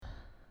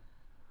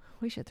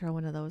We should throw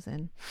one of those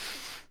in.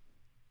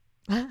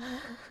 I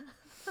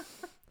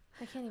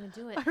can't even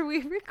do it. Are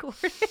we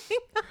recording?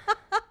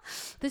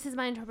 This is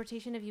my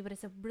interpretation of you, but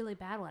it's a really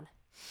bad one.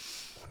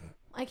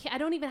 I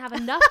don't even have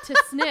enough to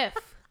sniff.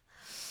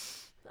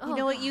 You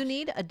know what you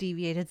need? A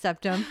deviated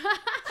septum.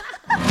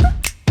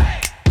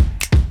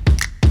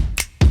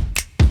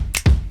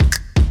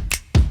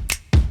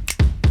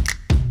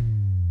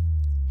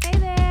 Hey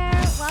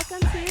there.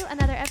 Welcome to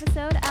another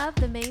episode of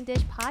the Main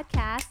Dish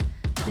Podcast.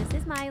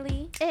 This is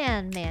Miley.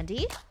 And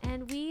Mandy.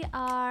 And we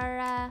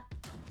are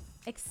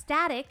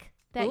ecstatic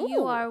that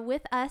you are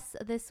with us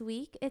this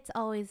week. It's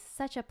always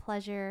such a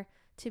pleasure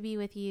to be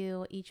with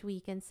you each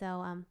week. And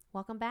so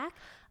welcome back.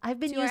 I've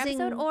been to our using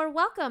episode, or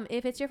welcome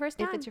if it's your first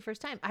time. if it's your first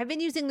time. I've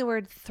been using the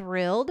word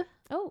thrilled.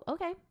 Oh,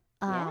 okay.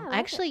 I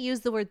actually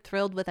used the word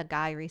thrilled with a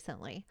guy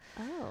recently.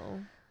 Oh.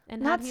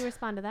 And how do you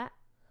respond to that?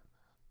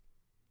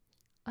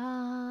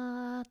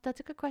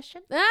 That's a good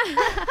question.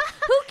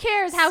 Who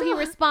cares how he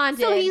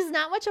responded? So he's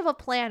not much of a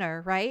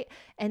planner, right?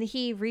 And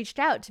he reached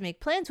out to make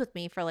plans with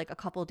me for like a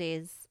couple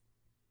days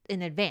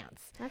in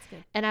advance. That's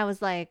good. And I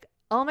was like,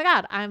 oh my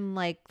God, I'm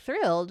like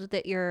thrilled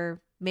that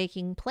you're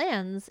making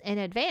plans in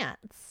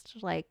advance.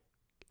 Like,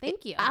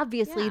 thank you.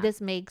 Obviously,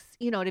 this makes,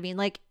 you know what I mean?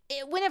 Like,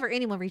 whenever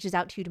anyone reaches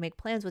out to you to make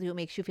plans with you, it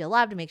makes you feel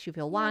loved. It makes you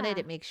feel wanted.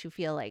 It makes you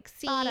feel like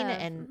seen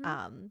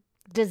and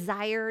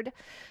desired.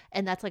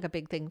 And that's like a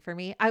big thing for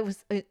me. I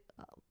was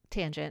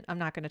tangent. I'm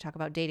not going to talk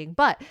about dating,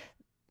 but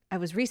I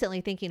was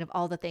recently thinking of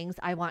all the things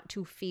I want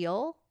to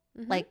feel,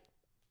 like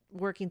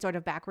working sort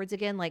of backwards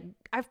again. Like,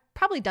 I've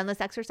probably done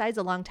this exercise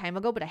a long time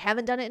ago, but I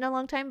haven't done it in a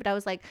long time. But I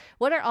was like,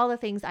 what are all the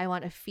things I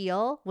want to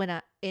feel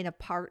when in a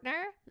partner,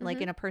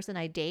 like in a person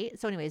I date?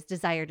 So anyways,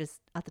 desired is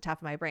at the top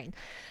of my brain.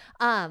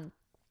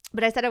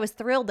 But I said I was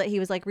thrilled that he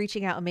was like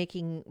reaching out and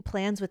making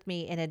plans with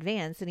me in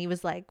advance. And he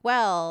was like,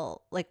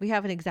 well, like we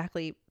haven't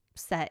exactly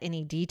set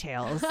any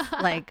details.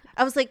 Like,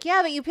 I was like,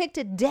 yeah, but you picked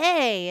a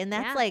day. And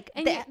that's like,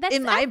 that's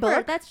in my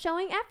book. That's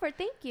showing effort.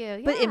 Thank you.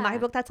 Yeah. But in my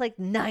book, that's like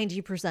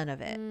 90%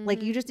 of it.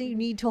 Like, you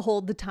need to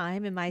hold the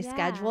time in my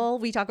schedule.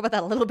 We talk about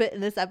that a little bit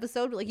in this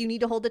episode. Like, you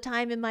need to hold the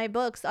time in my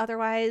books.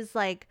 Otherwise,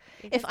 like,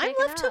 if I'm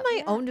left to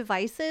my own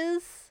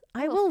devices,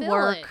 I will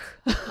work.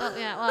 Oh,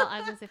 yeah. Well, I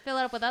was going to say, fill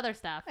it up with other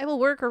stuff. I will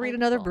work or read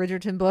another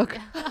Bridgerton book.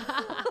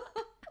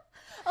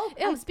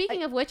 Yeah.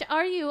 Speaking of which,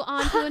 are you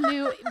on to a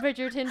new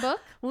Bridgerton book?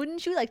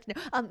 Wouldn't you like to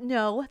know?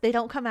 No, they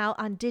don't come out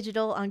on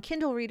digital, on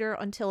Kindle Reader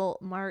until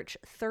March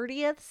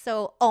 30th.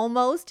 So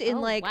almost in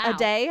a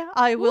day,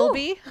 I will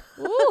be.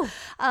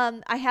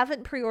 I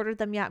haven't pre-ordered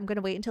them yet. I'm going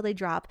to wait until they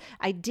drop.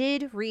 I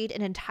did read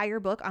an entire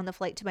book on the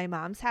flight to my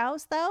mom's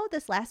house, though,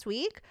 this last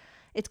week.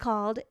 It's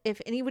called,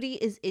 if anybody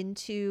is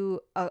into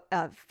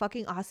a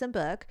fucking awesome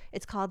book,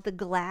 it's called The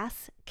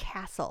Glass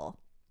Castle.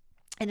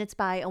 And it's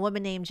by a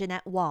woman named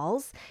Jeanette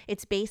Walls.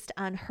 It's based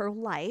on her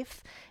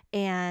life.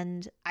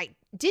 And I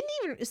didn't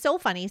even, so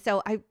funny.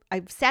 So I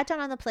sat down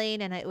on the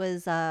plane and it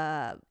was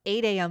a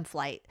 8 a.m.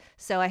 flight.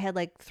 So I had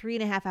like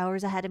 3.5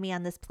 hours ahead of me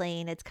on this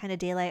plane. It's kind of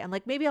daylight. I'm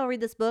like, maybe I'll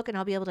read this book and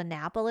I'll be able to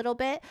nap a little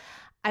bit.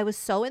 I was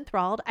so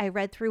enthralled. I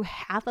read through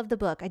half of the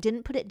book. I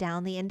didn't put it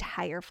down the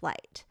entire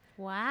flight.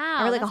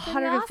 Wow. Or like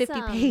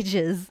 150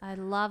 pages. I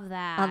love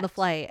that. On the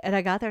flight. And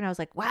I got there and I was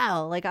like,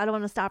 wow, like I don't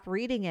want to stop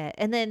reading it.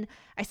 And then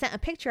I sent a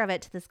picture of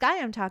it to this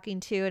guy I'm talking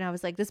to. And I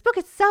was like, this book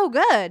is so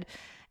good.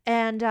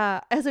 And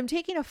as I'm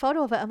taking a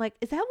photo of it, I'm like,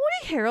 is that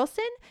Woody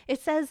Harrelson? It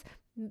says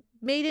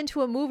made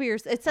into a movie, or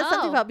it says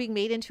something about being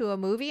made into a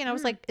movie. And I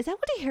was like, is that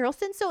Woody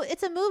Harrelson? So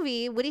it's a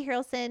movie. Woody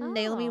Harrelson,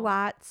 Naomi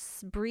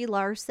Watts, Brie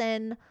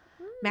Larson,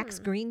 Max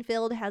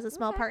Greenfield has a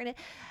small part in it.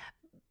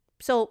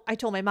 So I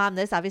told my mom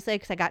this, obviously,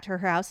 because I got to her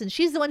house, and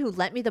she's the one who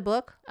lent me the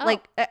book.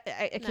 Like,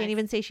 I can't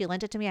even say she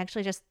lent it to me. I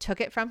actually just took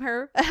it from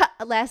her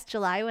last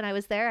July when I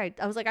was there.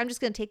 I was like, I'm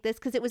just going to take this,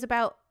 because it was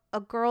about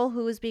a girl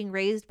who was being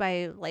raised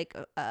by like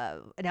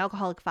an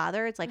alcoholic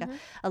father. It's like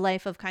a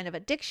life of kind of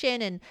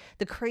addiction and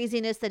the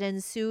craziness that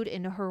ensued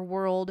in her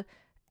world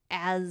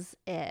as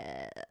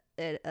a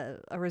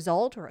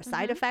result or a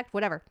side effect,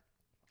 whatever.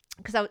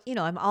 Because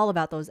I'm all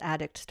about those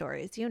addict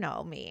stories. You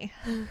know me.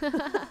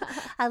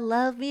 I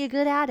love me a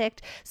good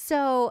addict.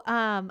 So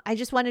I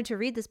just wanted to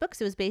read this book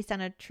because it was based on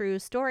a true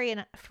story.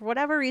 And for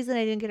whatever reason,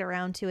 I didn't get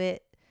around to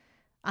it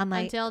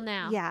until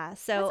now. Yeah.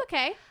 So that's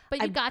okay.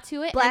 But you got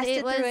to it. Blasted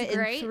and it through was it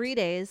great. in 3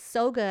 days.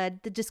 So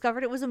good.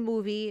 Discovered it was a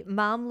movie.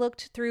 Mom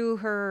looked through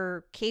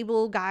her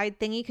cable guide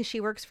thingy because she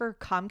works for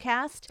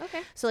Comcast.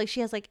 Okay. So like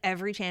she has like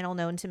every channel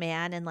known to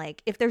man, and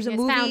like if there's a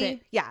movie, found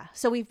it. Yeah.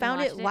 So we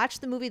found it. Watched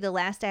the movie the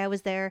last day I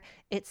was there.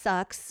 It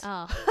sucks.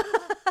 Oh.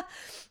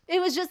 It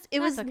was just. It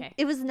That's was. Okay.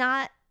 It was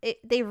not.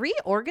 They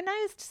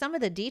reorganized some of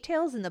the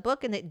details in the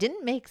book and it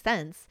didn't make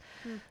sense.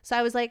 So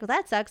I was like, well,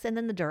 that sucks. And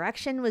then the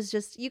direction was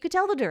just, you could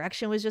tell the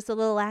direction was just a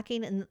little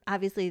lacking. And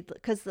obviously,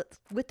 because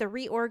with the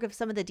reorg of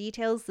some of the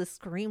details, the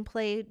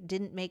screenplay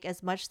didn't make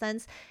as much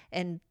sense.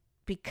 And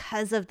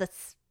because of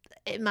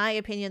in my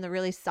opinion, the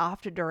really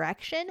soft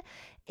direction,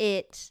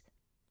 it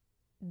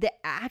the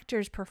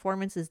actors'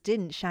 performances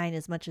didn't shine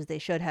as much as they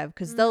should have,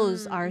 because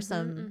those are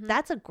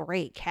that's a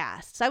great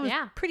cast. So I was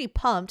pretty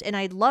pumped, and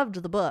I loved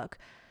the book.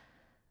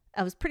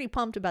 I was pretty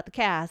pumped about the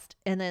cast,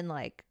 and then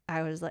like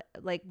I was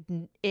like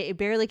it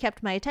barely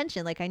kept my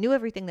attention. Like I knew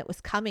everything that was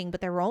coming, but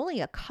there were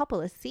only a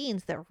couple of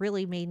scenes that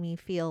really made me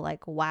feel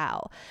like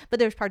wow. But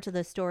there's parts of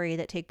the story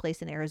that take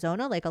place in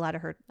Arizona. Like a lot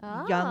of her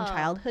young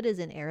childhood is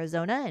in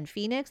Arizona and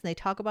Phoenix, and they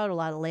talk about a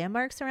lot of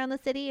landmarks around the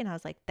city, and I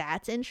was like,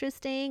 that's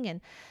interesting.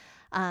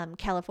 And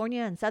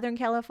California and Southern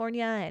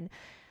California, and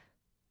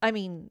I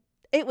mean,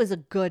 it was a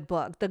good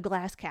book, The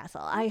Glass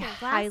Castle. I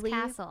highly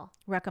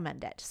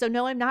recommend it. So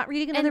no, I'm not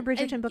reading another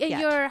Bridgerton book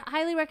yet. You're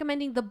highly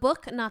recommending the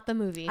book, not the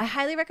movie. I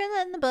highly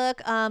recommend the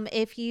book.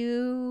 If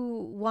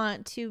you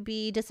want to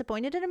be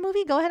disappointed in a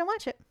movie, go ahead and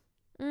watch it.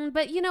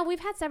 But you know, we've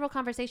had several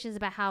conversations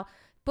about how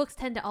books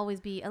tend to always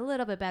be a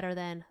little bit better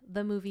than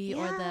the movie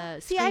or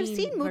the screen I've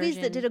seen movies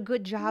version. that did a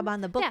good job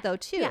on the book though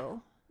too. Yeah.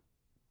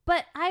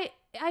 But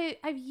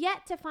I've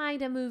yet to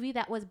find a movie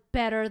that was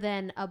better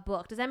than a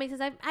book. Does that make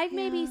sense? I've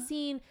maybe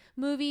seen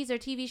movies or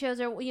TV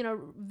shows or, you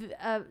know,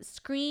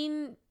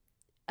 screen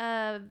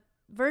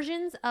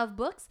versions of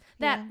books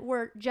that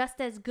were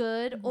just as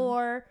good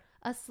or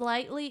a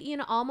slightly, you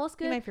know, almost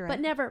good,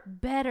 but never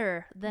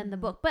better than the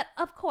book. But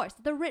of course,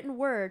 the written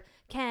word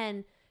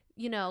can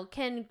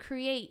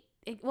create,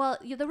 well,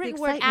 the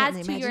written word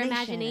adds to your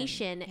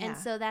imagination. And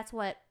so that's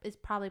what is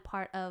probably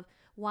part of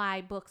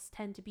why books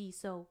tend to be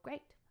so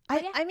great.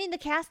 I mean, the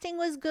casting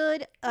was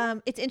good.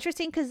 It's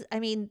interesting because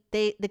I mean,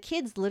 the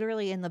kids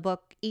literally in the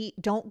book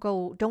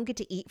don't get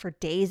to eat for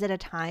days at a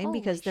time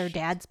because their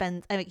dad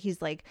spends. I mean,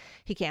 he's like,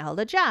 he can't hold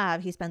a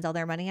job. He spends all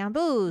their money on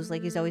booze.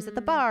 Like he's always at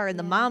the bar, and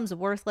the mom's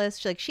worthless.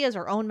 She has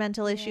her own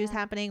mental issues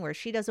happening where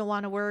she doesn't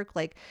want to work.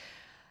 Like,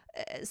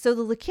 so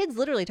the kids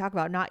literally talk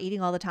about not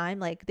eating all the time.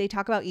 Like they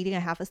talk about eating a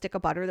half a stick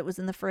of butter that was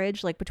in the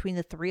fridge, like between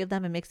the three of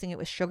them, and mixing it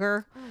with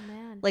sugar. Oh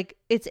man. Like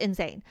it's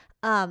insane.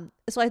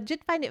 So I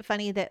did find it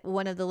funny that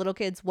one of the little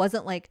kids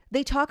wasn't like,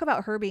 they talk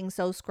about her being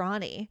so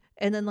scrawny,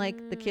 and then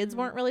like the kids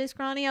weren't really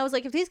scrawny. I was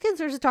like, if these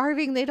kids are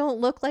starving, they don't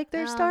look like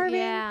they're starving.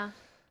 Yeah.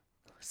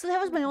 So that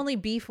was my only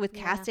beef with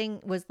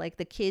casting, was like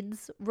the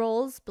kids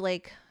roles. But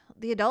like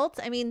the adults,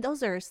 I mean,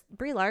 those are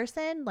Brie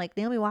Larson, like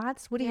Naomi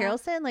Watts, Woody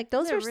Harrelson, like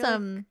those are really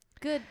some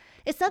good.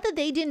 It's not that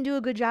they didn't do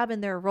a good job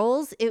in their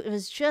roles. It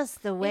was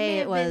just the way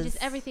it was.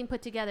 Just everything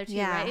put together too,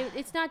 right?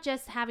 It's not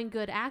just having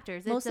good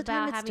acters. Most it's of the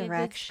time about having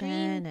direction a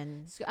good screen,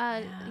 and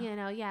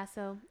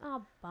So,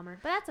 bummer,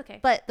 but that's okay.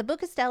 But the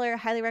book is stellar.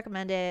 Highly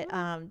recommend it.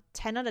 10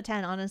 out of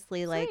 10.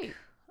 Honestly, like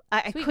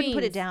I couldn't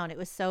put it down. It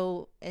was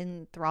so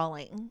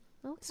enthralling.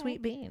 Okay.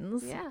 Sweet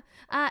beans.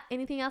 Yeah.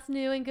 Anything else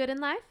new and good in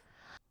life?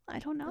 I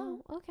don't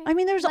know. Oh, okay. I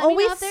mean, there's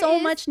always so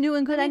much new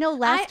and good. I know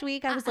last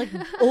week I was like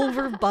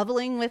over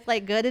bubbling with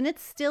like good, and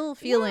it's still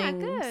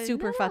feeling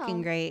super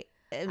fucking great.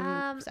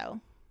 So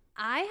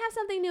I have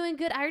something new and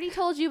good. I already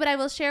told you, but I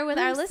will share with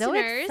our listeners so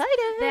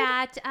excited.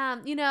 that,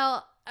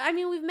 I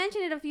mean, we've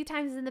mentioned it a few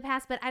times in the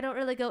past, but I don't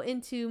really go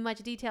into much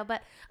detail,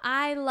 but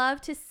I love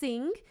to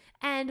sing.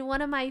 And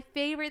one of my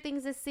favorite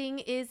things to sing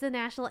is the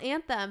national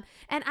anthem.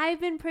 And I've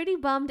been pretty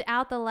bummed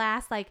out the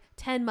last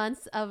 12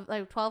 months of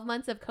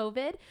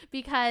COVID,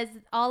 because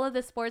all of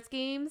the sports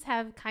games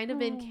have kind of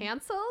been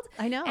canceled.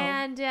 I know.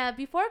 And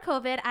before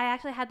COVID, I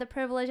actually had the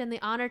privilege and the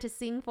honor to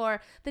sing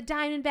for the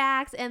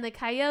Diamondbacks and the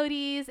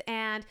Coyotes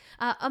and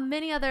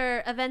many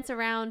other events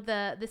around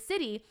the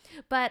city.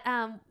 But,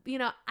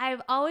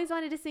 I've always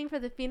wanted to sing for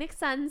the Phoenix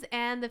Suns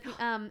and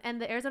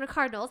the Arizona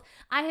Cardinals.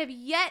 I have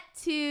yet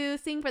to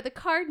sing for the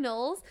Cardinals,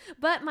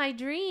 but my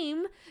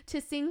dream to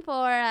sing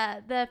for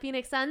the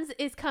Phoenix Suns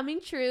is coming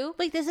true.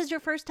 Like, this is your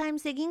first time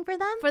singing for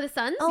them? For the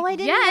Suns? Oh, I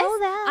didn't know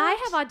that.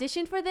 I have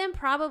auditioned for them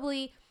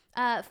probably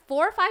 4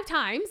 or 5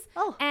 times.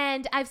 Oh.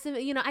 And I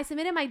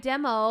submitted my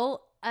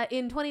demo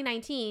in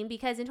 2019,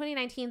 because in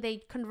 2019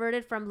 they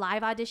converted from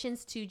live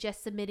auditions to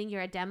just submitting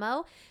your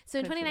demo. So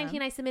in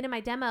 2019 I submitted my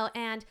demo,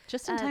 and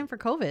just in time for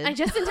COVID.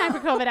 Just in time for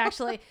COVID,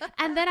 actually.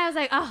 And then I was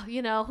like,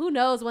 who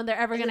knows when they're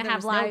ever going to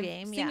have live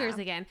singers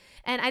again.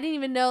 And I didn't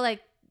even know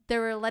they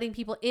were letting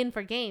people in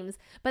for games.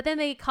 But then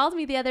they called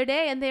me the other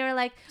day and they were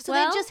like, so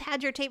they just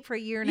had your tape for a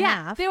year and a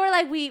half. They were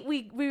like,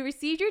 we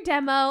received your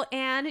demo,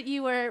 and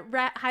you were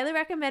highly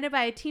recommended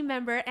by a team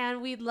member,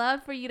 and we'd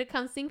love for you to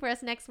come sing for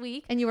us next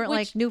week. And you weren't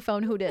like, new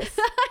phone, who dis?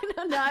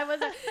 No, I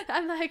wasn't.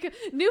 I'm like,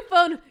 new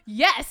phone,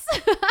 yes.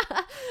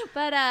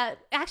 But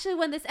actually,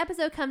 when this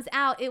episode comes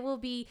out, it will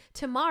be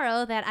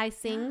tomorrow that I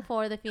sing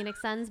for the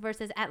Phoenix Suns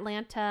versus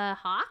Atlanta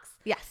Hawks.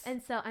 Yes.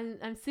 And so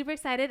I'm super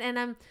excited,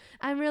 and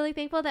I'm really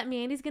thankful that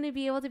Mandy's going to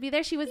be able to be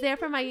there. She was there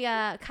for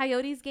my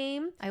Coyotes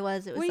game. I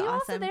was. It was awesome. Were you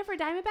awesome. also there for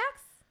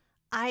Diamondbacks?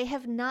 I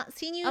have not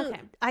seen you. Okay.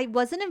 I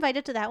wasn't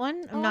invited to that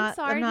one. I'm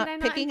sorry. I'm not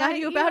Did I picking not on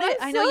you invite about you? it.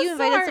 I'm I know so you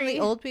invited some of sorry. the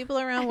old people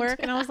around work,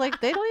 and I was like,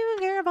 they don't even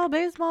care about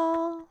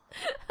baseball.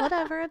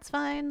 Whatever, it's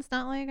fine. It's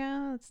not like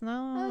it's no.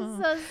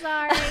 I'm so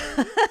sorry.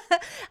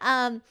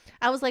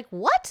 I was like,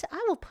 what?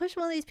 I will push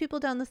one of these people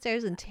down the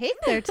stairs and take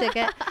their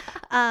ticket.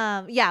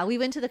 Yeah, we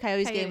went to the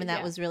Coyotes game, Coyotes, and that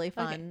yeah. was really Okay,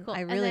 fun. cool. I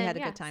And really then, had a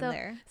yeah, good time so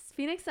there.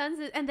 Phoenix Suns,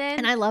 and then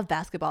And I love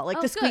basketball. Like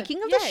Oh, the good. squeaking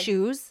of Yay. the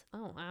shoes.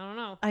 Oh, I don't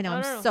know. I know,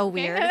 don't I'm know. so Okay.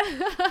 weird.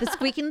 The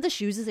squeaking of the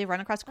shoes as they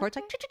run across the court.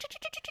 It's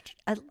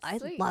like, I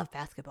Sweet. love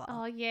basketball.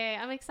 Oh yay!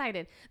 I'm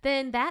excited.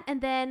 Then that,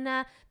 and then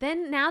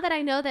now that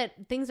I know that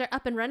things are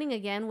up and running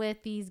again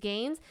with these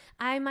games,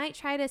 I might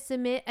try to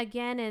submit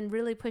again and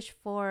really push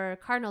for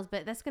Cardinals,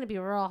 but that's going to be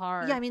real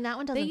hard. Yeah, I mean that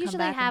one doesn't They come usually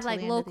back have until like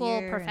the end of the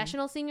local year,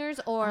 professional singers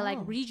or like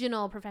Oh.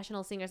 regional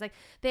professional singers. Like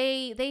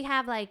they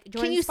have like And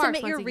Jordan can you Sparks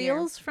submit your once a year.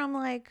 reels from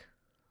like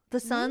the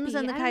Suns Maybe.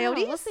 and the I don't know.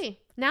 Coyotes? We'll see.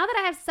 Now that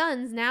I have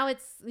Suns, now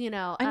it's I mean, the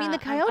I'm upping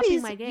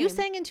Coyotes. my game. You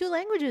sang in 2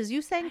 languages.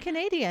 You sang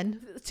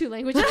Canadian. 2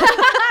 languages.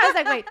 I was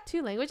like, wait,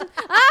 2 languages?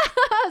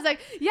 I was like,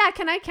 yeah,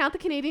 can I count the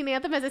Canadian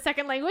anthem as a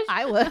second language?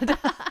 I would.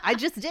 I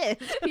just did.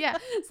 Yeah.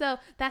 So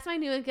that's my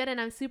new and good, and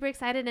I'm super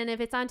excited. And if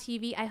it's on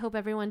TV, I hope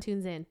everyone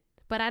tunes in.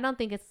 But I don't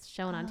think it's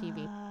shown on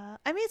TV.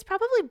 I mean, it's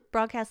probably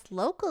broadcast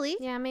locally.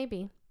 Yeah,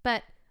 maybe.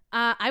 But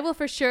I will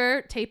for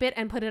sure tape it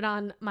and put it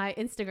on my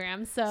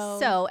Instagram.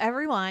 So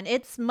everyone,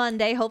 it's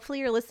Monday. Hopefully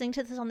you're listening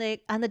to this on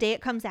the day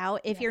it comes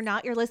out. If you're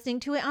not, you're listening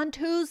to it on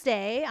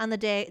Tuesday on the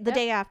day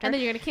day after. And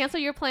then you're going to cancel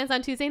your plans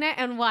on Tuesday night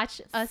and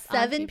watch us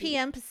 7 on TV.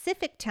 p.m.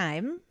 Pacific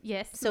time.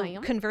 Yes, So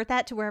ma'am. convert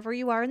that to wherever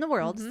you are in the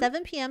world. Mhm.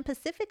 7 p.m.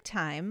 Pacific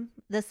time.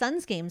 The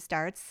Suns game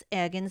starts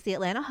against the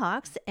Atlanta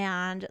Hawks,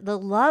 and the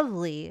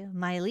lovely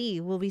Miley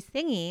will be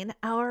singing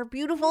our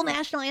beautiful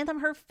national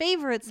anthem, her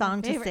favorite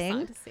song to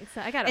sing.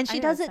 So I got And she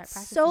does it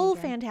so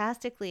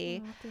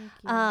fantastically. Oh,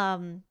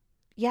 thank you.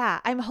 Yeah,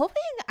 I'm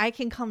hoping I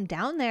can come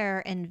down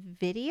there and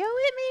video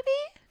it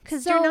maybe,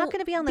 because you're not going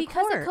to be on the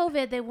because court. of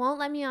COVID, they won't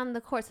let me on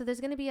the court. So there's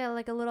going to be a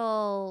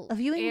little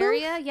viewing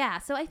area. Yeah.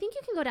 So I think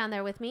you can go down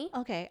there with me.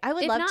 Okay, I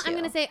would If love not, to. I'm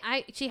going to say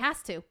she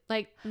has to.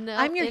 Like, no.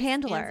 I'm your it's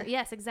handler.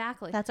 Yes,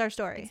 exactly. That's our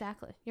story.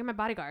 Exactly. You're my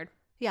bodyguard.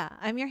 Yeah,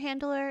 I'm your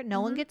handler. No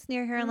one Mhm. gets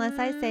near her unless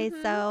I say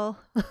Mhm. so.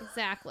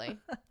 Exactly.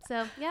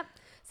 So, yep.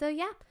 So,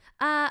 yeah.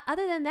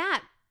 Other than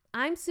that,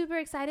 I'm super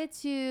excited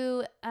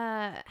to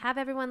have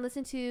everyone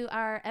listen to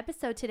our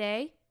episode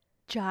today.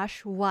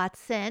 Josh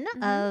Watson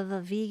Mhm.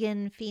 of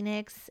Vegan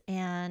Phoenix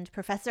and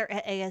professor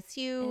at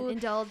ASU.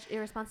 Indulge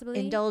irresponsibly.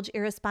 Indulge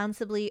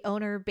irresponsibly,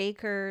 owner,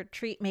 baker,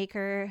 treat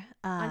maker,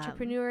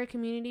 Entrepreneur,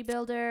 community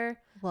builder.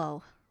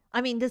 Whoa. I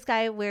mean, this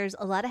guy wears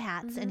a lot of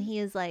hats, and Mhm. he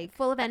is like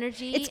Full of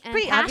energy. it's and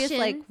pretty passion. obvious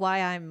like why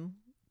I'm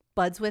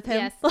buds with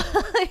him. Yes.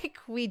 Like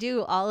we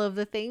do all of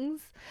the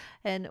things,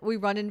 and we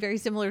run in very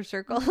similar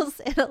circles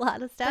and a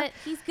lot of stuff. But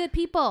he's good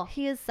people.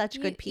 He is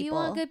such good people. You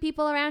want good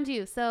people around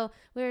you. So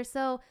we're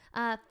so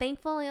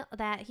thankful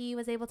that he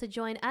was able to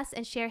join us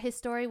and share his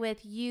story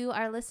with you,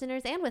 our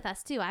listeners, and with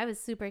us too. I was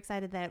super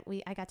excited that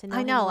I got to know I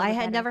him know. a I little had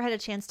better. never had a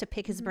chance to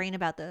pick his Mhm. brain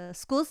about the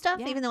school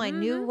stuff, Yeah. even though I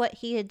knew Mhm. what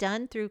he had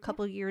done through a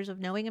couple of years of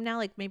knowing him now,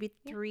 like maybe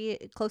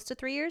close to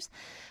 3 years.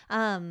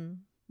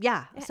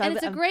 Yeah. So and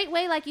it's a great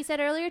way, like you said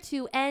earlier,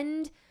 to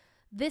end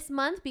this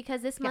month,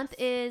 because this month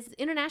Yes. is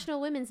International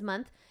Women's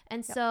Month.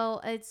 And Yep.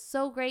 so it's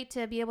so great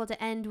to be able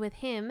to end with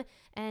him.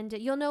 And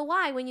you'll know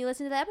why when you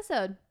listen to the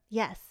episode.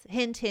 yes.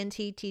 Hint, hint.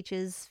 He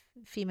teaches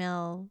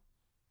female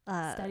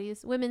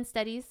Studies, women's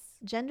studies.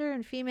 gender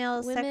and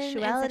female Women and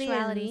sexuality,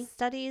 sexuality. and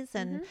studies,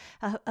 and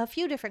a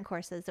few different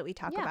courses that we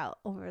talk Yeah. about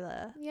over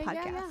the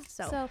podcast.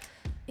 So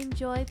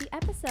enjoy the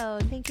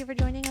episode. Thank you for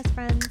joining us,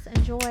 friends.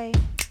 Enjoy.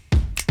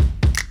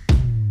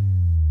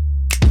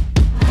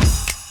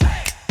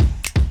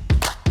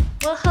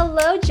 Well,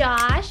 hello,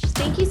 Josh.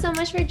 Thank you so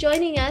much for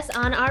joining us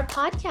on our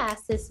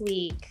podcast this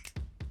week.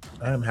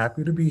 I'm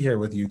happy to be here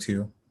with you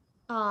two.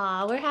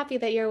 Aw, we're happy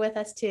that you're with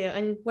us too,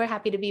 and we're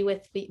happy to be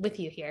with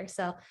you here.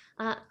 So,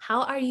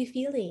 how are you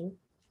feeling?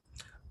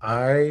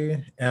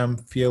 I am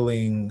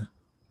feeling,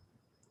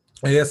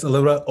 I guess, a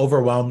little bit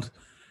overwhelmed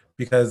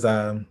because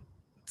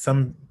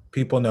some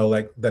people know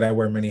like that I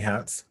wear many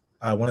hats.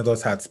 One of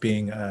those hats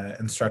being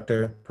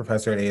instructor,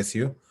 professor at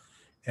ASU,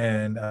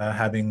 and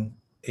having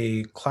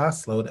a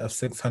class load of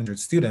 600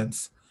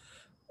 students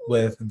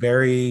with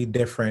very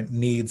different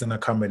needs and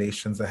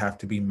accommodations that have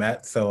to be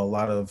met. So a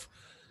lot of,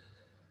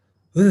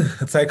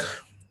 it's like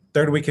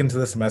third week into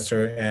the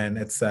semester, and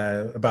it's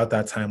about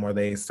that time where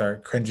they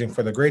start cringing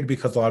for the grade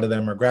because a lot of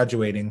them are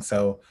graduating.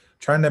 So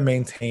trying to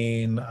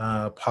maintain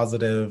a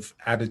positive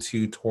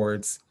attitude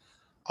towards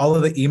all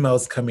of the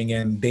emails coming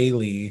in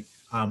daily,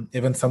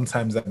 even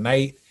sometimes at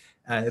night,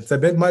 it's a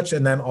bit much.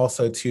 And then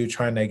also to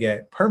trying to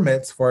get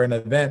permits for an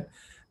event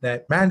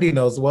that Mandy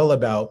knows well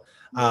about,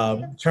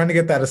 trying to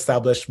get that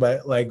established,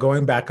 but like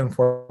going back and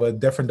forth with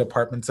different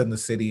departments in the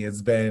city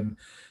has been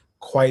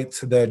quite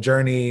the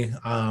journey.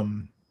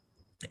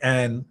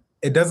 And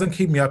it doesn't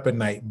keep me up at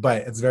night,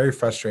 but it's very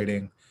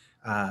frustrating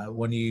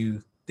when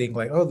you think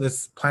like, oh,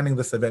 planning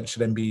this event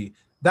shouldn't be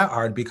that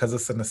hard because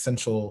it's an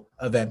essential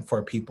event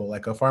for people,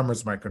 like a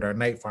farmer's market or a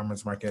night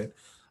farmer's market.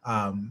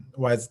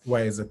 Why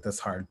is it this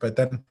hard? But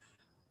then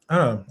I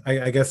don't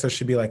know. I guess there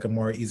should be like a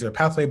more easier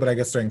pathway, but I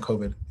guess during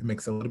COVID, it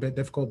makes it a little bit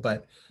difficult.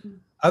 But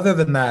other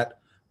than that,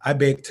 I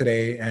baked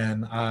today,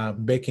 and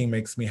baking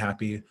makes me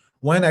happy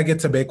when I get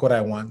to bake what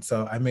I want.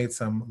 So I made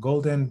some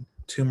golden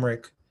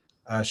turmeric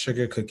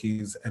sugar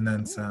cookies, and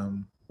then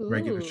some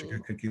regular sugar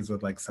Ooh. cookies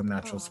with like some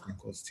natural Aw.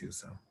 sprinkles too.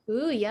 So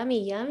Ooh,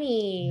 yummy,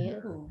 yummy.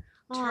 Ooh.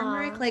 Aw.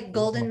 Turmeric, like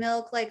golden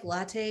milk, like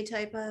latte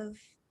type of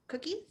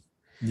cookies.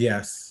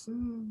 yes,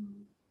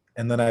 Mm.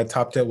 and then I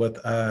topped it with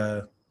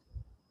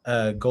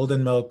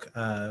golden milk,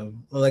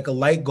 like a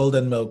light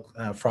golden milk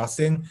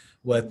frosting,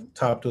 with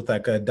topped with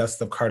like a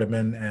dust of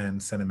cardamom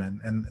and cinnamon,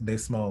 and they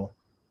smell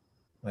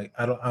like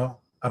I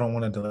don't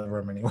want to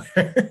deliver them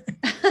anywhere.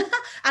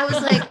 I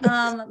was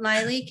like,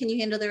 Miley, can you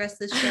handle the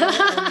rest of the show?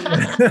 I'll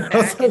be I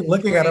was back like in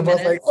looking at 40 him, I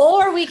was minutes.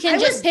 Or we can I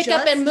just was pick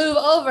up and just- move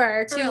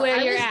over For to real, where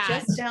I you're was at.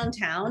 just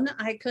downtown.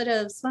 I could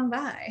have swung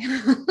by.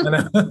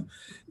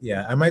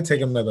 yeah, I might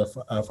take him to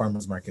the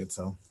farmer's market,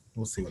 so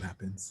we'll see what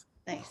happens.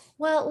 Nice.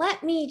 Well,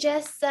 let me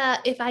just,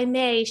 if I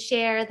may,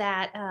 share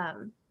that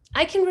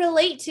I can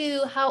relate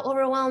to how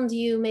overwhelmed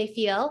you may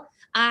feel.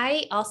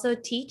 I also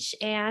teach,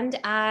 and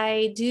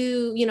I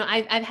do,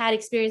 I've had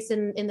experience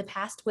in the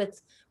past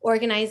with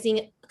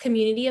organizing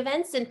community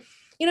events, and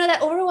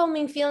that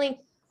overwhelming feeling.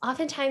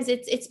 Oftentimes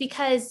it's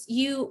because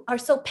you are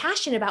so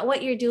passionate about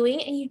what you're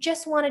doing and you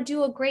just want to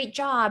do a great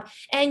job,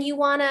 and you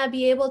want to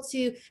be able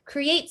to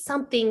create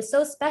something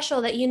so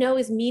special that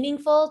is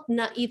meaningful,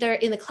 not either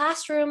in the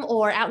classroom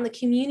or out in the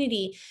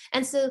community.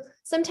 And so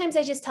sometimes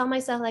I just tell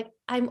myself, like,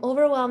 I'm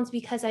overwhelmed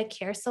because I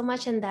care so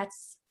much, and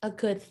that's a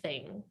good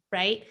thing,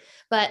 right?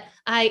 But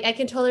I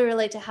can totally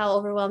relate to how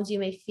overwhelmed you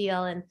may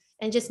feel, and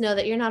just know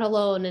that you're not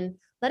alone, and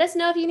let us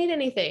know if you need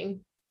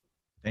anything.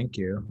 Thank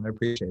you. I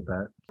appreciate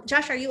that.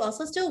 Josh, are you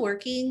also still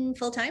working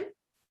full time?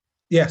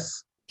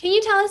 Yes. Can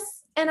you tell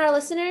us and our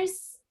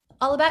listeners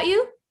all about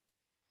you?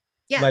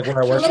 Yeah. Like where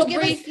I Can work? you A little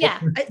give brief, us-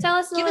 yeah. Tell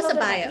us give us little a bit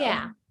bio.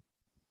 about-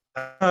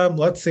 yeah.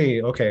 Let's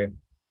see. Okay.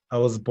 I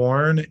was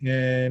born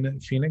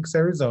in Phoenix,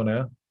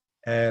 Arizona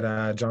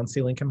at John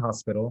C. Lincoln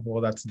Hospital.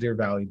 Well, that's Deer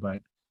Valley,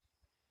 but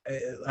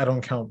I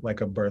don't count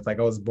like a birth. Like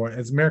I was born,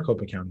 it's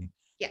Maricopa County.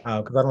 Yeah.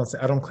 Because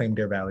I don't claim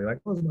Deer Valley. Like,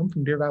 oh, I'm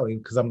from Deer Valley,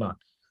 because I'm not.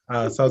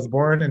 So I was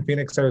born in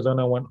Phoenix,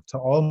 Arizona. Went to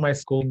all my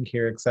schooling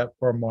here except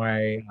for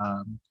my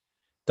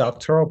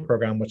doctoral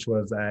program, which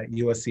was at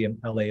USC in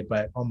LA.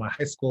 But all my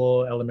high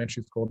school,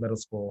 elementary school, middle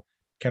school,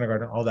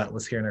 kindergarten, all that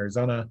was here in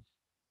Arizona.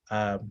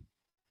 Oh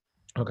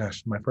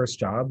gosh, my first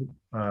job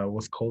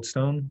was Cold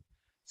Stone.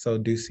 So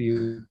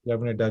Ducey,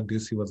 Governor Doug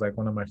Ducey was like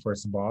one of my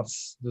first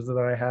bosses that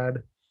I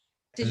had.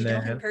 Did you know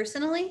him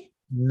personally?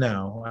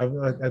 No,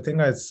 I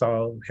think I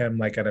saw him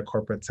like at a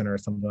corporate center or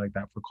something like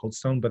that for Cold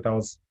Stone, but that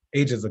was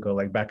ages ago,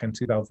 like back in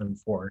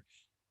 2004.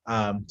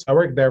 So I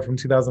worked there from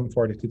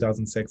 2004 to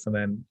 2006, and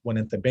then went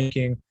into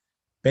banking.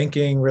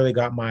 Banking really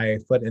got my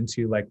foot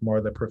into like more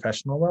of the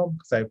professional realm,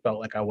 because I felt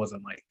like I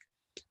wasn't like,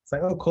 it's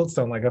like, oh, Cold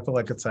Stone, like I feel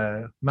like it's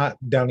not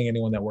downing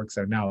anyone that works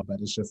there now, but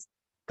it's just,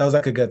 that was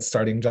like a good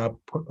starting job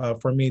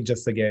for me,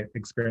 just to get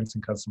experience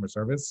in customer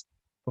service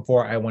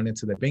before I went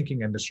into the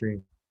banking industry.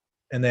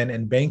 And then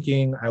in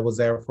banking, I was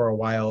there for a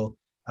while,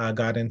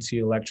 got into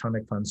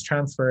electronic funds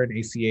transfer and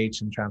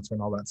ACH and transfer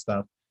and all that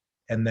stuff.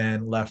 And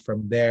then left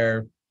from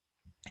there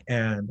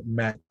and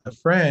met a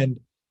friend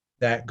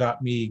that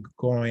got me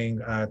going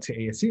to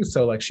ASU.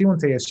 So like she went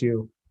to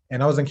ASU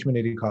and I was in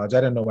community college. I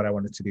didn't know what I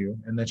wanted to do.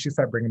 And then she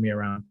started bringing me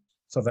around.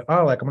 So I was like,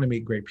 oh, like I'm gonna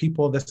meet great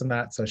people, this and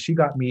that. So she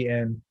got me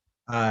in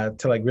to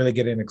like really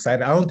getting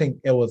excited. I don't think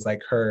it was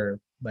like her,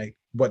 like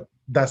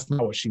that's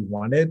not what she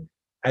wanted.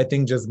 I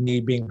think just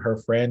me being her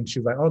friend, she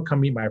was like, oh,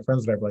 come meet my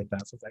friends, whatever like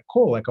that. So it's like,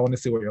 cool, like I want to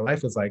see what your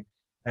life is like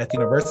at the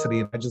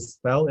university. And I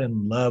just fell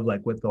in love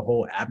like with the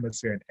whole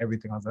atmosphere and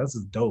everything. I was like, this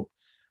is dope.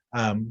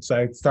 So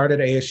I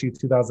started ASU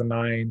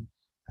 2009,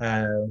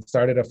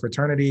 started a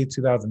fraternity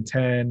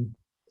 2010.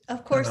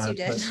 Of course you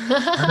did. So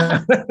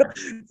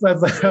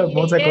it's like a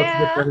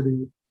multicultural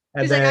fraternity.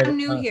 And He's then, like, I'm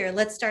new here.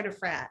 Let's start a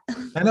frat.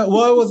 I know.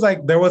 Well, it was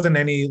like there wasn't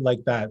any like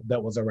that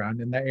was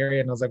around in that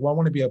area, and I was like, well, I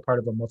want to be a part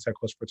of a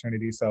multicultural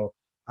fraternity. So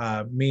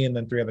me and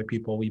then 3 other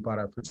people, we bought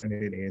our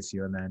fraternity at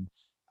ASU, and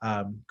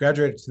then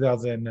graduated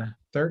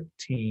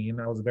 2013.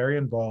 I was very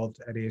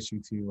involved at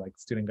ASU too, like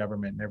student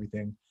government and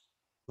everything.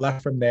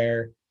 Left from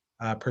there,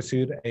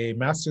 pursued a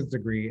master's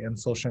degree in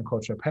social and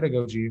cultural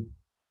pedagogy,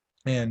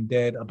 and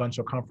did a bunch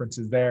of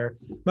conferences there.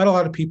 Met a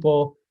lot of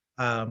people.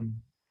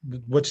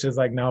 Which is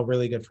like now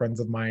really good friends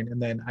of mine. And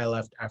then I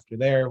left after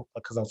there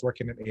because I was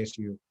working at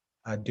ASU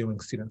doing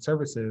student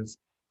services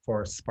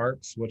for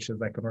Sparks, which is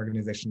like an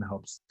organization that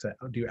helps to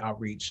do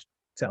outreach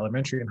to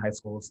elementary and high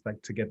schools, like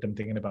to get them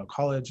thinking about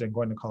college and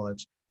going to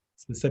college,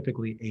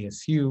 specifically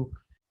ASU.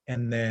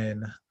 And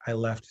then I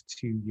left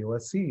to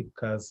USC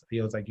because he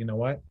was like, you know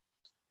what?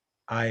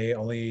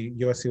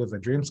 USC was a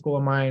dream school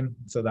of mine.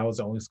 So that was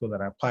the only school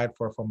that I applied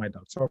for my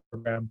doctoral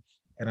program.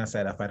 And I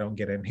said, if I don't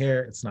get in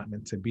here, it's not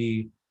meant to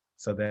be.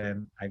 So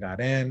then I got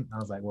in. I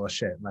was like, well,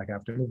 shit, like I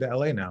have to move to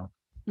LA now.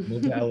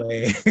 Moved to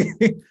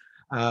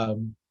LA.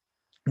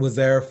 Was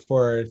there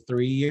for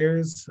 3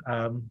 years.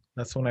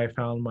 That's when I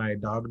found my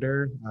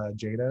doctor,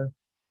 Jada.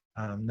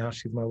 Now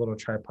she's my little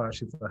tripod.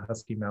 She's a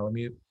Husky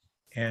Malamute.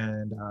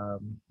 And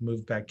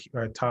moved back,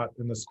 or taught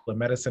in the School of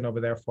Medicine over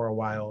there for a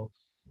while.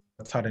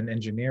 taught in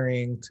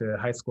engineering to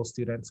high school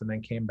students, and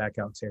then came back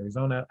out to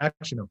Arizona.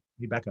 Actually, no,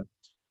 let me back up.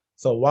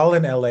 So while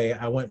in LA,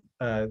 I went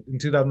in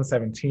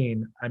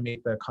 2017. I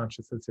made the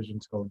conscious decision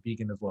to go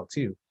vegan as well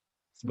too,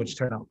 which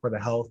turned out for the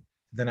health.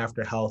 Then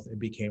after health, it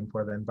became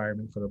for the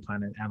environment, for the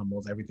planet,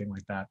 animals, everything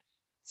like that.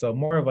 So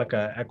more of like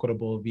a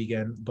equitable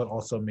vegan, but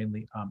also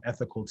mainly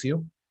ethical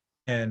too.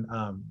 And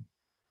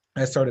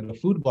I started a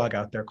food blog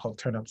out there called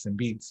Turnips and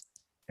Beets.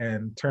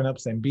 And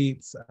Turnips and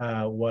Beets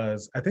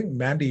was, I think,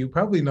 Mandy, you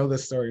probably know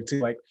this story too,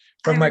 like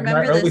from like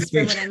my early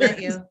stage. From when I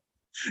met you.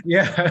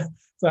 Yeah.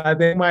 So I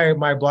think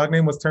my blog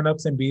name was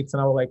Turnips and Beets,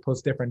 and I would like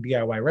post different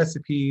DIY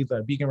recipes,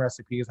 vegan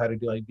recipes, how to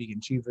do like vegan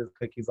cheeses,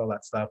 cookies, all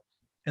that stuff.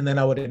 And then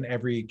I would end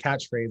every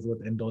catchphrase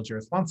with indulge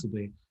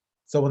responsibly.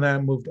 So when I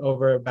moved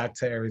over back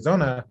to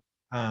Arizona,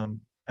 I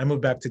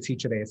moved back to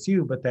teach at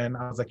ASU, but then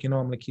I was like, I'm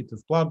gonna keep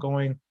this blog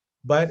going.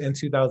 But in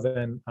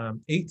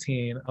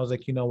 2018, I was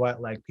like, you know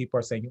what? Like people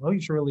are saying, oh,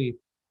 you should really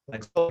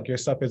like your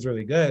stuff is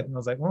really good. And I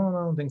was like, well, no,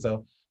 I don't think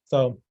so.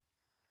 So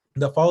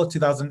the fall of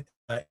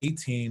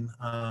 2018,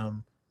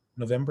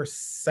 November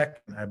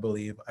 2nd, I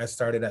believe, I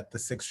started at the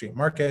 6th Street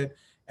Market.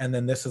 And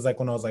then this is like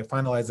when I was like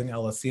finalizing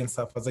LLC and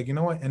stuff. I was like, you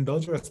know what?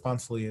 Indulge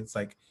responsibly. It's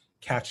like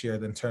catchier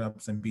than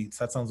Turnips and Beets.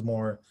 That sounds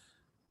more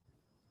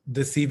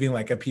deceiving,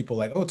 like at people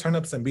like, oh,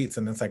 Turnips and Beets,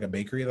 and it's like a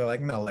bakery. They're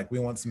like, no, like we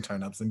want some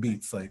turnips and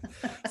beets. Like,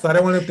 so I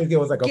don't want to think it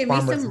was like a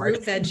farmer's Give me some market.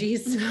 root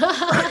veggies.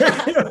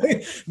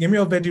 Give me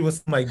a veggie with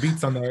some like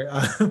beets on there.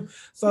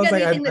 So I was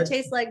like, anything that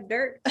tastes like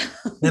dirt.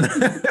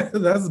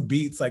 that's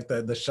beets, like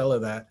the shell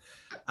of that.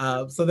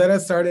 So then I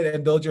started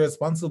Indulge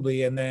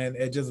Responsibly, and then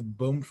it just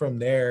boomed from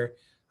there.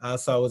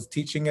 So I was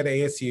teaching at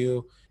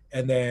ASU,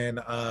 and then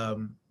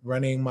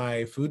running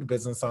my food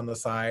business on the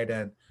side,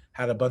 and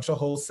had a bunch of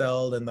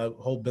wholesale, and the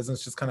whole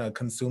business just kind of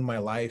consumed my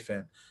life.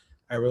 And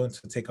I really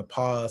wanted to take a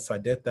pause. So I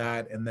did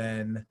that. And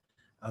then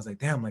I was like,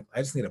 damn, like I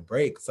just need a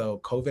break. So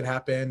COVID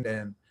happened,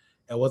 and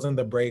it wasn't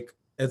the break.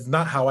 It's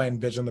not how I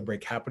envisioned the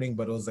break happening,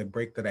 but it was a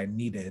break that I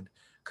needed,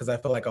 because I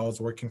felt like I was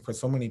working for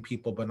so many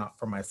people, but not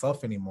for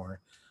myself anymore.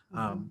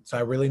 So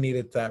I really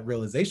needed that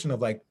realization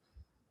of like,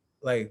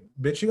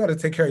 bitch, you got to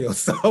take care of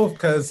yourself,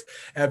 because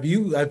if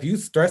you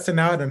stressing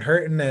out and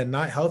hurting and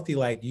not healthy,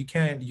 like you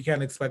can't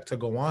expect to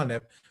go on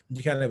if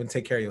you can't even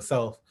take care of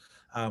yourself.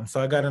 So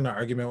I got in an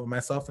argument with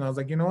myself, and I was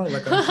like, you know what,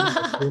 like I'm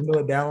gonna dwindle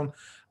it down,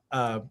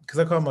 because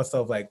I call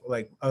myself like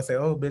I'll say,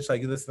 oh bitch,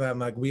 like this and that, and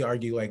like we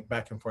argue like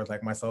back and forth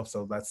like myself.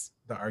 So that's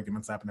the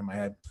arguments happen in my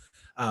head.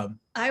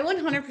 I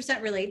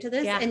 100% relate to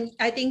this. Yeah. And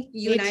I think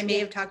you Me and I too. may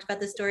have talked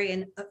about this story,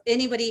 and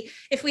anybody,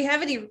 if we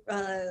have any,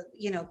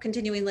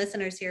 continuing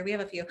listeners here, we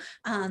have a few,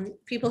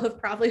 people have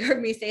probably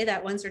heard me say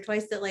that once or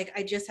twice, that like,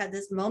 I just had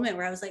this moment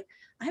where I was like,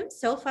 I'm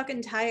so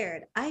fucking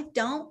tired. I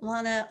don't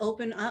want to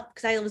open up,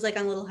 because I was like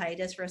on a little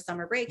hiatus for a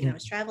summer break, and I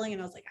was traveling,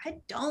 and I was like, I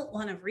don't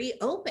want to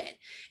reopen.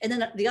 And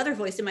then the other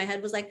voice in my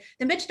head was like,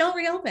 then bitch, don't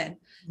reopen.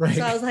 Right.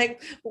 So I was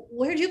like,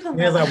 where'd you come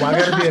Yeah, from? like, why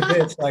gotta be a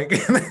bitch? Like,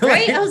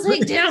 right? I was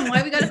like, damn,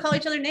 why we gotta call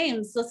each other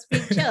names? Let's be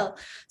chill.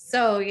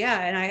 So yeah,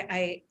 and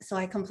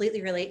I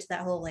completely relate to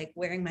that whole like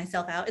wearing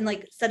myself out, and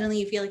like suddenly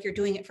you feel like you're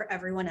doing it for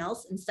everyone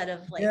else instead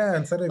of like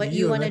instead of what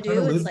you want to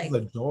do. It's It's like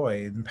like the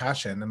joy and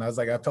passion. And I was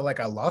like, I felt like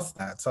I lost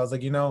that. So I was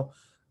like,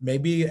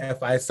 maybe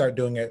if I start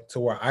doing it to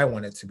where I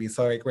want it to be.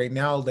 So like right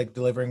now, like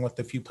delivering with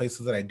the few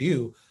places that I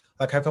do,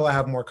 like I feel I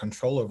have more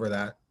control over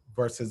that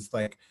versus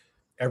like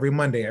every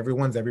Monday, every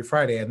Wednesday, every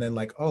Friday. And then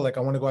like, oh, like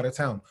I want to go out of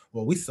town.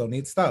 Well, we still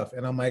need stuff.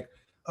 And I'm like,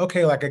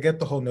 okay, like I get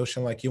the whole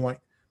notion, like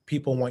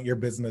people want your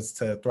business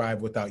to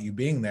thrive without you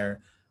being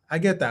there. I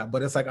get that,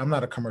 but it's like, I'm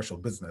not a commercial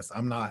business.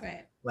 I'm not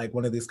like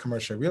one of these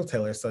commercial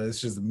retailers. So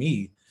it's just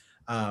me.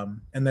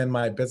 And then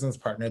my business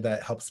partner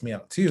that helps me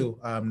out too,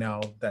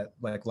 now that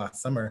like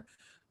last summer.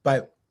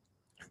 But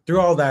through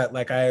all that,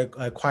 like I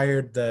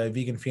acquired the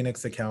Vegan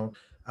Phoenix account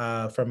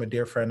from a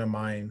dear friend of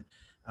mine.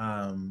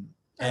 And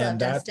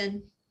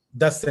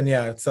Dustin,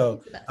 yeah.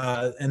 So,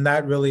 and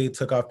that really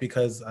took off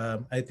because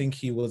I think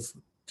he was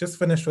just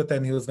finished with it,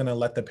 and he was going to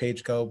let the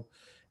page go.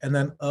 And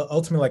then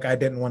ultimately, like I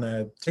didn't want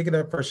to take it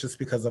at first just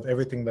because of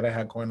everything that I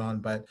had going on.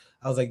 But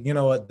I was like, you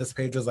know what, this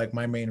page was like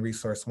my main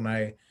resource when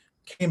I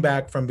came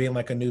back from being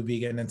like a new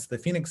vegan into the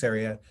Phoenix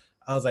area.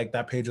 I was like,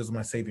 that page was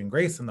my saving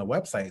grace in the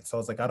website. So I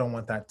was like, I don't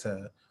want that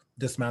to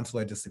dismantle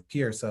or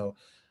disappear. So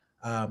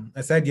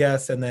I said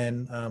yes, and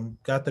then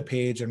got the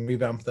page and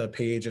revamped the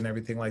page and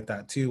everything like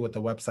that too with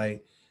the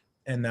website.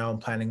 And now I'm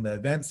planning the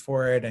events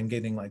for it and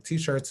getting like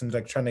t-shirts and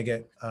like trying to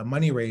get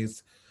money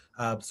raised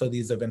so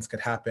these events could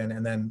happen,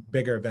 and then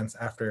bigger events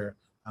after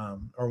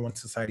or when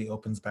society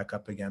opens back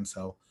up again.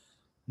 So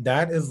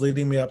that is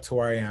leading me up to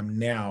where I am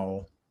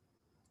now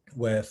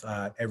with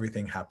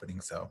everything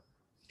happening. So.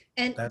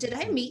 And did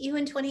I meet you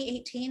in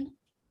 2018?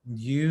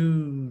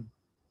 You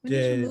when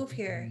did you move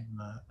here?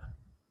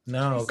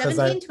 No,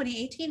 2017,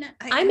 2018.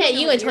 I met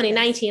you in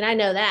 2019. I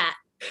know that.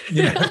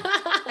 Yeah.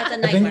 At the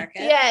night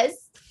market.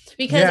 Yes,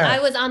 because I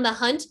was on the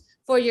hunt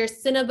for your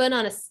Cinnabon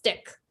on a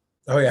stick.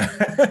 Oh yeah.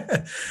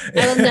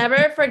 I will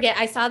never forget.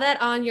 I saw that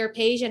on your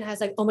page and I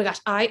was like, oh my gosh,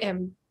 I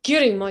am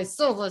getting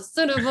myself a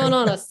Cinnabon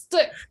on a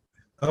stick.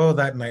 Oh,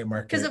 that night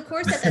Because market. of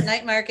course at the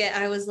night market,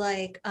 I was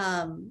like,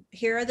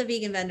 here are the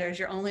vegan vendors.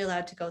 You're only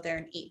allowed to go there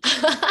and eat.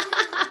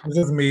 It's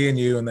just me and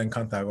you and then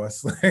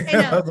Cantaguas. I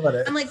know. That's about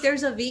it. I'm like,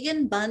 there's a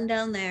vegan bun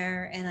down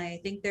there. And I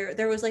think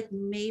there was like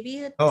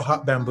maybe a Oh,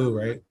 hot bamboo,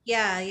 right?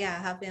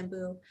 Yeah, hot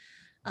bamboo.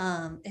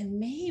 And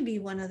maybe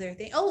one other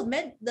thing. Oh,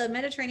 the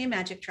Mediterranean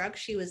Magic Truck,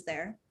 she was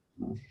there.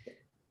 And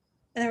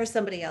there was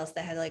somebody else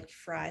that had like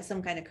fries,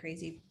 some kind of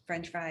crazy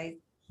French fry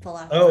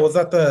falafel. Oh, was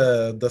that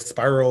the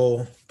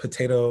spiral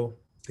potato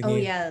thingy? Oh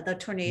yeah, the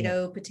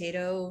tornado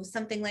potato,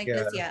 something like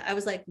this. Yeah, I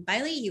was like,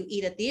 Miley, you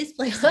eat at these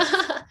places.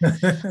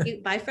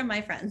 You buy from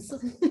my friends.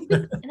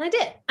 And I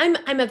did.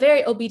 I'm a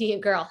very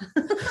obedient girl.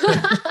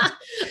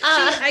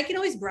 I can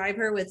always bribe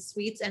her with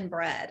sweets and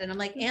bread, and I'm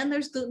like, and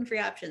there's gluten-free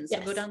options, so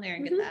go down there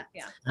and get that.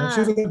 Yeah, and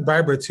she's a good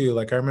briber too.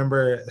 Like I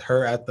remember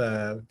her at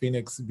the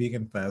Phoenix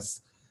Vegan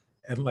Fest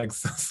and like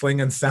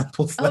slinging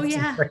samples. Oh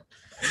yeah. I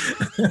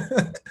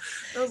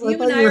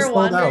You and I are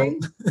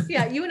wandering.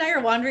 Yeah, you and I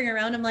are wandering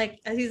around. I'm like,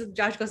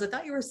 Josh goes, I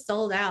thought you were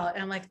sold out.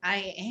 And I'm like,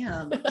 I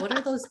am. What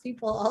are those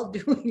people all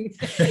doing?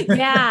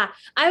 Yeah,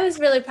 I was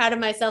really proud of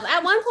myself.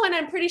 At one point,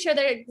 I'm pretty sure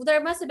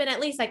there must have been at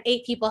least like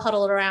 8 people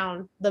huddled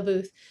around the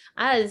booth.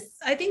 I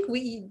think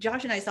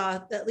Josh and I saw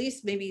at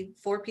least maybe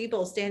 4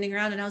 people standing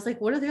around, and I was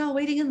like, what are they all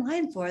waiting in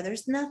line for?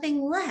 There's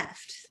nothing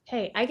left.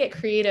 Hey, I get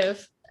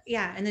creative.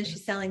 Yeah, and then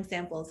she's selling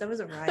samples. That was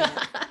a riot.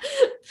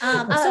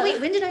 So wait,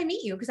 when did I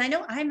meet you? Because I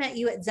know I met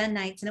you at Zen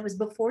Nights, and it was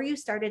before you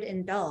started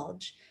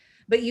Indulge.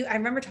 But I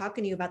remember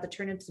talking to you about the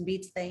turnips and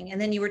beets thing,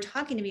 and then you were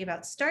talking to me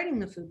about starting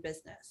the food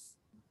business.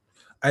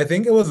 I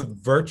think it was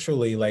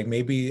virtually, like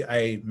maybe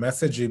I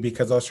messaged you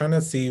because I was trying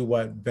to see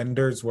what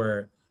vendors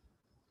were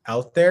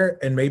out there,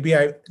 and maybe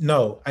I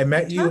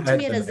met you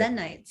at Zen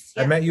Nights.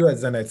 Yeah. I met you at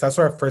Zen Nights. That's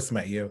where I first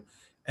met you,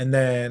 and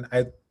then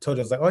I told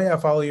you, I was like, oh yeah,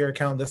 follow your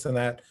account, this and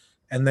that.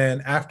 And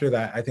then after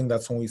that, I think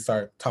that's when we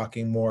start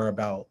talking more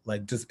about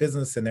like just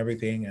business and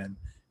everything and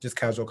just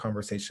casual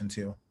conversation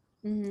too.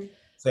 Mm-hmm.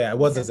 So yeah, it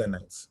was a Zen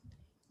Nights.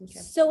 Okay.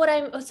 So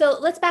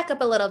let's back up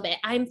a little bit.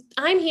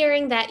 I'm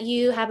hearing that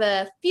you have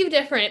a few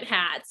different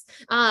hats.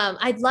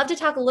 I'd love to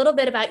talk a little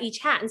bit about each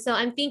hat. And so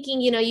I'm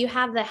thinking, you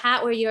have the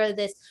hat where you're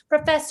this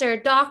professor,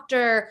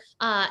 doctor,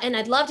 and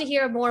I'd love to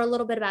hear a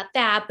little bit about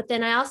that. But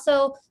then I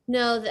also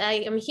know that I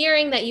am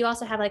hearing that you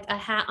also have like a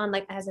hat on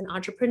like as an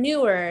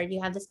entrepreneur.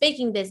 You have this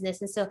baking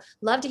business. And so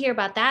love to hear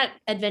about that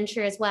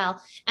adventure as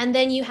well. And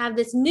then you have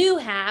this new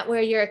hat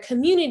where you're a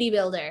community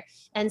builder.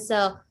 And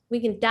so we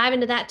can dive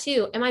into that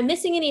too. Am I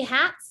missing any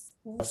hats?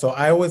 So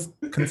I always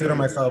consider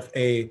myself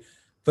a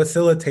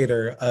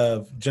facilitator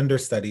of gender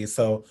studies.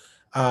 So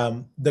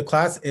the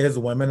class is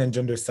Women in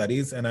Gender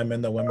Studies, and I'm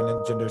in the Women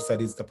in Gender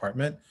Studies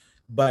department,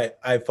 but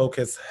I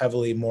focus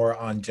heavily more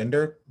on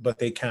gender, but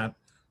they can't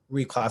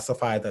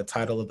reclassify the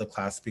title of the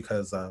class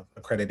because of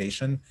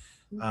accreditation.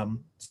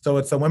 So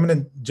it's a Women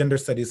in Gender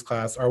Studies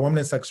class or Women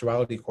in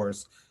Sexuality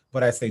course,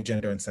 but I say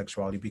gender and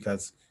sexuality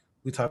because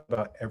we talk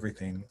about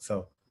everything.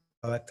 So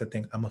I like to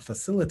think I'm a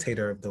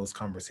facilitator of those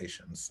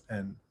conversations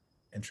and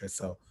interests.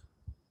 So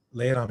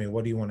lay it on me.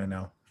 What do you want to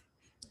know?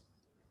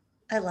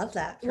 I love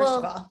that. First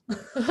of all,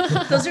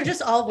 those are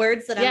just all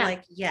words that I'm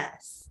like,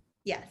 yes.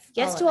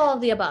 Yes to all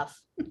of the above.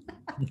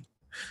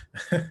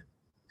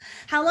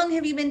 How long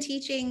have you been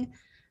teaching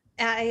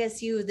at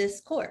ASU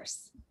this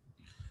course?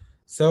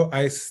 So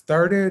I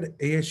started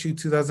ASU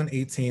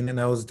 2018,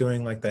 and I was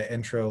doing like the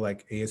intro,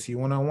 like ASU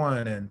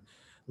 101 and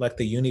like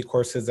the uni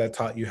courses that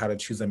taught you how to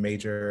choose a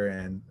major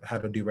and how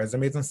to do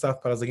resumes and stuff.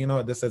 But I was like, you know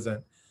what, this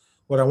isn't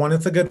what I want.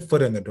 It's a good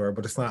foot in the door,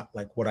 but it's not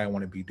like what I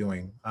want to be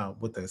doing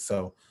with this.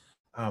 So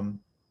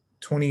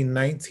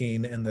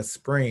 2019 in the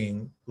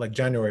spring, like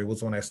January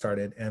was when I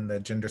started in the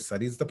gender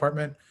studies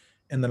department.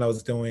 And then I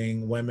was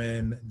doing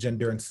women,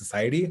 gender and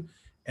society.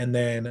 And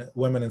then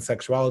women and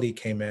sexuality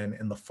came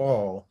in the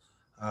fall.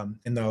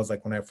 And that was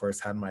like when I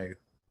first had my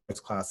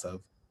first class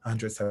of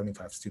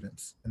 175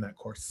 students in that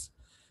course.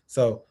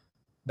 So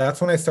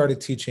that's when I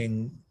started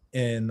teaching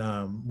in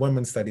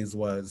women's studies,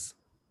 was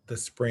the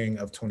spring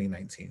of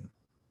 2019.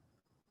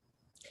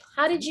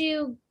 How did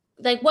you,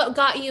 like, what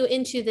got you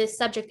into this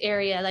subject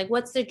area? Like,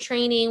 what's the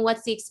training?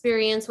 What's the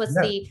experience? What's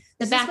the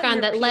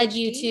background that led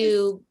you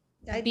to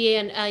be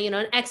an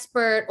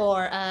expert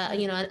or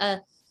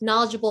a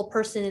knowledgeable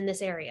person in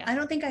this area? I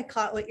don't think I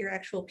caught what your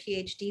actual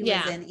PhD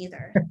was in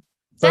either.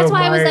 That's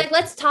why I was like,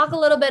 let's talk a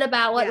little bit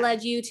about what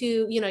led you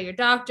to, your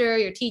doctor,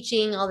 your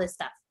teaching, all this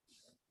stuff.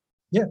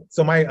 Yeah.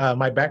 So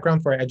my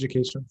background for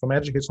education, from my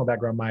educational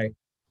background, my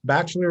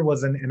bachelor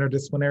was in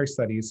interdisciplinary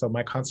studies. So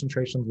my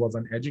concentration was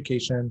on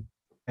education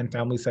and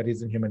family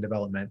studies and human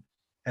development.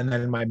 And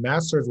then my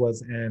master's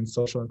was in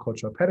social and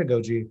cultural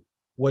pedagogy,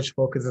 which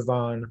focuses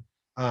on,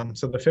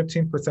 so the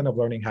 15% of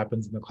learning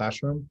happens in the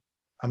classroom.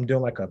 I'm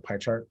doing like a pie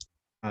chart.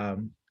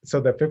 So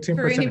the 15%.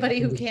 For anybody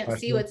who can't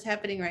see what's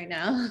happening right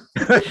now,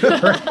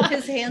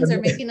 his hands are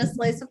making a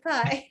slice of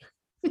pie.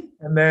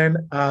 And then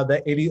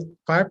the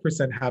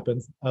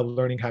 85% of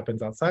learning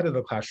happens outside of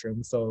the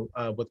classroom. So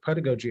with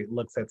pedagogy, it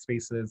looks at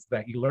spaces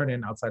that you learn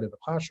in outside of the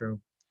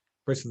classroom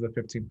versus the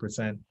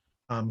 15%.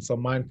 So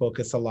mine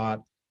focus a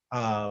lot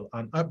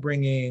on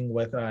upbringing,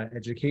 with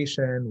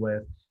education,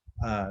 with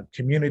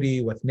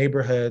community, with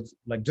neighborhoods,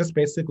 like just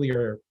basically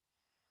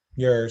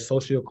your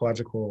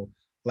socio-ecological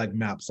like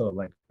map. So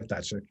like if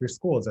that's your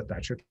schools, if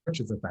that's your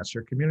churches, if that's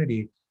your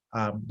community,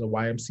 the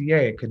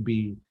YMCA, it could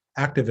be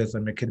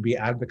activism, it could be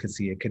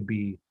advocacy, it could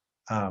be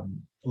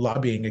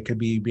lobbying, it could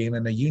be being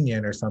in a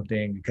union or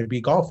something, it could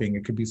be golfing,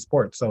 it could be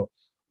sports. So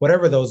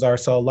whatever those are.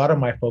 So a lot of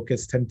my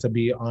focus tend to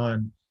be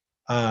on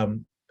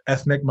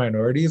ethnic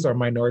minorities or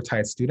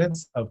minoritized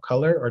students of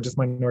color or just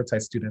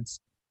minoritized students.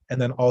 And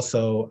then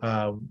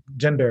also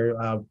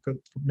gender,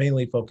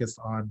 mainly focused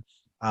on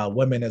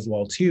women as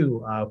well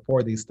too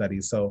for these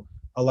studies. So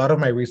a lot of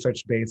my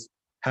research base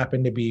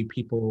happen to be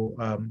people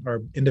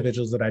or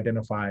individuals that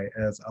identify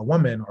as a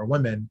woman or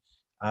women.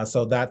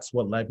 So that's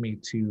what led me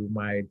to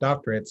my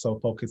doctorate. So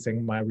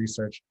focusing my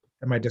research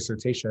and my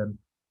dissertation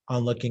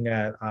on looking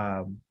at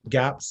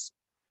gaps,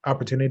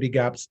 opportunity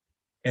gaps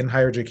in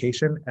higher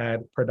education at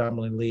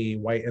predominantly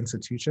white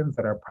institutions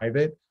that are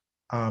private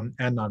and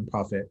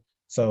nonprofit.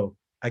 So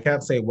I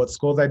can't say what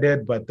schools I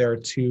did, but there are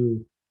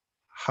two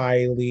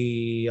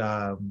highly,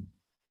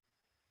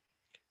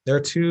 there are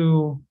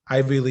two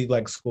Ivy League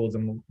like schools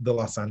in the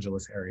Los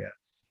Angeles area.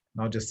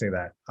 And I'll just say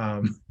that.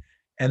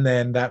 And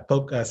then that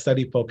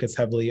study focused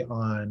heavily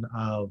on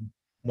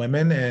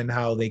women and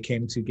how they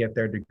came to get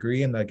their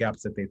degree and the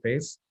gaps that they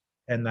face.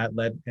 And that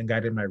led and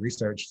guided my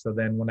research. So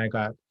then when I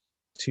got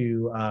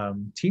to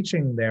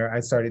teaching there,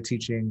 I started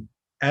teaching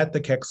at the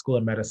Keck School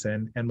of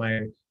Medicine, and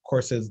my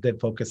courses did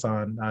focus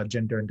on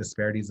gender and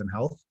disparities in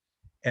health.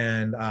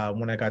 And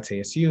when I got to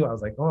ASU, I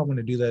was like, oh, I want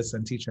to do this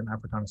and teach in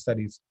Africana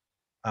studies.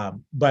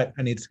 But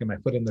I need to get my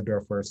foot in the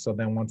door first. So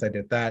then once I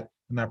did that,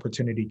 an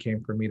opportunity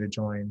came for me to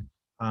join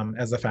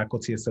as a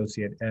faculty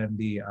associate in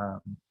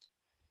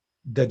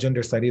the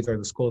gender studies, or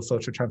the School of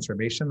Social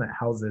Transformation, that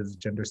houses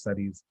gender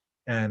studies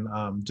and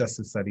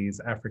justice studies,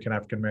 African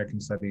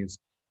American studies,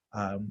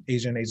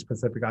 Asian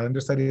Pacific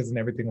Islander studies, and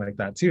everything like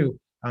that too,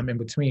 in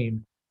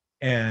between.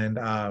 And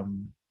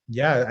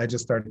yeah, I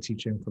just started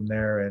teaching from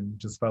there and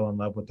just fell in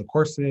love with the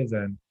courses,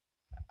 and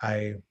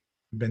I've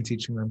been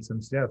teaching them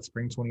since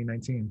spring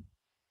 2019.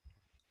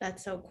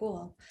 That's so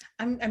cool.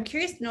 I'm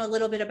curious to know a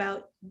little bit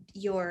about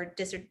your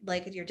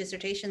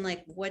dissertation.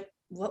 Like what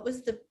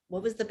was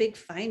the big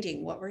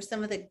finding? What were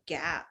some of the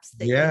gaps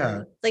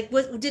that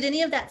did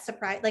any of that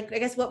surprise? Like, I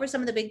guess, what were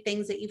some of the big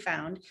things that you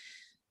found?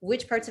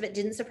 Which parts of it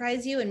didn't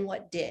surprise you and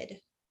what did?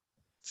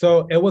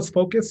 So it was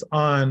focused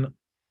on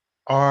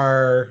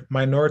our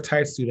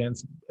minoritized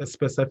students,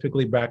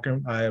 specifically Black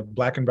and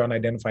Brown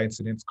identified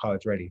students,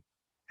 college ready.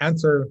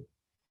 Answer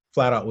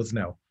flat out was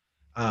no.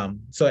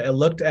 So it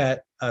looked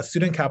at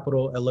student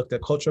capital, it looked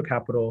at cultural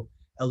capital,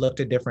 it looked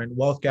at different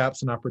wealth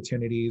gaps and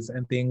opportunities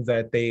and things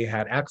that they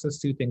had access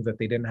to, things that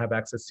they didn't have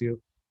access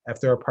to, if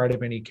they're a part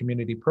of any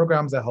community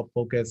programs that help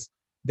focus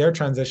their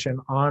transition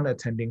on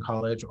attending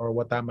college, or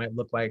what that might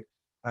look like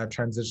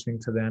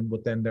transitioning to them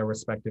within their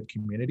respective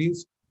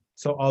communities.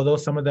 So although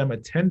some of them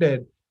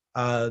attended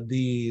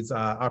these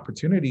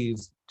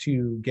opportunities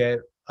to get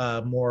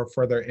more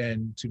further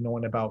into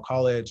knowing about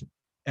college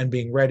and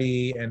being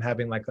ready and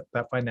having like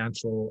that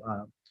financial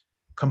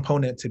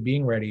component to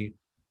being ready,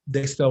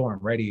 they still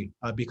weren't ready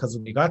because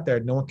when you got there,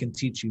 no one can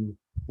teach you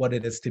what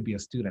it is to be a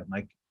student.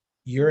 Like,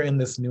 you're in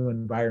this new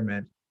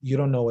environment, you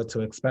don't know what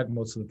to expect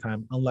most of the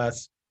time,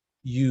 unless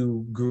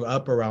you grew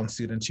up around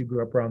students, you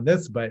grew up around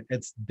this, but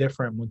it's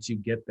different once you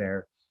get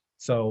there.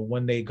 So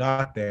when they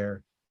got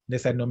there, they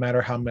said, no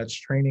matter how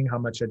much training, how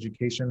much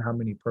education, how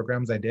many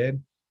programs I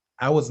did,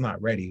 I was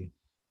not ready.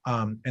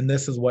 And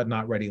this is what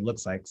not ready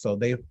looks like. So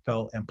they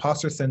felt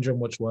imposter syndrome,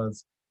 which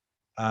was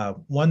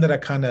one that I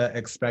kind of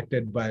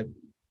expected, but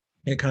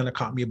it kind of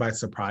caught me by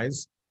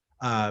surprise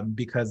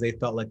because they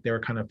felt like they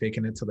were kind of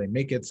faking it till they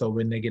make it. So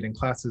when they get in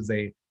classes,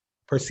 they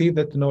perceive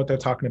that to know what they're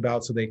talking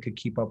about so they could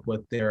keep up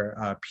with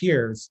their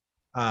peers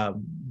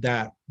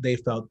that they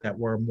felt that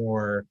were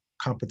more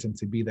competent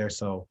to be there.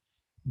 So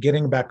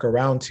getting back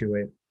around to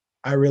it,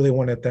 I really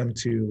wanted them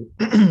to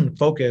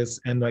focus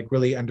and like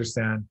really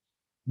understand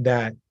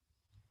that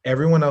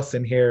everyone else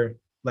in here,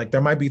 like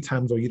there might be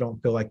times where you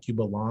don't feel like you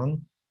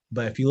belong,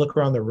 but if you look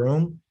around the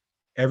room,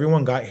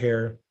 everyone got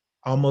here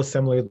almost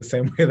similar the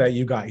same way that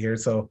you got here.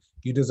 So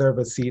you deserve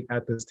a seat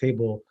at this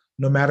table,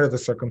 no matter the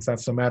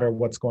circumstance, no matter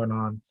what's going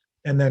on.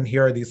 And then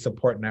here are these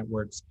support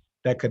networks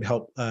that could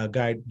help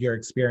guide your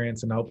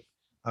experience and help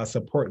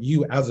support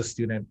you as a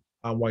student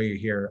while you're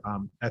here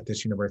at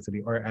this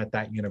university or at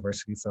that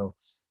university. So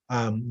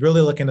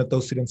really looking at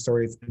those student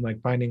stories and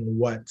like finding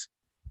what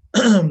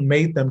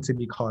made them to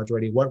be college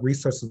ready, what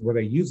resources were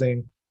they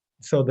using.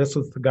 So this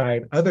was to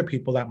guide other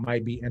people that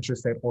might be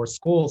interested, or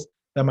schools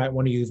that might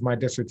want to use my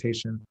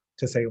dissertation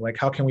to say, like,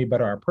 how can we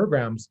better our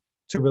programs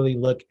to really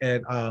look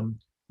at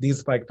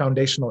these like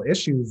foundational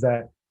issues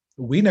that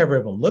we never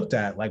even looked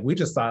at. Like, we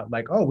just thought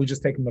like, oh, we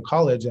just take them to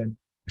college and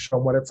show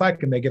them what it's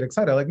like and they get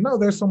excited. Like, no,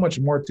 there's so much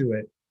more to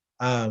it.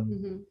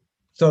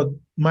 So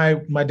my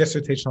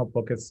dissertational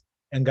focus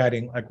and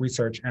guiding like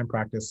research and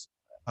practice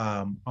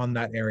on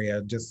that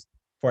area, just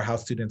for how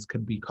students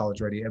could be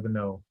college ready, even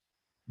though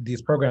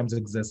these programs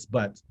exist,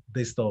 but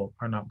they still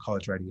are not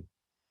college ready.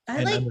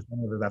 And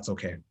understanding that that's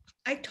okay.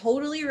 I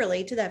totally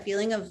relate to that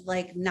feeling of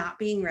like not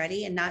being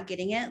ready and not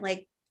getting it.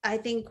 Like, I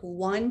think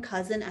one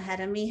cousin ahead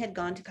of me had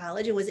gone to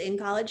college and was in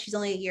college. She's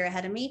only a year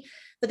ahead of me,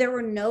 but there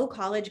were no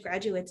college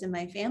graduates in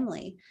my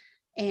family.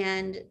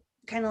 And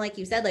kind of like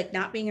you said, like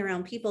not being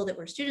around people that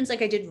were students,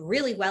 like I did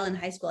really well in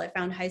high school. I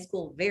found high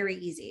school very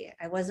easy.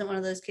 I wasn't one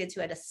of those kids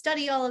who had to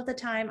study all of the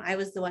time. I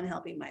was the one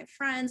helping my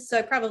friends. So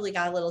I probably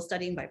got a little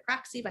studying by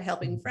proxy by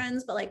helping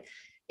friends, but like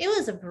it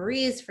was a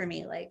breeze for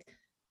me. Like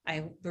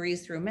I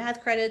breezed through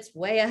math credits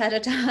way ahead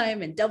of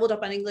time and doubled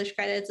up on English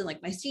credits. And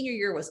like my senior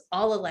year was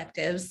all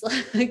electives,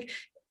 like,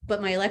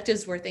 but my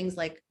electives were things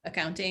like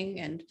accounting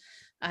and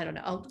I don't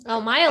know.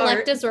 Oh, my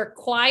electives were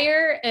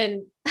choir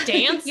and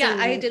dance. Yeah,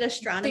 and I did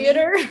astronomy.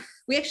 theater.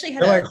 We actually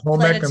had like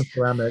home ec and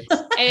ceramics.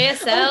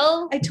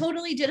 ASL. I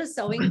totally did a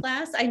sewing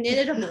class. I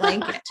knitted a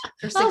blanket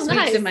for 6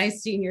 nice. weeks in my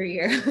senior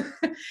year.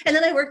 And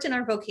then I worked in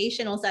our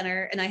vocational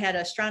center and I had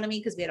astronomy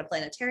because we had a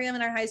planetarium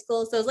in our high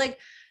school. So it was like,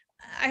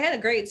 I had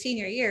a great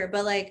senior year,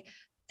 but like,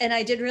 and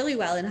I did really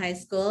well in high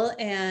school.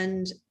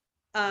 And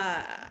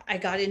I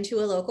got into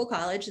a local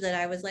college that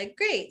I was like,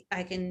 great,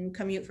 I can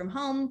commute from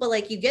home, but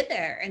like you get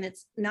there and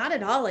it's not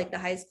at all like the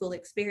high school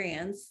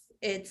experience.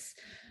 It's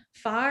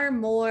far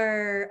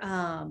more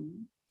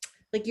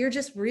like you're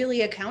just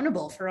really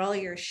accountable for all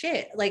your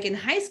shit. Like in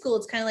high school,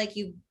 it's kind of like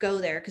you go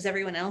there because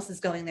everyone else is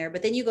going there,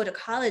 but then you go to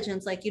college and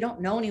it's like you don't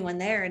know anyone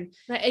there. And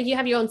you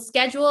have your own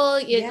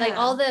schedule. Like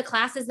all the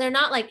classes, they're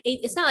not like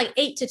it's not like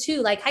 8 to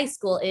 2 like high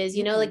school is,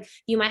 you know, like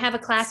you might have a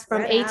class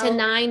from 8 to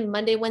 9,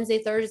 Monday,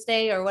 Wednesday,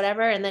 Thursday, or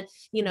whatever. And then,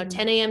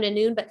 10 a.m. to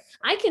noon. But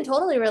I can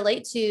totally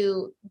relate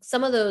to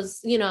some of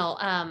those,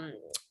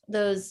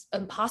 those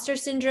imposter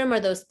syndrome or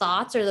those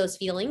thoughts or those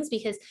feelings,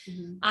 because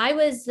I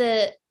was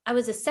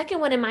the second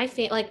one in my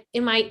family, like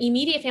in my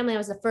immediate family, I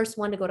was the first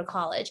one to go to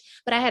college,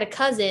 but I had a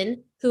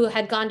cousin who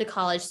had gone to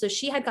college. So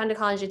she had gone to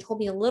college and told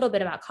me a little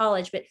bit about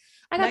college, but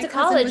I got to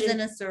college. Was in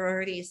a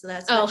sorority, so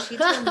that's what she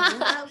told me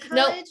about college.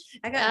 Nope.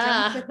 I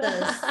got drunk with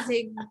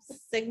the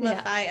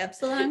Sigma Phi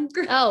Epsilon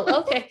group.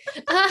 Oh, okay.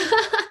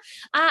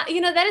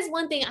 That is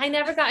one thing. I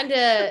never got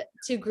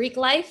into Greek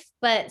life,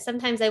 but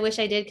sometimes I wish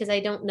I did because I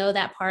don't know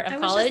that part of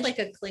college. Just like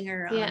a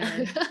clinger on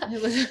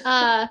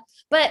it.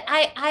 But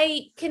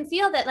I can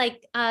feel that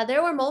like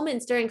there were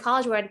moments during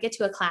college where I'd get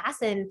to a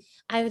class and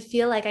I would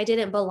feel like I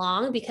didn't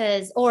belong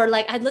or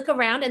like I'd look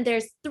around and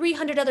there's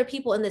 300 other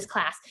people in this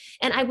class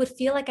and I would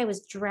feel like I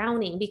was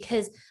drowning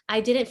because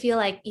I didn't feel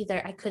like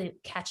either I couldn't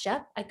catch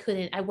up.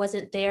 I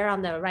wasn't there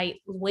on the right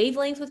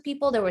wavelength with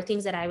people. There were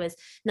things that I was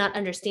not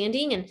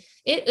understanding. And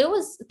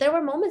there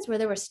were moments where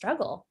there was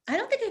struggle. I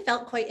don't think I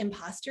felt quite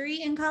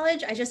impostery in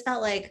college. I just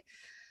felt like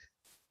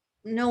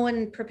no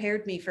one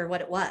prepared me for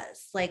what it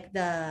was. Like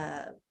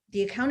the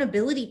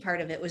accountability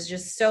part of it was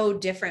just so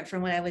different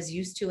from what I was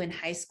used to in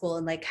high school,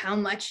 and like how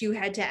much you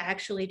had to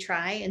actually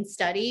try and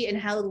study and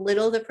how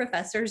little the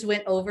professors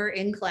went over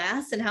in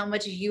class and how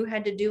much you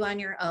had to do on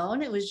your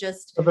own. It was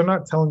just, but they're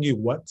not telling you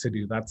what to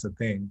do. That's the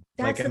thing.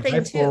 That's like the in thing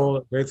high school,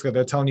 too. grade school,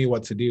 they're telling you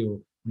what to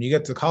do. When you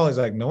get to college,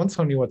 like no one's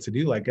telling you what to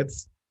do. Like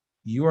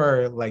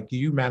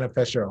you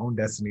manifest your own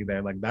destiny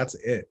there. Like that's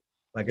it.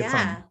 Like it's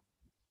on.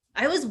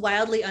 I was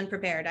wildly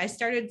unprepared. I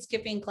started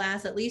skipping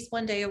class at least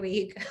one day a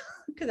week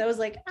because I was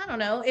like, I don't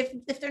know,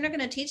 if they're not going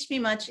to teach me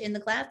much in the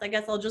class, I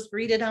guess I'll just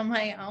read it on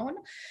my own.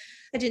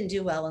 I didn't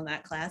do well in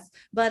that class,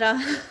 but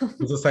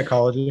was it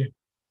psychology?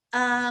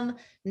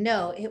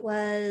 No, it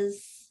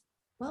was,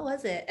 what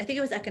was it? I think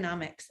it was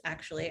economics,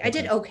 actually. Okay. I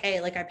did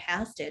okay. Like I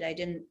passed it. I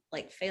didn't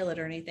like fail it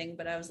or anything,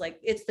 but I was like,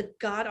 it's the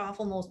god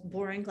awful, most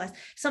boring class.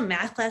 Some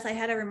math class I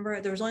had, I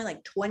remember there was only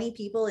like 20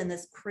 people in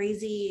this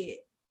crazy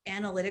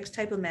analytics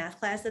type of math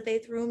class that they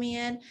threw me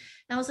in. And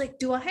I was like,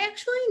 do I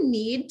actually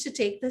need to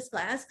take this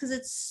class? Because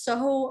it's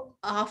so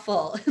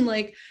awful. And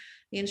like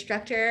the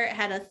instructor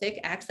had a thick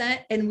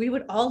accent and we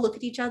would all look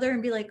at each other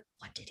and be like,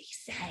 what did he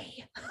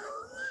say?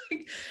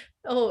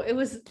 Oh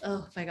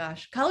my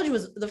gosh. College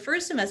was, the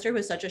first semester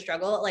was such a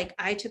struggle. Like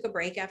I took a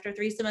break after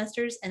 3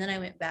 semesters and then I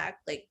went back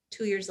like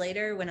 2 years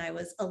later when I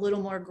was a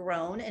little more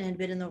grown and had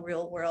been in the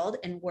real world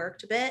and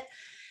worked a bit.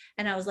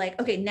 And I was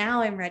like, okay,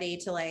 now I'm ready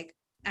to like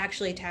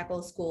actually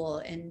tackle school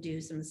and do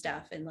some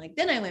stuff. And like,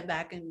 then I went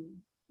back and,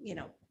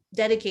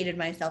 dedicated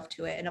myself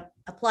to it and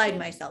applied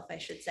myself, I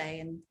should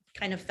say, and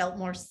kind of felt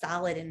more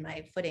solid in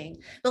my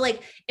footing. But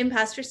like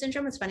imposter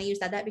syndrome, it's funny you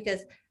said that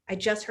because I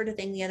just heard a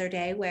thing the other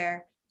day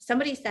where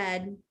somebody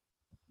said,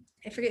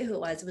 I forget who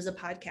it was a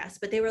podcast,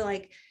 but they were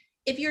like,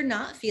 if you're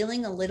not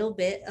feeling a little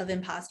bit of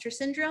imposter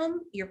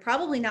syndrome, you're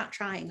probably not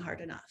trying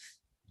hard enough.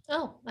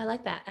 Oh, I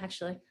like that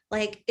actually.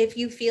 Like if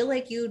you feel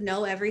like you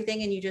know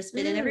everything and you just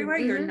fit in everywhere,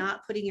 you're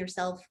not putting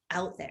yourself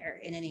out there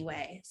in any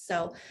way.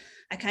 So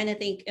I kind of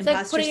think it's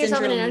imposter like putting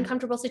syndrome, yourself in an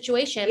uncomfortable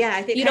situation. Yeah,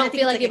 I think you don't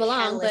feel like you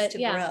belong, but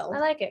yeah, grow. I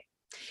like it.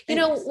 You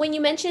know, Thanks. when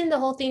you mentioned the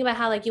whole thing about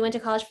how like you went to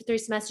college for 3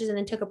 semesters and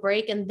then took a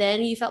break and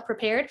then you felt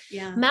prepared,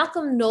 Yeah.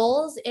 Malcolm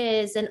Knowles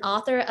is an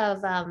author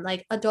of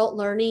like adult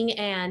learning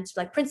and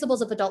like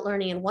principles of adult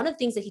learning. And one of the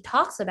things that he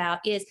talks about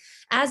is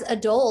as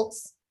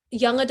adults,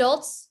 young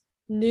adults,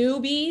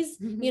 newbies,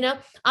 Mhm. you know,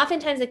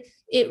 oftentimes like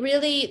it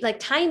really like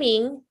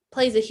timing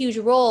plays a huge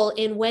role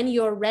in when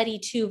you're ready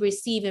to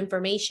receive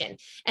information.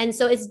 And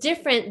so it's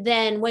different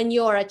than when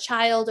you're a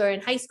child or in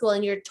high school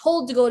and you're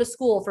told to go to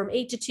school from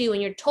 8 to 2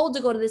 and you're told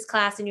to go to this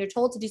class and you're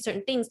told to do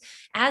certain things.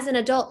 As an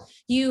adult,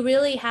 you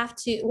really have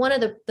to, one of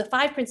the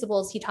 5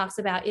 principles he talks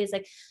about is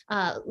like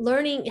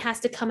learning has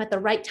to come at the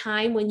right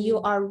time when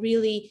you are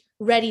really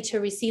ready to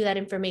receive that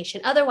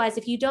information. Otherwise,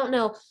 if you don't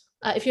know,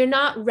 if you're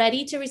not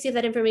ready to receive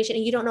that information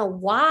and you don't know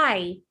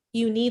why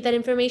you need that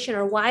information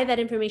or why that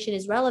information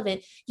is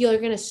relevant, you're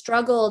going to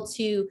struggle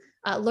to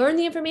learn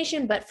the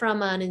information. But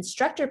from an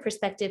instructor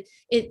perspective,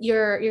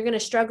 you're going to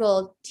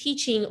struggle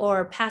teaching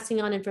or passing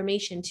on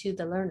information to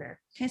the learner.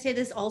 Can I say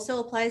this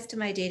also applies to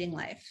my dating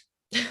life?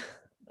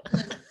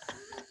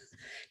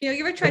 You know,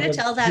 you ever try to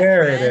tell that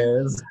There it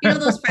friend, is. you know,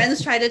 those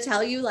friends try to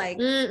tell you like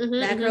Mhm,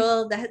 that mhm.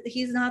 girl, that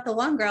he's not the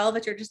one girl,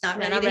 but you're just not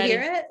You're ready not to ready.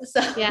 hear it. So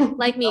Yeah,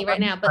 like me right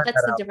now, but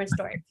that's a different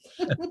story.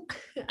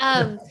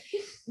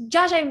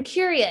 Josh, I'm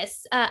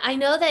curious. I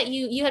know that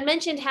you had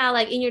mentioned how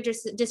like in your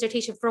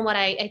dissertation, from what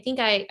I think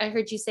I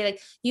heard you say,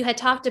 like you had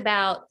talked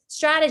about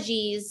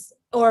strategies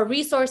or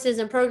resources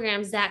and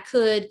programs that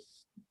could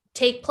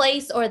take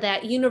place or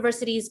that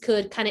universities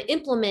could kind of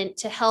implement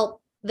to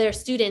help their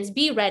students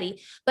be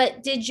ready.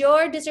 But did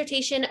your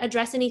dissertation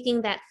address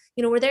anything that,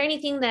 you know, were there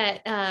anything that,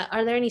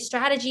 are there any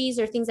strategies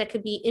or things that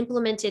could be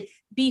implemented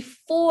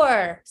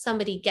before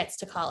somebody gets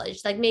to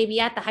college, like maybe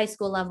at the high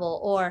school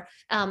level or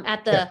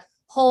at the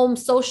home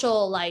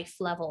social life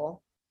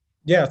level?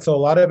 Yeah, so a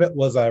lot of it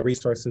was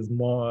resources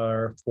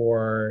more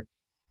for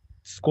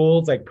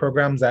schools, like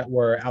programs that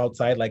were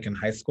outside, like in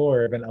high school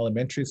or even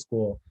elementary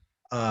school,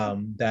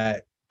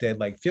 that did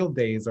like field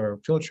days or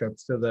field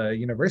trips to the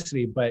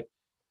university. But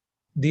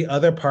the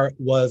other part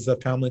was the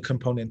family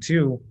component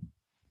too,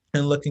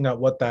 and looking at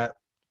what that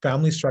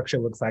family structure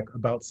looks like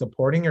about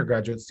supporting your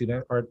graduate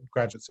student or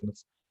graduate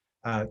students.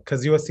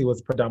 Because USC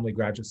was predominantly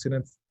graduate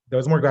students. There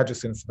was more graduate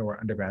students than there were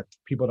undergrad.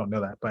 People don't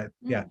know that, but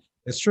yeah,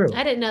 it's true.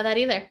 I didn't know that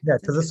either. Yeah,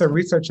 because it's a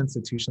research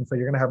institution, so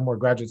you're going to have more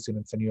graduate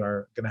students than you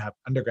are going to have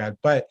undergrad.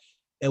 But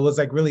it was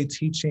like really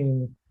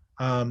teaching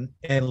and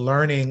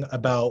learning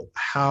about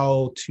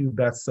how to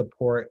best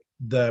support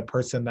the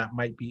person that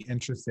might be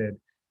interested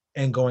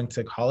in going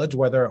to college,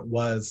 whether it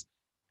was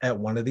at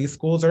one of these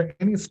schools or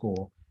any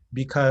school.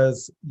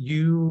 Because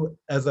you,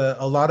 as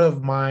a lot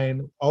of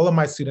mine, all of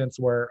my students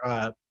were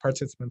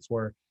participants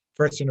were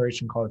first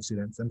generation college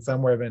students, and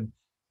some were even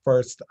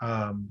first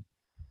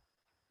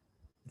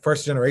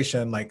first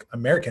generation like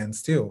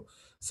Americans too.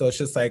 So it's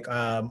just like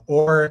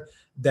or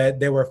that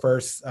they were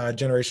first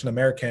generation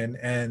American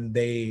and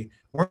they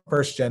weren't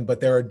first gen, but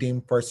they were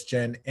deemed first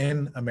gen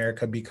in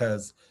America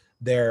because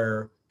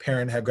their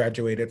parent had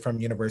graduated from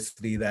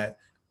university that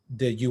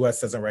the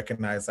US doesn't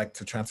recognize, like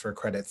to transfer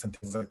credits and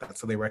things like that.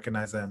 So they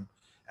recognize them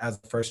as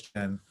first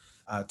gen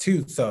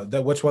too. So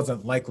that, which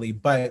wasn't likely,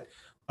 but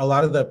a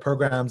lot of the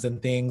programs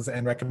and things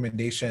and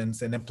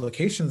recommendations and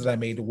implications that I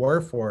made were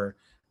for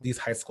these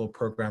high school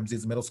programs,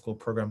 these middle school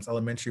programs,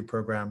 elementary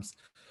programs,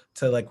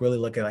 to like really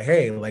look at like,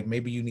 hey, like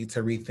maybe you need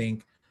to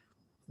rethink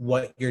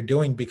what you're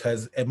doing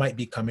because it might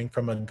be coming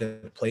from a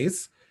good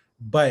place,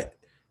 but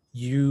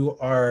you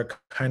are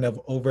kind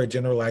of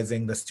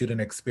overgeneralizing the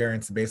student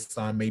experience based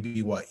on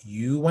maybe what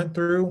you went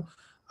through,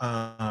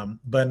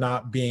 but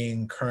not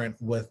being current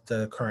with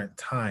the current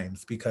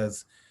times.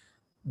 Because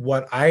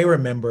what I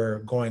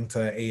remember going to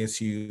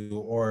ASU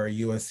or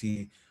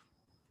USC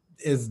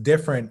is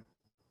different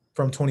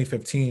from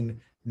 2015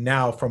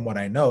 now from what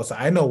I know. So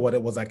I know what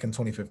it was like in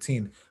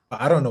 2015, but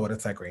I don't know what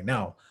it's like right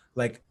now.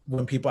 Like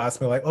when people ask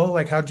me like, oh,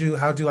 like how'd you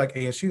like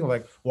ASU? I'm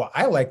like, well,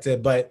 I liked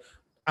it, but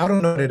I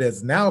don't know what it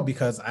is now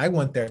because I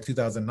went there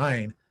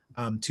 2009,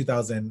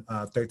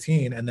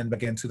 2013, and then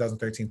again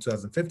 2013,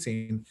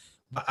 2015.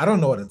 But I don't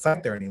know what it's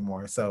like there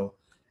anymore. So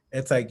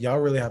it's like y'all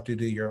really have to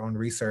do your own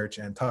research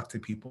and talk to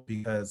people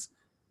because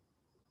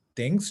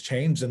things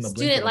change in the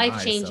blink of Student an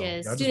life eye.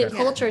 changes, So student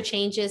gotta- culture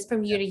changes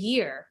from year to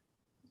year.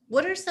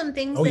 What are some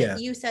things Oh, that yeah.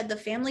 you said the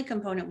family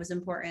component was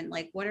important?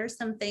 Like, what are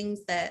some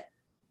things that,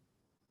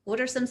 what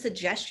are some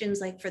suggestions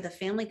like for the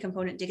family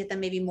component to get them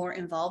maybe more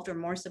involved or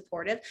more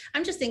supportive?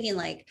 I'm just thinking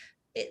like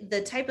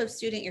the type of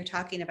student you're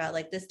talking about,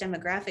 like this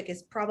demographic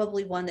is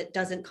probably one that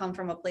doesn't come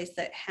from a place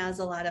that has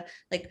a lot of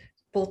like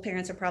both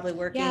parents are probably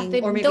working. Yeah,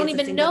 they or maybe don't it's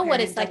a even know single what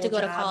parent, it's like to double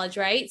go to job. college,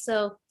 right?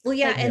 So Well,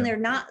 yeah, like- and Yeah. they're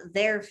not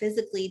there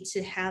physically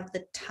to have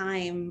the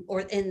time,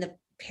 or and the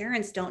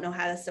parents don't know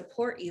how to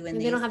support you in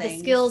they these don't have the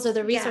things. skills or the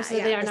Yeah, resources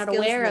that they yeah, are the not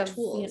skills and aware the of.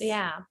 tools.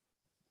 Yeah.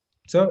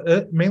 So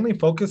it mainly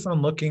focus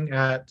on looking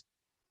at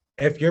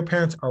if your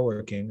parents are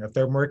working, if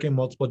they're working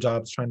multiple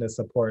jobs trying to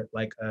support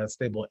like a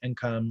stable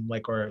income,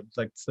 like or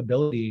like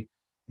stability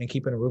and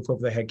keeping a roof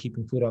over their head,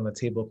 keeping food on the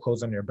table,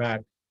 clothes on your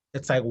back,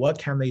 it's like, what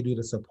can they do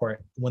to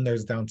support when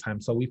there's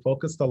downtime? So we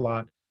focused a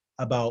lot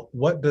about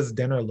what does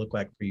dinner look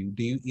like for you?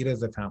 Do you eat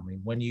as a family?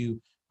 When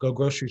you go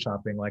grocery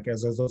shopping, like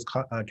as there's those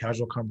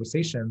casual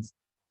conversations.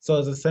 So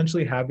it's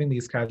essentially having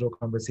these casual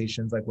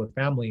conversations like with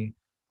family,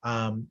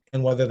 and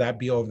whether that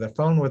be over the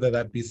phone, whether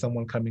that be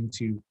someone coming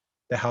to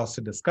the house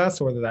to discuss,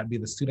 or whether that be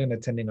the student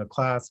attending a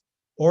class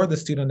or the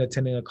student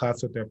attending a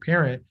class with their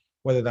parent,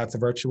 whether that's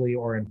virtually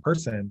or in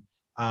person,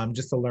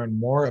 just to learn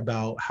more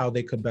about how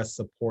they could best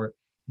support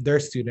their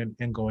student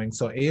in going.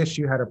 So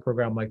ASU had a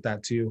program like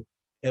that too.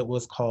 It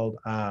was called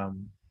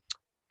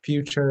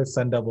Future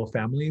Sun Devil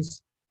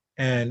Families.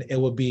 And it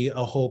would be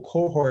a whole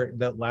cohort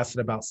that lasted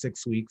about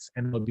 6 weeks.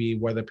 And it would be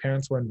where the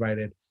parents were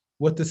invited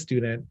with the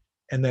student.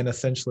 And then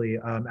essentially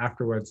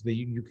afterwards,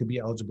 you could be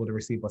eligible to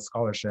receive a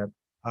scholarship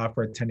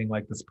for attending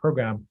like this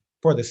program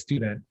for the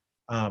student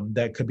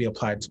that could be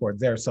applied towards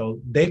there. So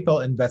they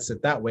felt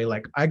invested that way.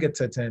 Like, I get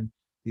to attend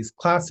these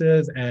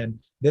classes, and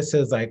this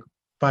is like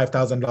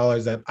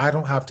 $5,000 that I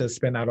don't have to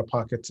spend out of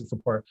pocket to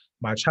support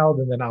my child.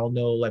 And then I'll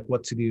know like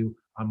what to do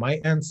on my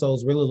end. So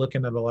it's really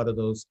looking at a lot of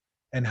those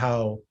and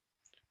how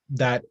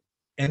that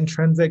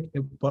intrinsic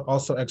but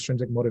also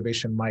extrinsic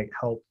motivation might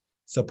help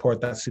support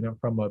that student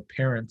from a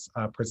parent's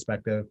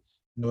perspective,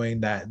 knowing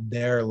that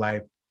their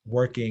life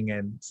working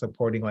and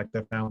supporting like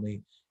the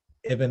family.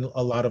 Even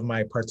a lot of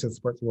my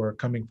participants were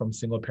coming from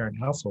single parent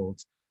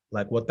households,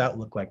 like what that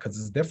looked like, because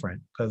it's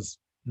different, because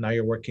now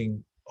you're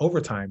working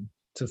overtime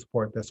to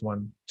support this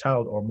one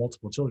child or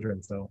multiple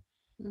children. So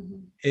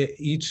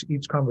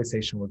each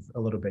conversation was a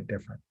little bit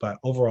different, but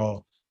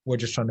overall we're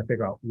just trying to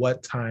figure out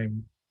what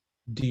time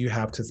do you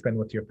have to spend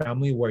with your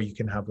family where you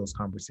can have those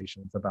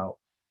conversations about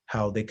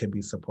how they could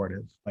be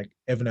supportive, like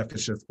even if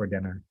it's just for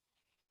dinner.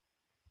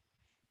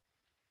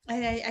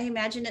 I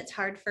imagine it's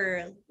hard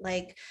for,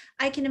 like,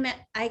 I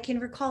can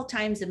recall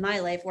times in my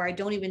life where I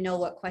don't even know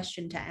what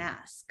question to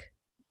ask.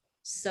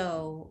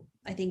 So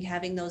I think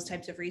having those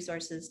types of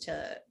resources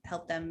to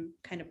help them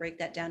kind of break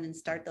that down and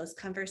start those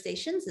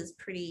conversations is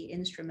pretty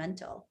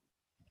instrumental.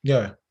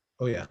 Yeah.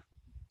 Oh yeah.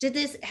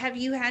 Have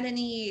you had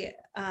any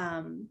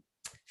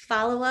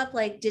follow-up?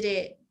 Like,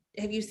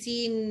 have you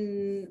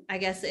seen, I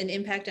guess, an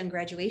impact on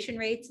graduation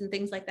rates and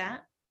things like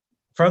that?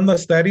 From the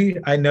study,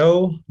 I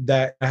know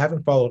that I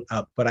haven't followed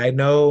up, but I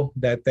know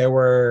that there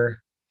were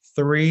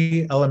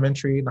 3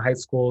 elementary and high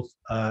schools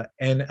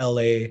in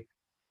LA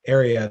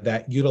area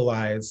that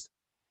utilized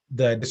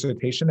the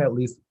dissertation, at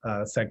least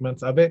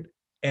segments of it,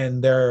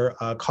 and their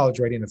college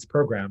readiness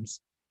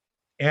programs.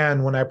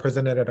 And when I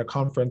presented at a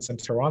conference in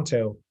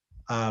Toronto,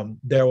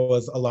 there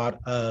was a lot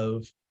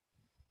of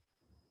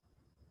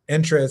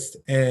interest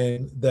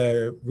in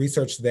the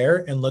research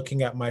there and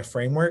looking at my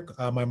framework,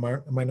 my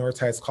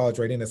minoritized college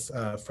readiness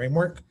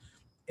framework,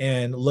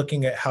 and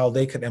looking at how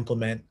they could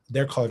implement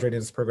their college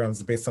readiness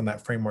programs based on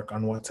that framework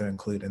on what to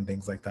include and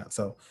things like that.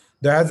 So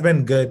there has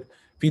been good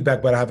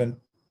feedback, but I haven't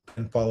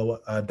been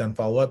done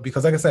follow-up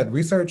because, like I said,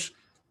 research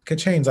could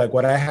change. Like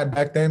what I had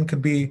back then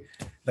could be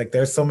like,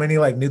 there's so many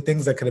like new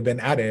things that could have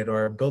been added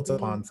or built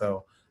upon.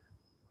 So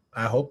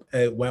I hope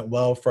it went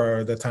well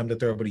for the time that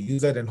they're able to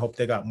use it, and hope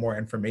they got more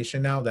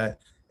information now that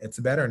it's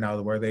better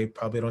now, where they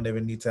probably don't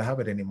even need to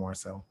have it anymore.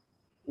 So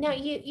now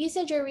you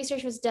said your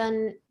research was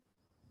done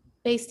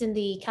based in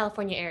the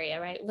California area,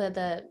 right? With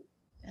the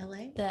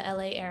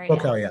LA area.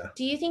 Okay, yeah.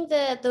 Do you think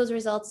that those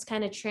results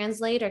kind of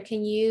translate, or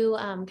can you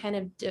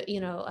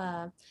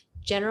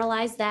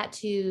generalize that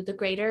to the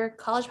greater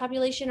college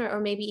population, or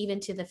maybe even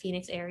to the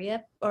Phoenix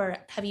area? Or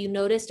have you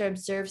noticed or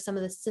observed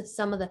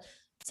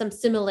some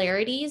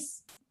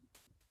similarities?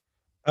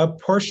 A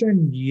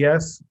portion,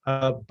 yes,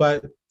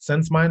 but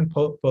since mine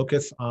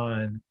focus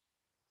on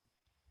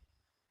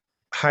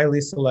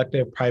highly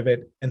selective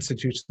private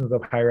institutions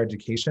of higher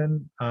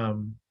education,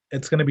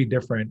 it's going to be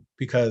different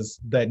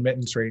because the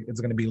admittance rate is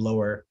going to be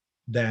lower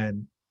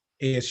than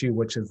ASU,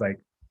 which is like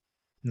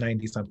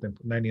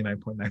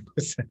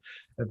 99.9%.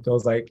 It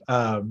feels like,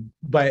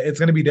 but it's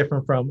going to be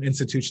different from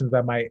institutions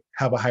that might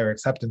have a higher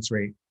acceptance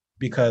rate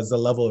because the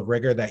level of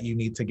rigor that you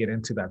need to get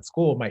into that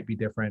school might be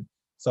different.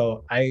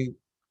 So I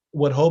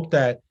would hope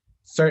that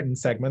certain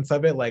segments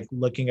of it, like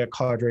looking at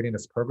college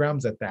readiness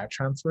programs, that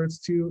transfers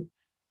to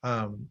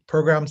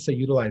programs to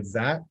utilize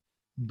that.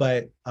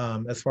 But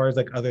as far as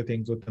like other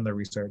things within the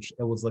research,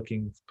 it was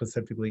looking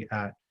specifically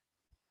at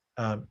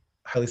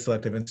highly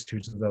selective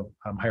institutions of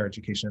higher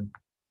education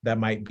that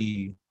might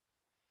be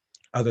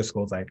other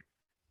schools, like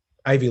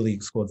Ivy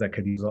League schools that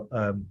could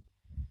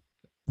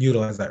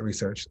utilize that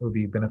research. It would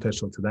be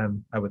beneficial to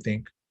them, I would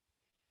think.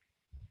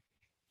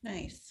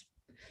 Nice.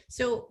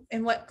 So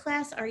in what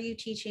class are you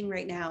teaching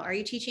right now? Are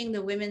you teaching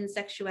the women's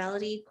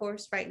sexuality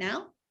course right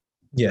now?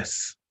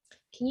 Yes.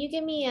 Can you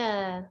give me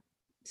a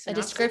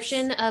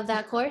description of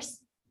that course?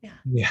 Yeah.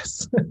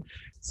 Yes.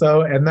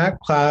 So in that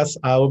class,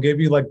 I will give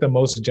you like the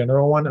most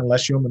general one,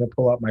 unless you want me to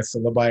pull up my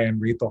syllabi and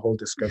read the whole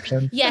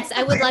description. Yes,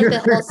 I would like the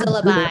whole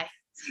syllabi.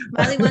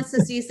 Miley wants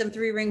to see some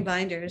 3-ring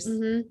binders.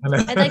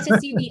 I'd like to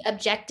see the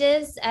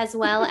objectives as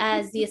well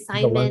as the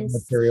assignments,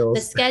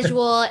 the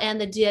schedule, and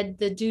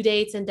the due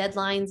dates and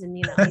deadlines,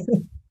 and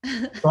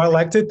So I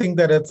like to think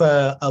that it's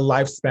a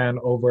lifespan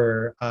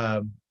over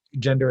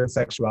gender and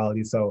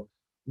sexuality. So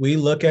we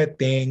look at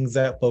things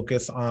that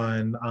focus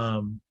on,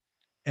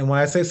 and when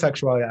I say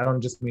sexuality, I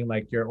don't just mean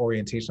like your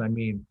orientation. I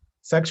mean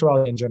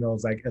sexuality in general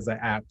is like as an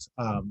act,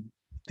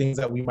 things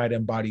that we might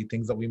embody,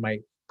 things that we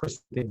might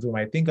things we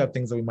might think of,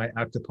 things that we might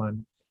act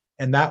upon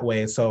in that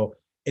way. So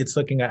it's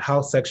looking at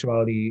how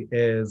sexuality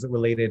is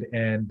related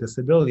in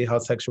disability, how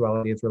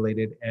sexuality is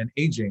related in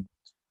aging.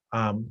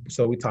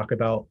 So we talk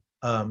about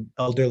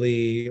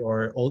elderly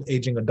or old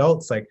aging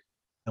adults, like,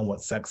 and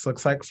what sex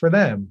looks like for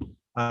them.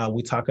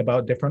 We talk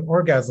about different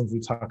orgasms.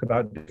 We talk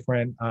about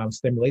different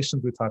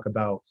stimulations. We talk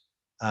about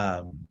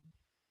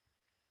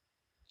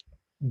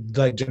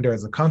like gender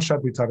as a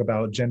construct. We talk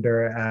about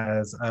gender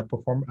as a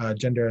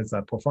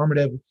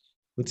performative.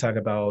 We talk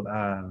about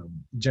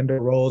gender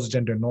roles,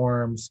 gender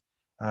norms,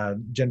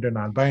 gender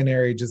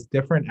non-binary, just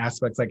different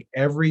aspects, like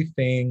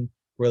everything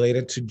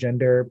related to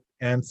gender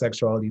and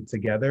sexuality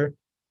together.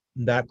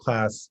 That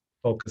class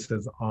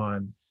focuses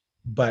on,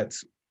 but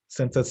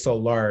since it's so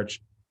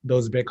large,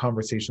 those big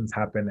conversations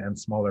happen in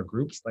smaller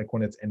groups, like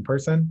when it's in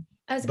person.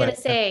 I was going to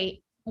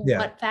say,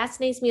 what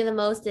fascinates me the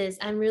most is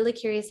I'm really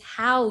curious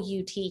how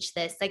you teach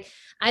this. Like,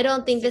 I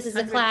don't think this is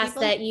a class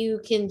that you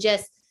can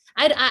just,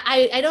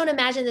 I don't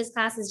imagine this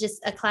class is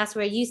just a class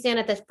where you stand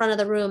at the front of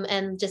the room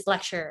and just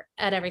lecture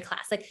at every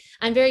class. Like,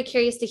 I'm very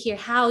curious to hear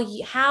how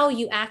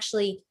you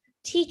actually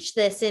teach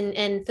this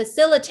and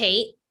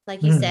facilitate,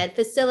 like you said,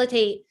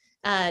 facilitate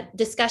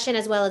discussion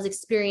as well as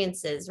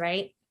experiences,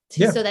 right?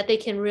 So that they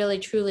can really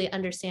truly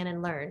understand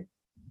and learn.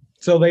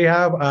 So they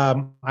have,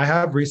 I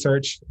have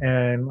research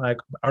and like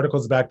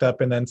articles backed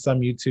up, and then some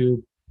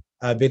YouTube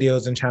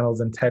videos and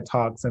channels and TED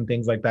Talks and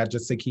things like that,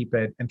 just to keep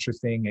it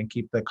interesting and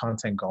keep the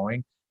content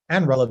going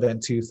and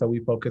relevant too. So we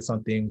focus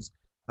on things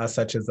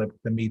such as like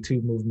the Me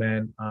Too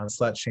movement,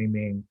 slut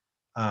shaming,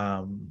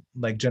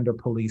 like gender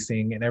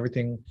policing and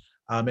everything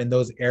in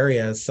those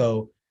areas.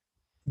 So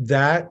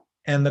that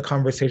and the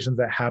conversations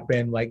that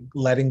happen, like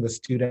letting the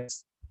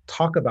students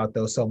talk about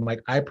those. So I'm like,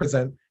 I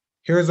present,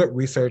 here's what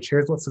research,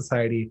 here's what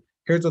society,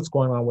 here's what's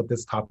going on with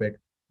this topic.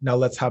 Now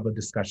let's have a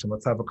discussion,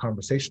 let's have a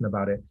conversation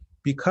about it.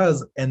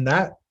 Because in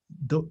that,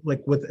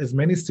 like with as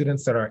many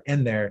students that are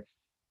in there,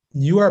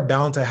 you are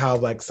bound to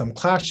have like some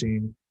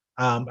clashing.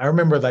 I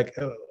remember like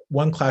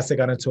one class I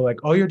got into, like,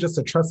 oh, you're just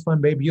a trust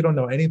fund baby, you don't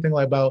know anything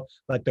about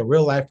like the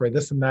real life or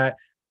this and that.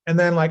 And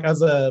then like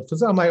as a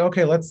physician, I'm like,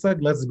 okay, let's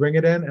bring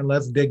it in and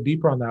let's dig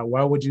deeper on that.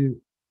 Why would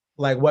you,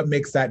 like, what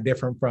makes that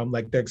different from,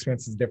 like, their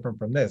experience is different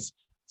from this?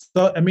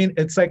 So, I mean,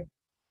 it's like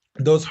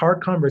those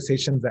hard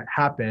conversations that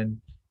happen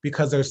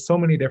because there's so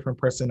many different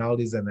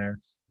personalities in there.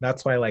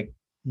 That's why like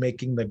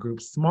making the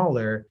group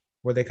smaller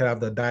where they could have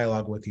the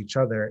dialogue with each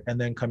other and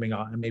then coming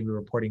out and maybe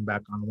reporting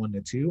back on 1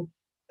 to 2,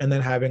 and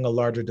then having a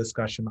larger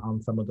discussion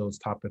on some of those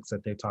topics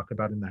that they talk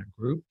about in that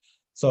group.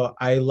 So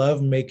I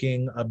love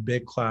making a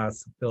big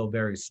class feel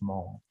very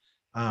small.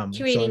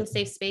 Creating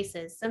safe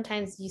spaces.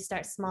 Sometimes you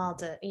start small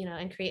to,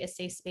 and create a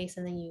safe space,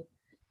 and then you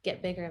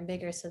get bigger and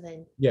bigger. So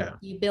then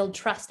you build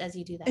trust as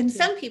you do that. And too.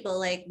 some people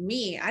like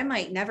me, I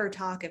might never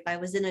talk if I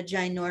was in a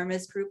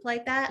ginormous group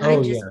like that.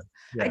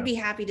 I'd be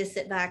happy to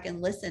sit back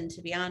and listen,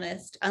 to be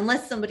honest,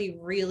 unless somebody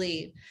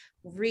really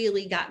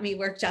got me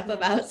worked up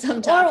about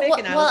some topic.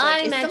 And I was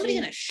like, is somebody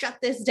going to shut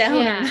this down?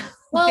 Yeah.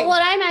 Well,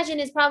 what I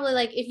imagine is probably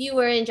like if you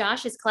were in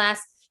Josh's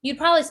class, you'd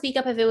probably speak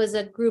up if it was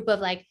a group of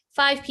like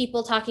 5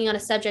 people talking on a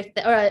subject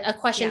or a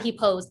question he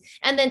posed.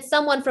 And then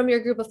someone from your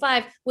group of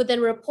 5 would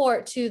then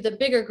report to the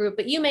bigger group,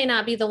 but you may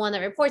not be the one that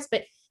reports,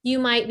 but you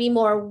might be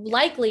more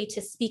likely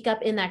to speak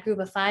up in that group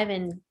of 5.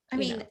 And I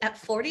mean, at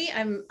 40,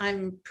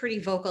 I'm pretty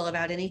vocal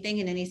about anything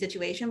in any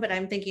situation, but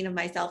I'm thinking of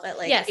myself at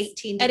like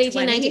 18 to 18,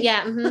 20. 19,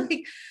 yeah. Mm-hmm.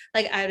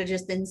 like I would have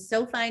just been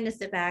so fine to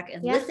sit back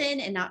and listen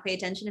and not pay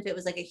attention if it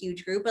was like a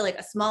huge group, but like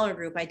a smaller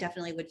group, I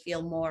definitely would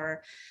feel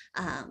more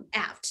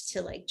apt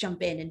to like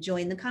jump in and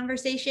join the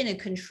conversation and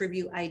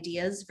contribute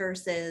ideas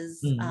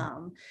versus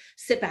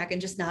sit back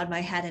and just nod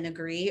my head and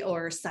agree,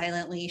 or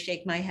silently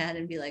shake my head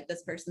and be like,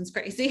 this person's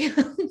crazy.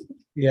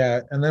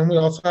 Yeah. And then we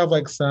also have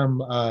like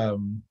some,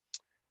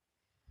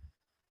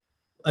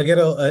 I get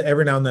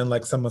every now and then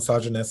like some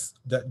misogynists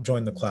that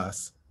join the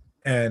class,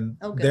 and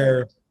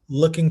they're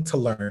looking to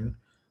learn.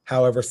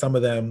 However, some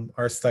of them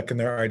are stuck in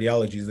their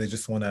ideologies. They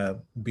just want to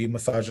be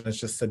misogynist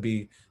just to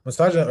be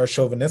misogynist, or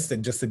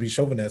chauvinistic just to be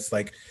chauvinist.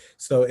 Like,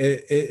 so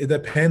it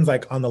depends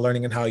like on the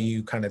learning and how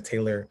you kind of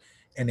tailor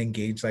and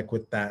engage like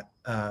with that,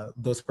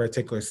 those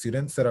particular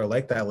students that are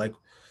like that. Like,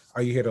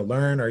 are you here to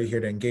learn? Are you here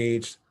to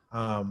engage?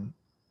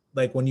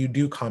 Like when you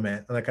do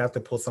comment, like I have to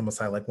pull some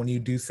aside, like when you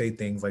do say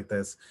things like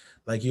this,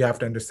 like you have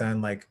to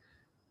understand like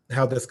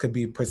how this could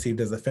be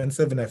perceived as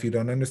offensive. And if you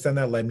don't understand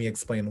that, let me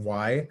explain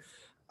why.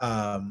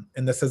 And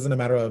this isn't a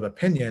matter of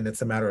opinion,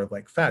 it's a matter of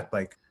like fact,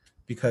 like,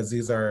 because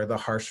these are the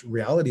harsh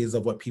realities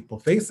of what people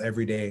face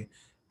every day.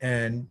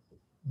 And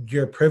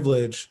your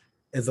privilege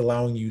is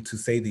allowing you to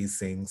say these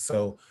things.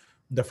 So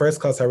the first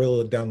class I really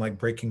looked down like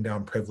breaking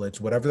down privilege,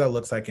 whatever that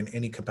looks like in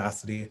any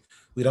capacity.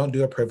 We don't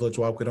do a privilege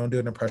walk, we don't do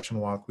an impression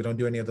walk, we don't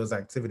do any of those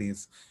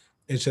activities.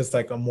 It's just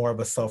like a more of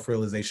a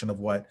self-realization of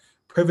what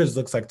privilege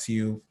looks like to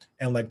you,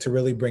 and like to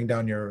really bring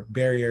down your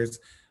barriers,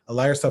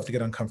 allow yourself to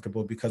get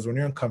uncomfortable, because when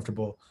you're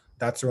uncomfortable,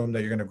 that's the room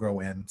that you're going to grow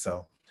in.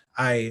 So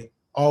I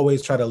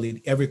always try to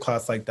lead every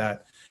class like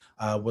that,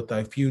 with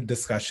a few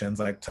discussions,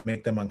 like to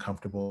make them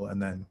uncomfortable, and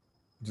then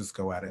just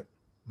go at it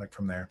like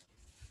from there.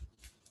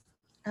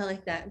 I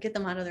like that. Get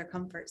them out of their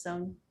comfort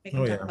zone. Make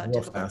them Oh talk yeah, about real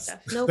difficult fast.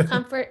 stuff. No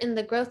comfort in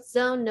the growth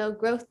zone, no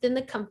growth in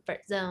the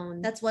comfort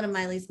zone. That's one of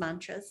Miley's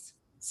mantras.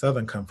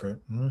 Southern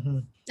comfort.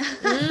 Mhm.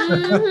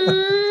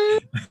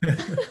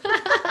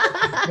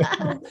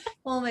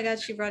 Oh my God,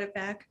 she brought it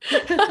back.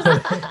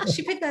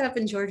 She picked that up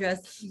in Georgia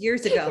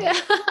years ago. Yeah.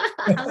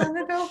 How long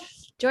ago?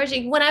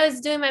 Georgia, when I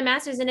was doing my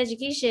master's in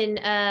education,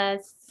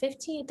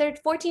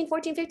 2014,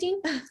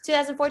 2015.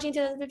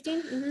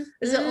 Mhm.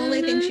 This is the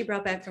only thing Mhm. she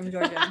brought back from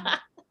Georgia.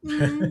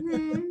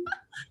 Mhm.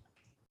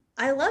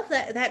 I love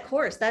that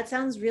course. That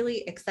sounds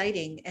really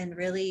exciting and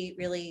really,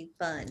 really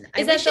fun.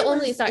 Is that wish the it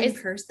only- was sorry, in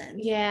is- person?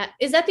 Yeah.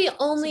 Is that the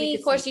only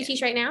could course sneak you in.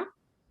 teach right now?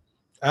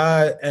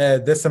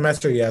 This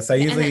semester, yes. I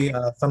And usually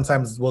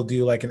sometimes will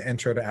do like an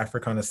intro to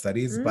Africana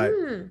studies, but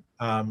Mm.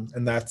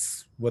 and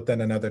that's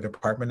within another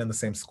department in the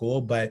same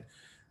school. But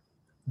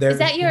there Is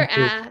that your,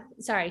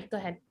 sorry, go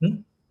ahead.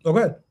 Oh,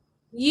 good.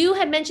 You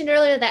had mentioned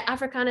earlier that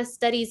Africana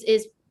studies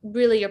is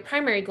really your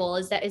primary goal.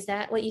 Is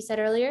that what you said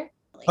earlier?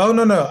 Oh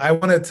no, I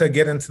wanted to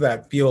get into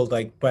that field,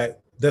 like,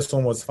 but this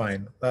one was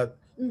fine.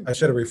 I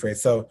should have rephrased.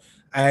 So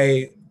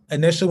I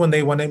initially, when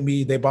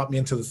they brought me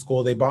into the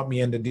school, they brought me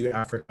in to do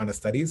Africana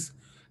studies.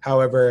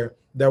 However,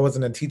 there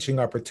wasn't a teaching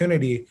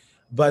opportunity,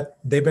 but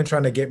they've been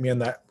trying to get me in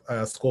that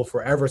school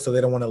forever, so they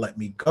don't want to let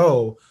me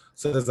go.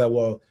 So there's like,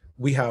 well,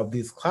 we have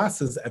these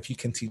classes if you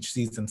can teach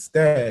these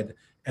instead,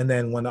 and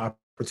then when the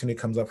opportunity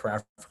comes up for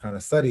Africana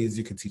studies,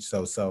 you can teach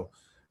those. So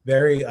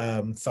very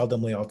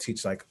seldomly I'll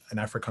teach like an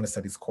Africana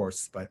studies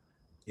course, but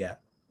yeah.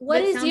 What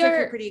But it is sounds your, like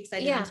you're pretty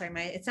excited. yeah. I'm sorry,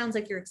 Maya. It sounds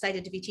like you're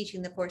excited to be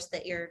teaching the course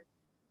that you're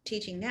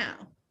teaching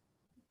now.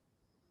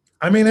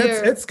 I mean,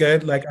 Your- it's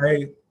good. Like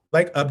I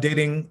like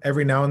updating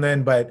every now and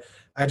then, but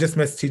I just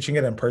miss teaching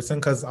it in person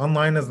because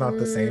online is not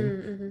the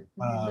same.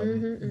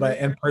 Mhm. But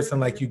in person,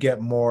 like you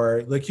get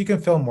more, like you can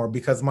feel more,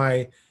 because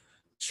my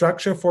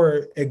structure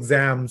for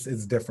exams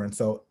is different.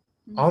 So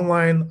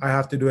online, I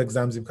have to do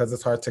exams because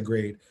it's hard to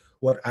grade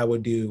what I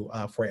would do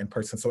for in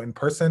person. So in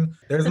person,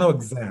 there's no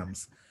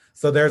exams.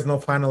 So there's no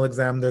final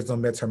exam, there's no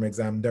midterm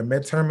exam. Their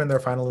midterm and their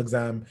final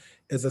exam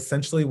is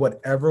essentially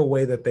whatever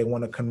way that they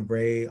want to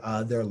convey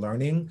their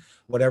learning,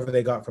 whatever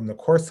they got from the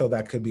course. So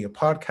that could be a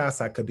podcast,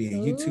 that could be a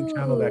YouTube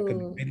channel, that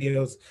could Ooh. be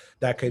videos,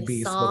 that could Be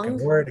be song.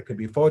 spoken word, it could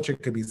be poetry,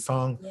 it could be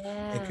song,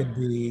 Yeah. it could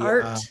be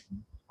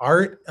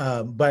Art.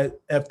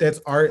 but if that's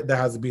art, there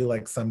has to be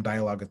like some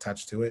dialogue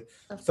attached to it.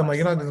 Of So I'm like,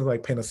 you're course. not just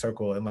like paint a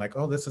circle and like,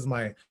 oh, this is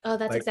my, Oh,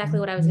 that's like, exactly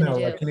what I was gonna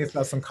do. like, you need to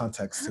have some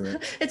context to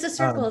it. It's a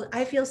circle.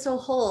 I feel so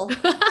whole.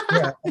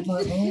 Yeah, I'm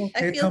like, oh, I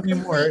okay, feel tell me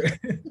more.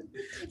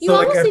 You So,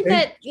 like, almost I think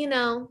think-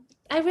 that,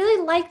 I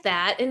really like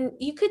that. And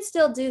you could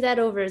still do that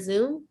over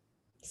Zoom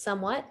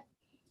somewhat.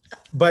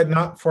 but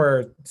not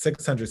for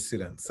 600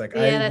 students. Like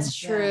Yeah,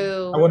 that's Yeah.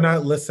 true. I would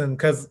not listen,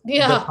 because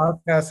Yeah. the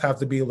podcasts have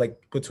to be like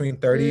between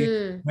 30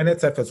 Mm,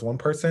 minutes if it's one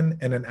person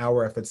and an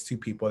hour if it's two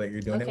people that you're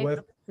doing Okay. it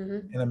with.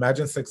 mhm. And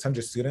imagine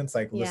 600 students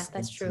like Yeah, listening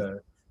that's true.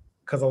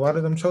 because a lot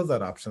of them chose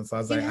that option. So I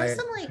was Do you like, have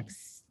some like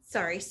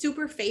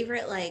super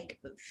favorite like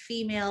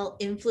female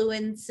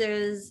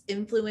influencers?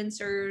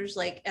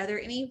 Like, are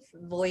there any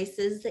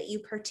voices that you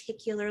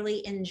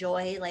particularly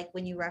enjoy, like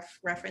when you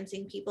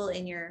referencing people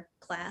in your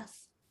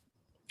class?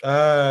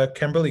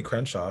 Kimberly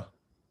Crenshaw.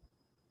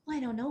 Well,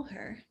 I don't know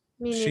her.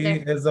 Me She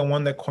neither. is the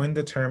one that coined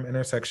the term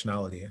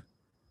intersectionality.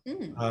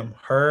 Mm.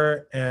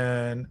 Her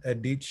and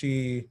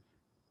Adichie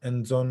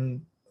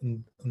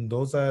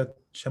Ndoza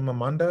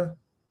Chimamanda.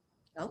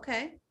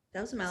 Okay,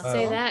 that was a Oh. mouthful.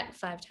 Say that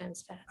 5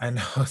 times fast. I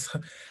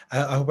know.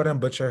 I hope I don't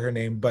butcher her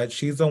name, but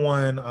she's the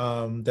one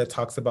that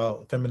talks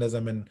about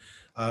feminism and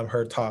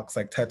her talks,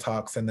 like TED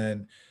Talks. And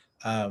then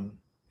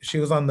she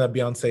was on the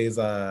Beyonce's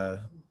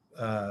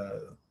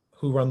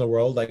Who Run the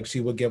World. Like she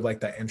would give like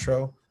that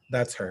intro.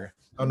 That's her.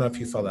 I don't know if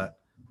you saw that.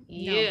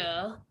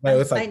 Yeah. But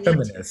it's I like need to.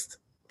 feminist.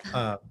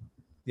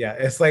 Yeah,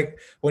 it's like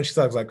when she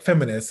talks like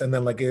feminist, and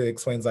then like it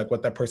explains like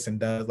what that person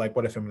does, like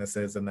what a feminist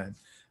is, and then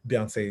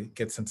Beyonce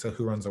gets into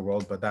Who Runs the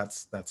World, but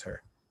that's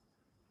her.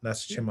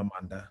 That's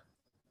Chimamanda.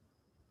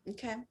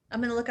 Okay,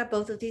 I'm gonna look up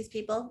both of these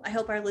people. I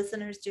hope our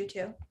listeners do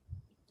too.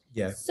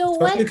 Yeah. So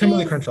Especially what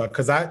Kimberly is- Crenshaw,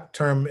 because that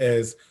term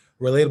is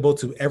relatable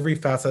to every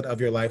facet of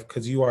your life,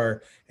 because you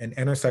are an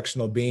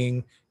intersectional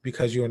being,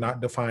 because you are not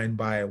defined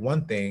by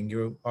one thing.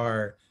 You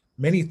are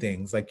many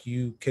things. Like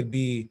you could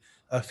be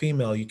a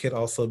female, you could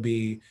also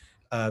be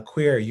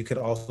queer, you could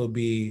also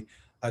be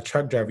a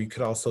truck driver, you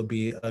could also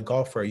be a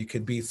golfer, you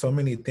could be so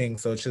many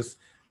things. So it's just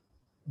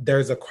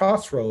there's a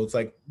crossroads,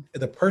 like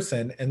the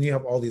person, and you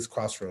have all these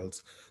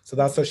crossroads. So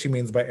that's what she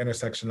means by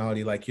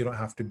intersectionality. Like you don't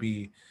have to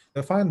be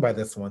defined by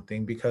this one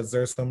thing because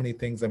there's so many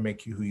things that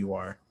make you who you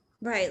are.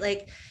 Right.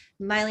 Like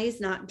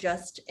Miley's not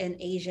just an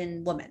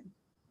Asian woman.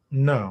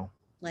 No.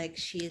 Like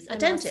she's a I'm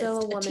dentist,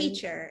 also a a woman.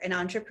 teacher, an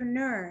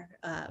entrepreneur,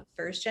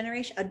 first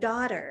generation, a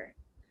daughter.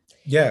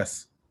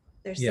 Yes.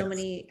 There's Yes. so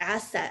many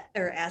aspects,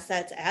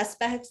 facets.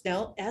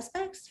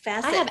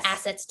 I have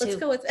assets too. Let's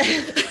go with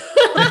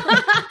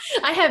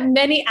I have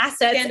many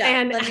assets Stand up,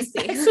 and let me see.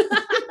 aspects.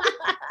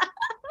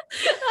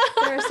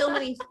 There are so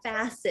many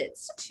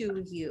facets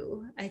to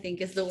you, I think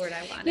is the word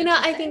I wanted. You know,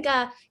 to I say. think,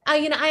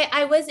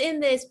 I was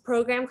in this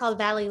program called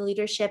Valley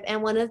Leadership,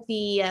 and one of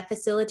the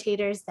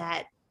facilitators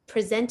that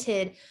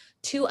presented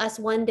to us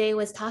one day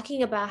was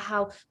talking about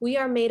how we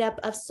are made up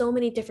of so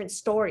many different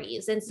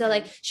stories. And so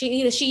like she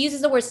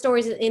uses the word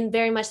stories in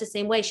very much the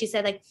same way. She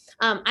said like,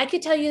 I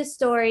could tell you the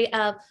story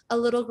of a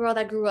little girl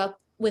that grew up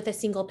with a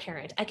single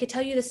parent. I could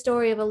tell you the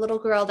story of a little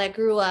girl that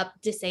grew up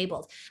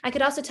disabled. I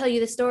could also tell you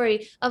the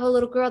story of a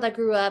little girl that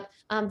grew up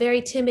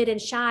very timid and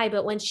shy,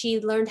 but when she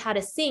learned how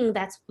to sing,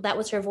 that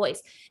was her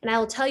voice. And I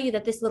will tell you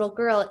that this little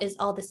girl is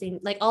all the same.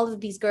 Like all of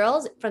these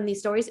girls from these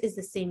stories is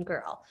the same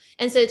girl.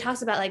 And so it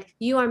talks about like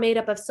you are made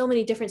up of so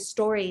many different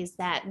stories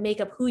that make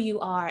up who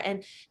you are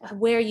and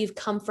where you've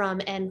come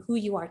from and who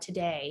you are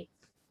today.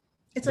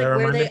 It's That like where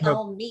they reminded me of-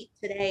 all meet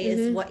today Mhm.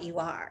 is what you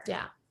are.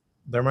 Yeah.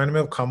 That reminded me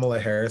of Kamala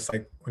Harris,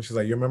 like when she's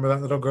like, "You remember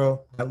that little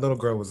girl? That little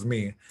girl was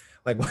me."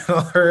 Like when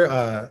all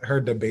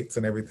her debates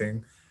and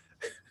everything.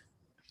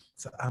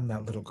 So I'm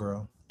that little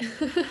girl.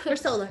 We're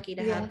so lucky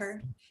to have Yes.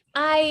 her.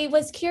 I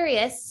was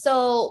curious.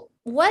 So,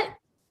 what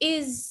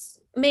is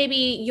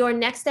maybe your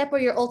next step or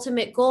your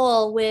ultimate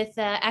goal with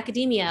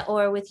academia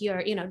or with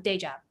your, day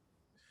job?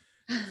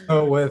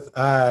 So with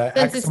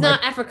Since it's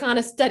not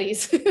Africana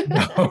studies.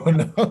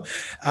 no.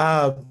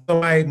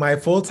 So my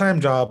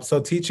full-time job, so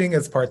teaching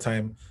is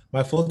part-time.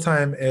 My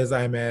full-time is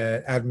I'm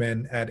an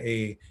admin at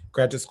a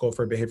graduate school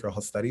for behavioral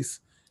health studies.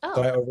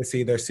 So I Oh,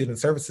 oversee their student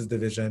services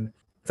division.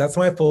 That's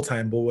my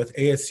full-time. But with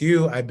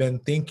ASU, I've been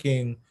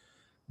thinking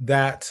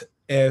that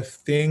if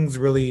things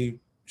really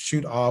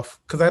shoot off,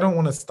 because I don't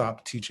want to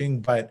stop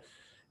teaching, but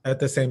at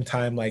the same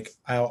time, like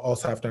I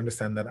also have to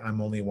understand that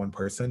I'm only one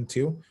person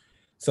too.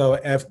 So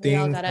if We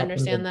all things gotta happen to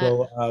understand that.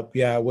 blow up,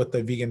 yeah, with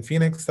the vegan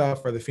Phoenix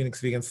stuff or the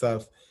Phoenix vegan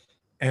stuff,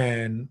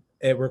 and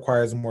it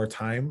requires more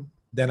time,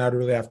 then I'd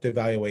really have to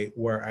evaluate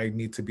where I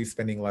need to be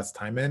spending less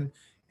time in.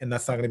 And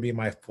that's not going to be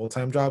my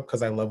full-time job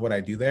because I love what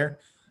I do there.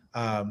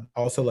 I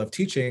also love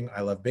teaching.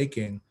 I love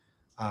baking.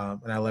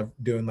 And I love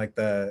doing like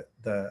the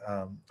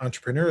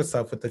entrepreneurial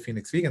stuff with the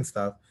Phoenix vegan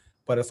stuff,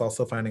 but it's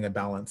also finding a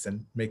balance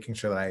and making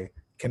sure that I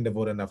can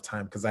devote enough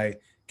time because I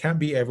can't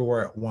be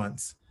everywhere at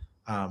once.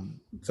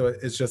 So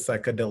it's just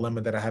like a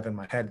dilemma that I have in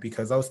my head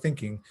because I was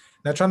thinking,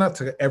 and I try not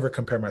to ever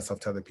compare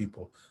myself to other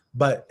people,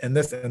 but in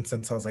this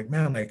instance, I was like,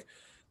 man, like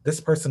this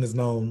person is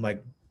known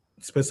like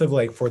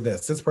specifically for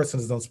this. This person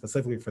is known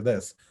specifically for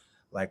this.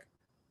 Like,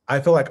 I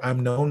feel like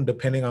I'm known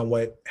depending on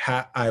what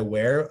hat I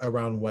wear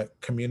around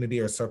what community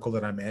or circle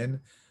that I'm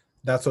in.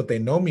 That's what they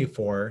know me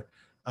for.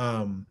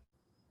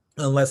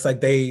 Unless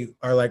like they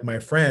are like my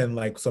friend,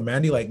 like so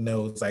Mandy like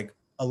knows like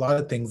a lot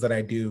of things that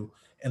I do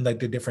in like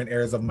the different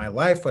areas of my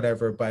life,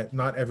 whatever, but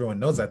not everyone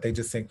knows that. They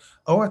just think,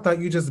 oh, I thought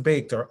you just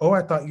baked, or oh,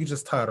 I thought you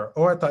just taught, or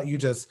oh, I thought you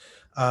just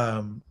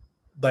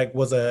like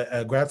was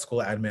a grad school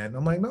admin.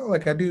 I'm like, no,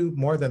 like I do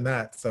more than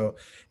that. So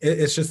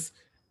it's just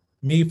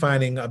me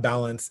finding a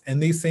balance in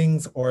these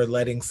things or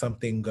letting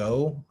something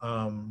go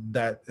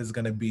that is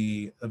going to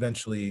be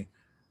eventually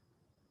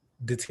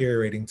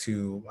deteriorating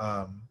to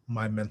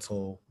my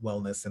mental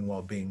wellness and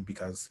well-being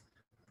because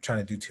I'm trying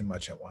to do too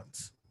much at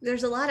once.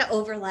 There's a lot of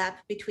overlap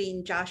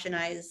between Josh and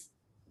I's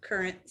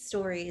current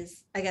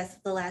stories, I guess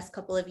the last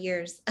couple of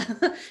years.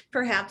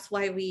 Perhaps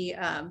why we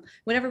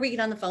whenever we get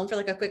on the phone for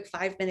like a quick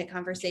 5-minute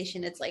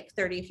conversation, it's like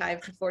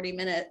 35 to 40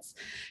 minutes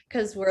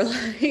because we're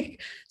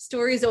like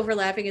stories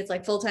overlapping. It's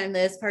like full-time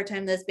this,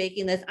 part-time this,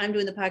 baking this. I'm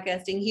doing the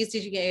podcasting, he's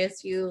teaching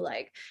ASU,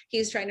 like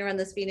he's trying to run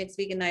this Phoenix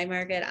vegan night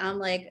market. I'm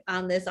like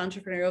on this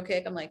entrepreneurial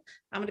kick. I'm like,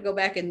 I'm gonna go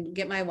back and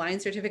get my wine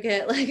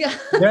certificate. Like, Yeah,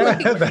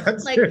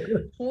 that's like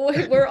true.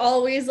 we're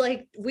always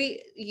like we're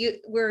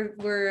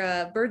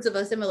birds of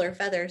a similar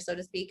feather, so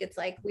to speak. It's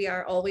like we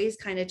are always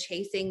kind of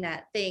chasing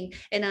that thing.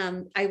 And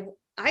I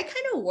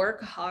kind of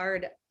work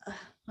hard. I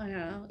don't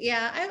know.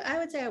 Yeah, I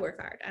would say I work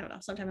hard. I don't know.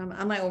 Sometimes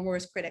I'm my own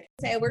worst critic.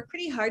 I work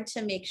pretty hard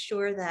to make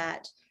sure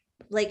that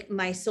like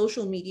my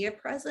social media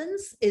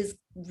presence is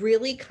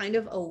really kind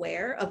of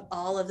aware of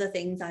all of the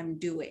things I'm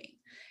doing.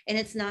 And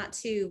it's not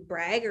to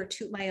brag or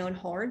toot my own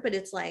horn, but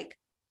it's like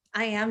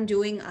I am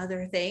doing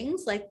other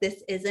things. Like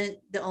this isn't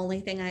the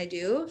only thing I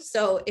do.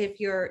 So if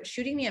you're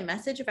shooting me a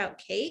message about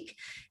cake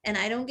and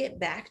I don't get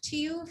back to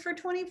you for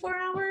 24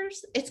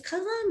 hours, it's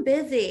because I'm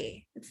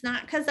busy. It's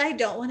not because I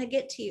don't want to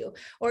get to you.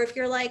 Or if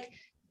you're like,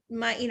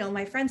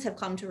 my friends have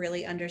come to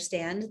really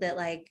understand that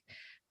like,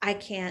 I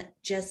can't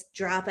just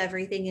drop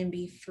everything and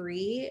be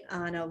free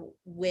on a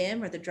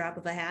whim or the drop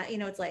of a hat. You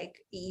know, it's like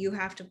you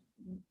have to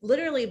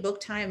literally book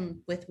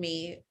time with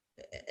me.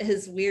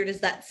 As weird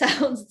as that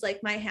sounds, it's like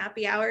my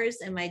happy hours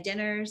and my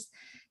dinners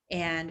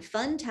and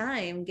fun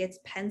time gets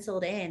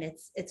penciled in.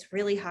 It's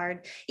really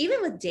hard.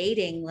 Even with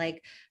dating,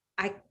 like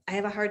I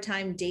have a hard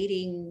time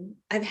dating.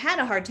 I've had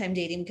a hard time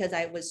dating because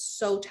I was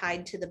so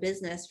tied to the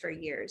business for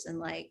years. And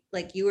like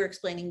you were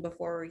explaining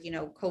before, you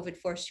know, COVID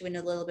forced you into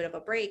a little bit of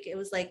a break. It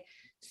was like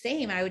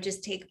same. I would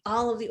just take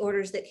all of the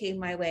orders that came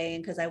my way,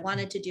 and because I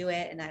wanted to do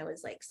it and I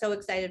was like so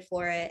excited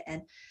for it.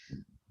 And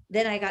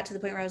then I got to the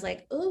point where I was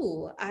like,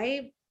 oh,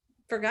 I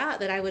forgot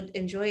that I would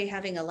enjoy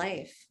having a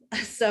life.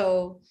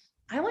 So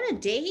I want to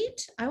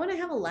date. I want to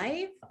have a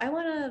life. I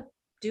want to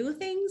do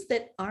things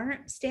that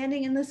aren't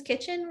standing in this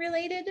kitchen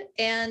related.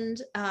 And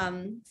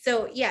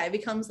so, yeah, it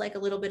becomes like a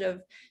little bit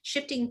of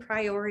shifting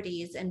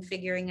priorities and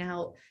figuring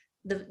out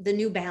the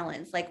new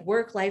balance. Like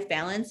work-life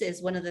balance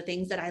is one of the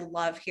things that I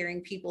love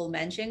hearing people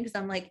mention, because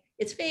I'm like,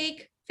 it's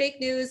fake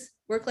news.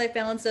 Work-life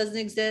balance doesn't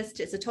exist.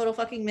 It's a total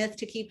fucking myth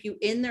to keep you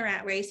in the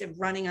rat race and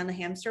running on the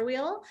hamster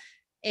wheel.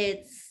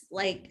 It's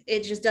like,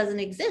 it just doesn't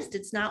exist.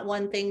 It's not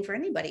one thing for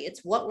anybody.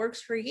 It's what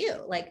works for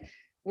you. Like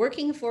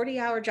working a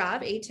 40-hour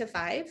job, 8 to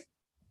 5,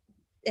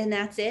 and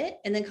that's it.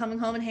 And then coming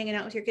home and hanging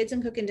out with your kids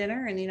and cooking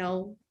dinner and, you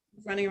know,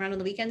 running around on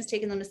the weekends,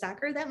 taking them to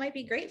soccer. That might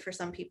be great for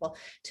some people.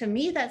 To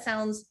me, that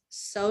sounds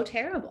so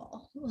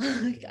terrible.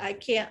 Like, I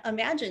can't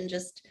imagine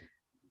just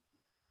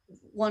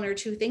one or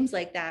two things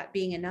like that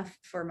being enough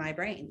for my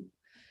brain.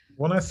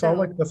 When I saw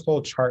like this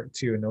whole chart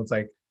too, and it was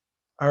like,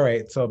 all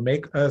right, so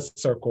make a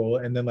circle,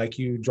 and then like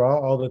you draw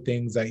all the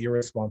things that you're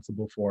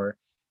responsible for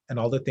and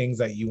all the things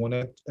that you want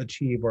to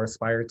achieve or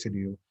aspire to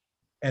do.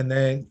 And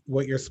then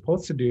what you're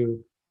supposed to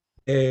do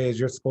is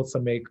you're supposed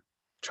to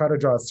try to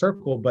draw a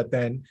circle, but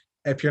then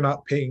if you're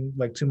not paying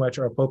like too much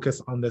or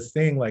focus on this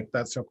thing, like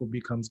that circle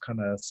becomes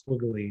kind of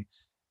squiggly.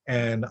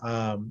 And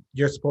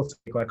you're supposed to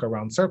make like a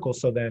round circle.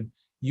 So then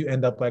you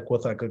end up like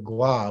with like a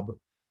glob,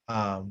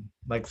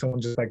 like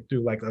someone just like threw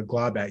like a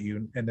glob at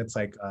you, and it's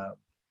like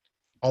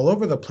all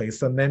over the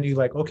place. And then you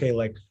like, okay,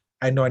 like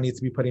I know I need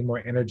to be putting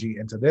more energy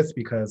into this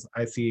because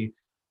I see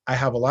I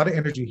have a lot of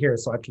energy here,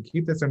 so I can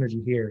keep this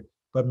energy here,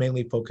 but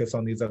mainly focus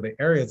on these other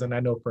areas. And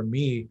I know for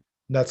me,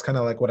 that's kind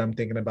of like what I'm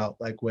thinking about,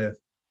 like with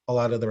a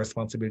lot of the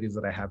responsibilities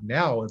that I have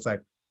now. It's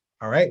like,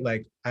 all right,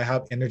 like I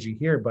have energy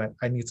here, but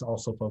I need to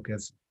also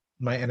focus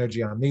my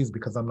energy on these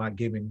because I'm not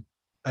giving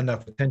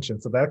enough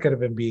attention. So that could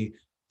even be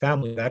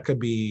family, that could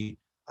be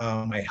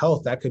my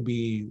health, that could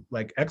be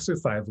like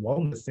exercise,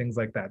 wellness, things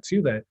like that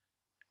too, that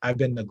I've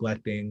been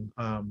neglecting.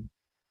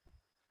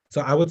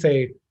 So I would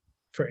say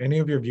for any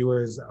of your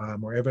viewers,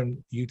 or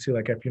even you too,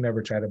 like if you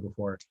never tried it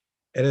before,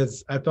 I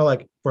felt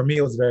like for me,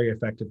 it was very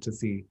effective to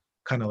see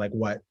kind of like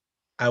what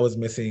I was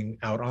missing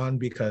out on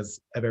because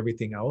of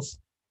everything else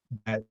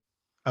that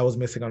I was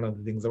missing on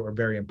other things that were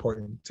very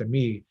important to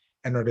me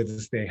in order to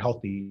stay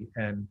healthy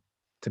and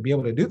to be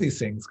able to do these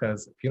things.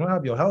 Because if you don't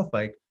have your health,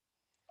 like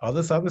all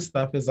this other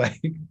stuff is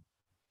like,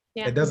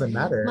 Yeah. it doesn't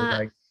matter.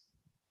 Like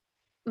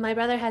my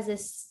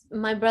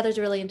brother's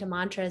really into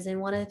mantras,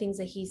 and one of the things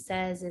that he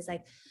says is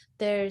like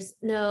there's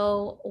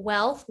no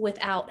wealth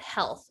without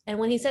health. And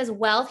when he says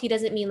wealth, he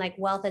doesn't mean like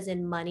wealth as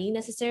in money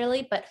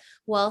necessarily, but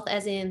wealth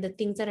as in the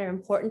things that are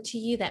important to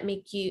you that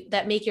make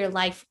your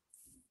life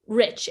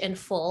rich and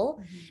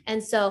full. Mm-hmm.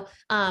 And so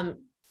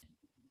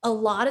a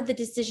lot of the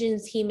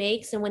decisions he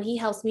makes, and when he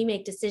helps me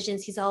make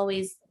decisions, he's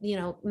always, you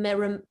know,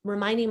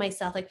 reminding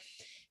myself like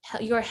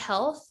your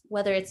health,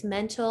 whether it's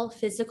mental,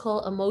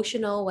 physical,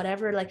 emotional,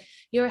 whatever, like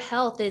your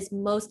health is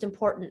most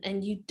important.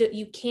 And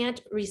you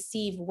can't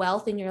receive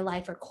wealth in your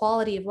life or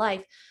quality of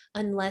life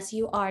unless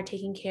you are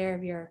taking care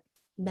of your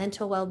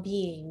mental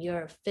well-being,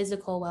 your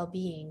physical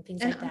well-being,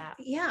 things like that.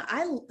 Yeah,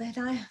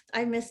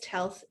 I missed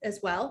health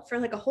as well for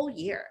like a whole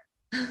year.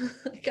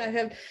 Like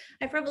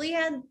I probably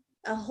had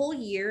a whole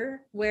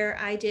year where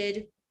I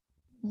did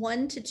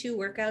 1 to 2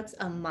 workouts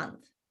a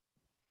month.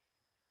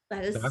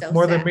 That's so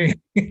more sad. than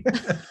me.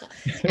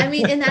 I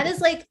mean, and that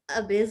is like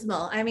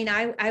abysmal. I mean,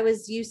 I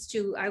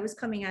was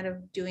coming out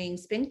of doing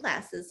spin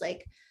classes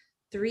like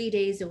 3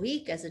 days a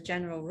week as a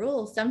general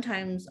rule,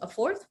 sometimes a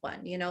fourth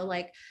one, you know,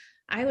 like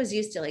I was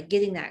used to like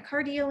getting that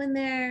cardio in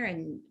there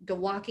and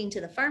walking to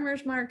the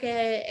farmer's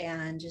market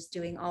and just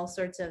doing all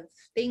sorts of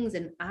things.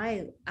 And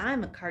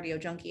I'm a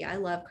cardio junkie. I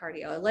love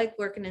cardio. I like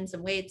working in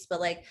some weights, but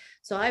like,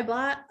 so I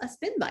bought a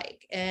spin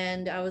bike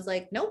and I was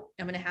like, nope,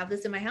 I'm going to have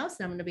this in my house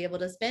and I'm going to be able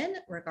to spin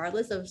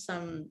regardless of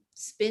some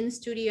spin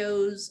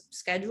studios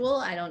schedule.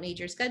 I don't need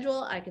your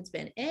schedule. I can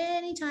spin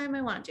anytime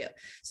I want to.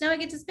 So now I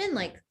get to spin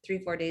like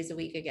 3-4 days a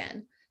week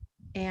again.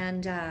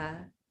 And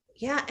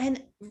yeah.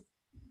 And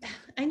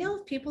I know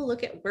people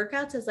look at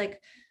workouts as like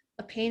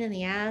a pain in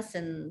the ass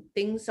and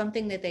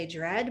something that they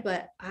dread,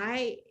 but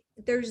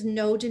there's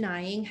no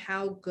denying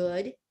how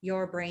good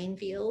your brain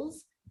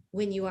feels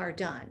when you are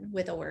done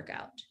with a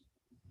workout.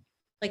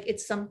 Like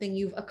it's something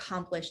you've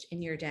accomplished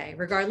in your day,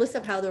 regardless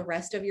of how the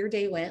rest of your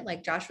day went.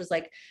 Like Josh was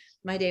like,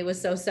 my day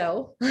was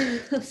so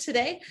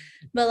today.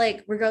 But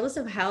like, regardless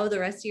of how the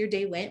rest of your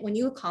day went, when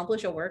you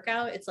accomplish a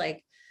workout, it's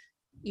like,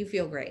 you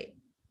feel great.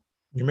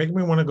 You're making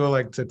me want to go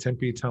like to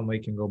Tempe Town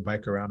Lake and go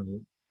bike around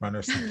and run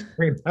or something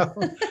right now.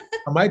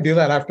 I might do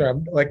that after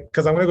I'm like,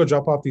 because I'm gonna go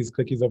drop off these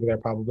cookies over there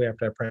probably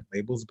after I print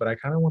labels, but I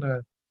kind of want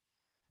to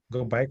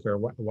go bike or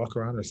walk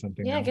around or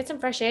something. Yeah, now. get some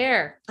fresh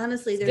air.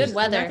 Honestly, It's there's good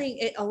weather. nothing,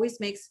 it always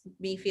makes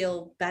me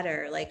feel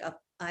better. Like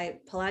I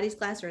Pilates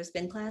class or a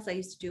spin class, I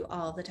used to do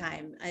all the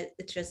time.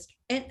 It's just,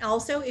 and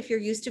also if you're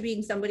used to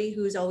being somebody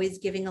who's always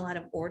giving a lot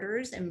of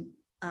orders and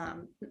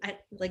I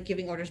like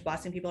giving orders,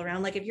 bossing people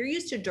around. Like if you're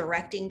used to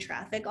directing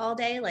traffic all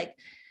day, like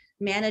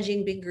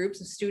managing big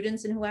groups of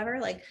students and whoever,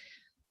 like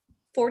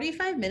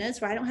 45 minutes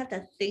where I don't have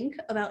to think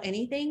about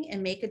anything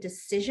and make a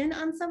decision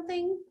on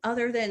something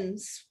other than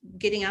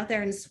getting out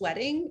there and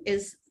sweating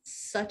is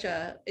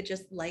it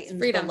just lightens the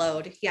freedom.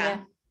 load. Yeah.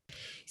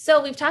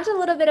 So we've talked a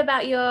little bit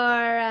about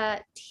your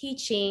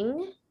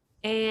teaching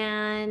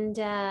and,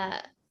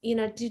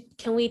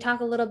 can we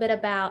talk a little bit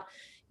about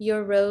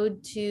your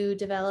road to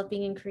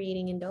developing and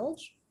creating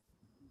Indulge?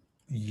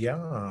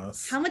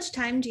 Yes. How much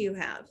time do you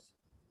have?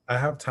 I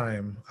have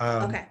time.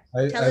 Okay.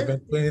 I've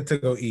been waiting to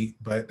go eat,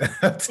 but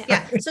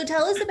yeah. So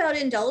tell us about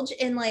Indulge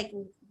and like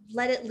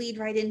let it lead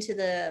right into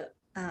the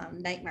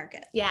night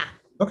market. Yeah.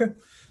 Okay.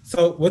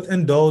 So with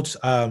Indulge,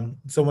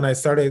 so when I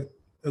started,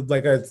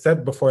 like I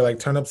said before, like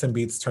turnips and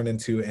beets turned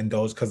into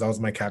Indulge because that was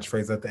my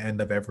catchphrase at the end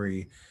of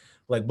every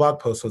like blog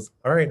post was,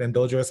 all right,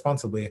 indulge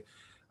responsibly.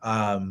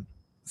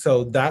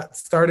 So that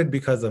started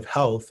because of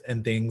health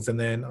and things. And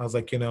then I was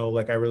like,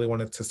 like I really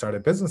wanted to start a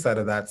business out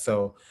of that.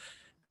 So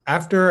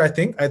after I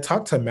think I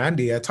talked to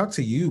Mandy, I talked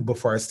to you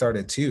before I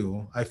started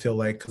too. I feel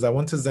like, because I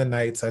went to Zen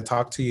Nights, I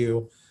talked to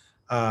you.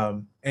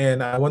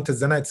 And I went to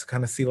Zen Nights to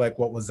kind of see like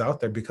what was out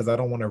there because I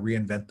don't want to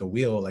reinvent the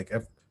wheel. Like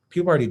if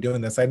people are already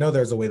doing this, I know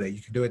there's a way that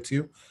you can do it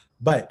too,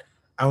 but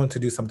I want to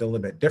do something a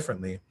little bit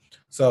differently.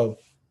 So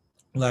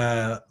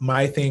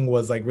my thing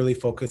was like really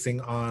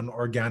focusing on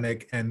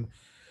organic and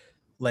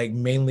like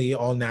mainly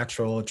all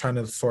natural, trying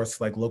to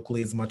source like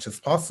locally as much as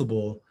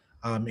possible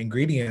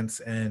ingredients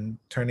and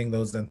turning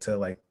those into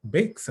like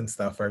bakes and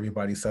stuff for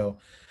everybody. So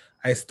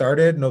I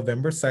started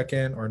November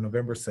 2nd or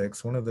November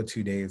 6th, one of the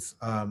 2 days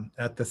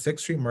at the 6th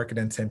Street Market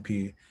in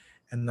Tempe.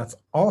 And that's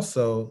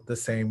also the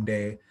same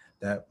day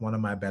that one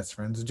of my best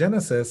friends,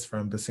 Genesis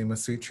from Basima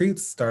Sweet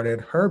Treats, started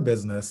her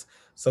business.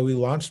 So we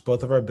launched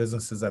both of our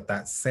businesses at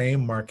that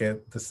same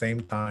market, the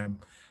same time.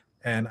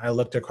 And I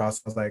looked across,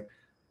 I was like,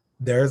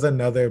 there's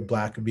another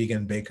Black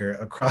vegan baker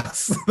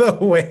across the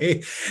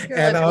way. You're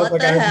and like, I was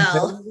what like, the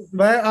hell?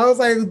 But I was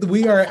like,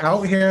 we are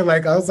out here.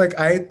 Like, I was like,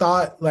 I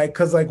thought like,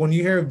 cause like when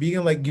you hear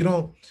vegan, like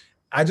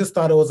I just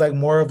thought it was like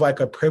more of like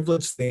a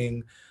privilege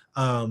thing.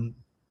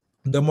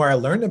 The more I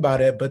learned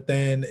about it, but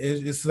then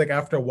it's like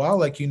after a while,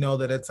 like,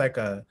 that it's like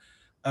a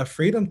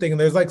freedom thing. And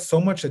there's like so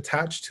much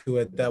attached to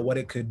it that what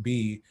it could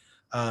be.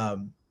 But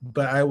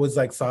I was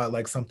like, saw it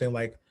like something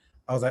like,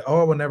 I was like,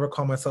 oh, I would never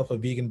call myself a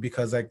vegan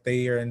because like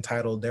they are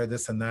entitled, they're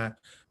this and that.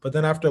 But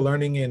then after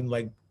learning and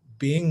like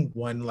being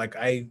one, like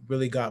I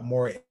really got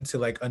more into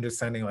like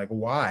understanding like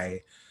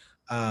why,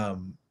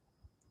 and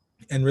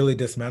really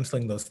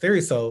dismantling those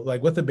theories. So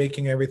like with the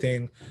baking,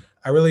 everything,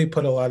 I really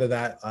put a lot of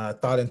that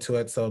thought into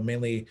it. So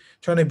mainly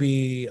trying to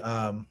be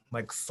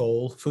like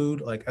soul food,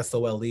 like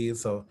SOLE,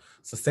 so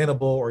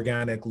sustainable,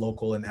 organic,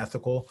 local, and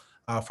ethical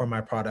for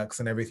my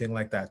products and everything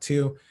like that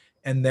too.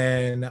 And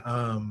then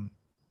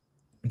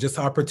just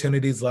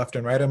opportunities left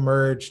and right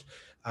emerged.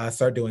 I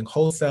started doing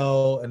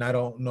wholesale, and I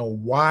don't know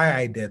why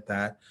I did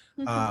that.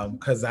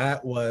 Because I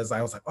was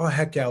like, oh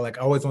heck yeah, like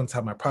I always wanted to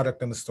have my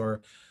product in the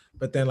store.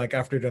 But then like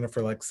after doing it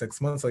for like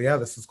 6 months, so yeah,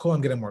 this is cool. I'm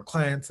getting more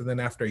clients. And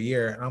then after a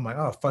year, and I'm like,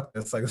 oh fuck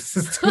this, like this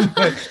is too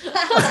much.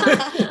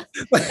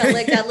 Felt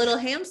like that little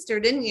hamster,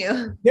 didn't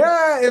you?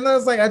 Yeah. And I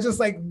was like, I just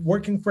like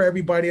working for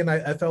everybody. And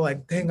I felt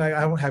like, dang,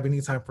 I don't have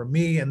any time for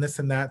me and this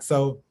and that.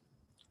 So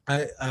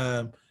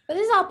But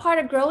this is all part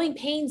of growing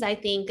pains, I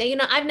think.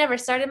 I've never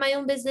started my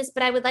own business,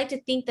 but I would like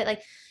to think that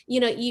like,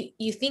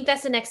 you think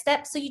that's the next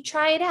step. So you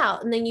try it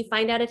out and then you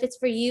find out if it's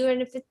for you.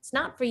 And if it's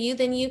not for you,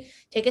 then you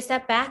take a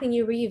step back and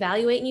you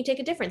reevaluate and you take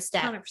a different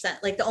step.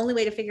 100%. Like the only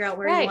way to figure out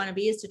where you want to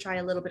be is to try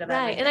a little bit of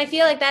everything. And I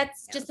feel like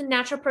that's just a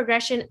natural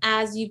progression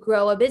as you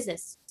grow a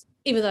business.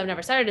 Even though I've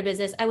never started a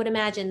business, I would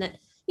imagine that,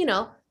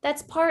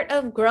 that's part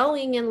of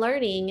growing and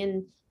learning.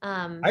 And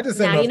I just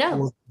didn't know if it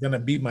was gonna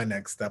be my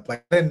next step.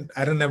 Like I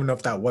didn't even know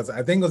if that was.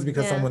 I think it was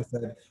because someone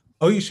said,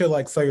 "Oh, you should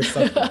like sell your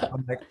stuff."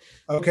 I'm like,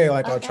 okay,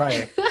 like I'll try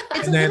it.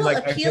 It's and a little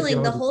like,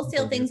 appealing. The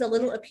wholesale thing's a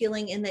little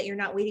appealing in that you're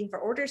not waiting for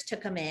orders to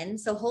come in.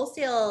 So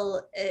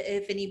wholesale,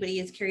 if anybody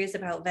is curious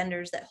about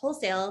vendors that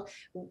wholesale,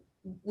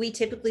 we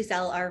typically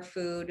sell our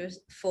food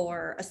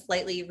for a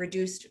slightly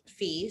reduced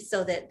fee,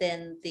 so that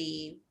then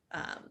the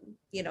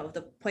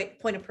the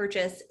point of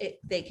purchase,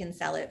 they can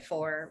sell it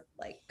for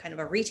like kind of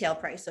a retail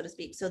price, so to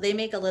speak. So they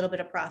make a little bit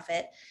of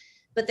profit.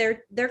 but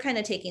they're kind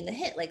of taking the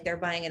hit. Like they're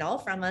buying it all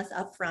from us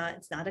up front.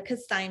 It's not a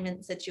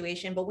consignment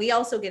situation, but we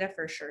also get a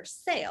for sure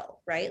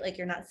sale, right? Like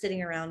you're not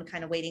sitting around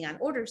kind of waiting on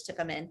orders to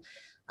come in.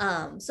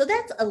 So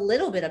that's a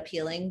little bit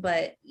appealing,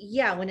 but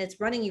yeah, when it's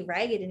running you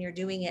ragged and you're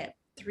doing it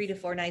 3 to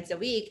 4 nights a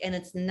week and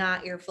it's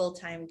not your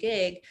full-time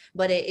gig,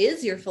 but it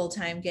is your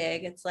full-time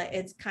gig, it's like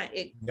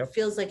it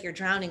feels like you're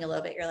drowning a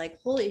little bit. You're like,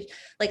 holy,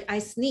 like I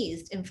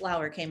sneezed and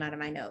flour came out of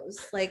my nose.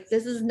 Like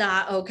this is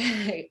not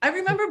okay. I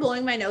remember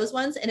blowing my nose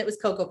once and it was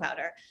cocoa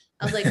powder.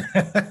 I was like,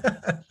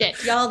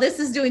 shit, y'all, this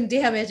is doing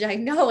damage. I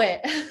know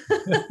it.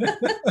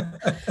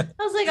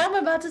 I was like, I'm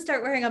about to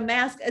start wearing a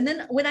mask. And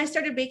then when I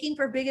started baking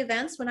for big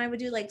events, when I would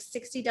do like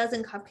 60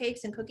 dozen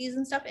cupcakes and cookies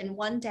and stuff in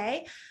one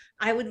day,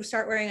 I would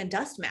start wearing a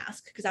dust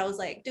mask because I was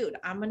like, dude,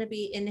 I'm going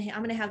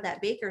to have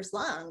that baker's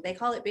lung. They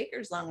call it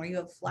baker's lung where you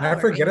have flour. I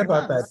forget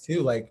about that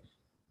too. Like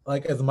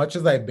as much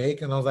as I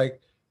bake, and I was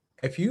like,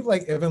 if you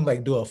like even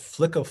like do a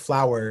flick of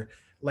flour,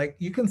 like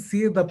you can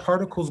see the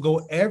particles go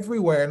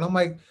everywhere. And I'm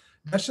like,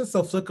 that's just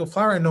a flick of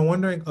flour. And no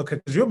wondering, okay,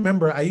 because you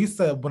remember I used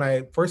to, when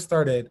I first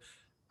started,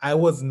 I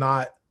was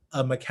not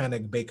a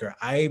mechanic baker.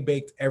 I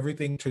baked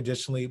everything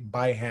traditionally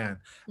by hand.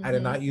 I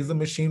did not use a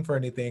machine for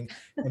anything.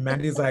 And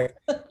Mandy's like,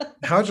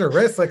 how's your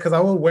wrist? Like, cause I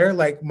would wear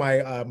like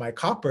my my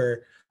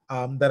copper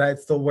that I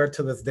still wear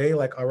to this day,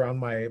 like around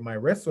my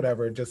wrist,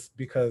 whatever, just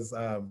because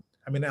I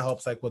mean, it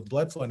helps like with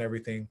blood flow and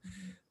everything.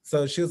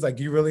 So she was like,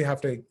 you really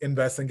have to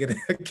invest in getting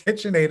a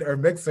KitchenAid or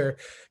mixer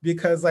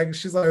because like,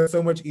 she's like, it's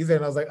so much easier.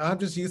 And I was like, I'm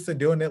just used to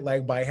doing it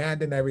like by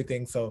hand and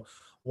everything. So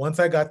once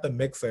I got the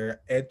mixer,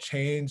 it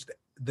changed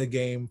the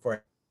game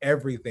for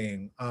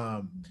everything.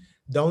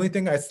 The only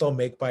thing I still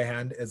make by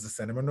hand is the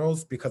cinnamon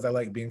rolls because I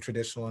like being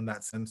traditional in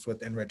that sense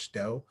with enriched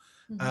dough.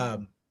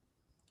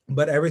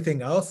 But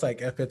everything else,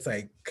 like if it's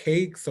like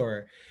cakes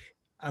or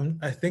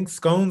I think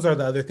scones are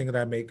the other thing that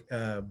I make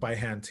by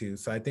hand too.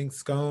 So I think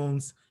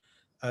scones,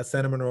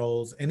 cinnamon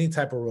rolls, any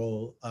type of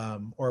roll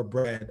or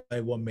bread, I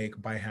will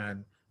make by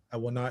hand. I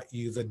will not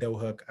use a dough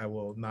hook. I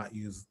will not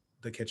use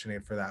the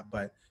KitchenAid for that.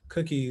 But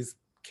cookies,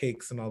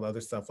 cakes, and all the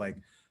other stuff, like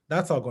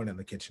that's all going in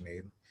the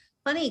KitchenAid.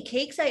 Funny,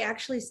 cakes I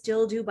actually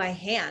still do by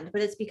hand,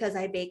 but it's because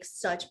I bake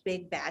such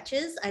big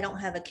batches. I don't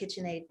have a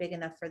KitchenAid big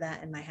enough for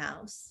that in my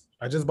house.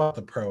 I just bought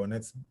the Pro and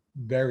it's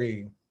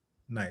very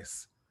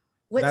nice.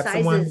 What That's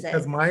size the one, is it?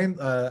 because mine,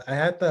 I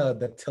had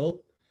the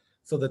tilt.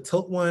 So the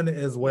tilt one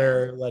is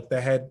where like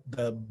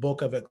the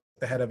bulk of it,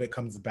 the head of it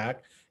comes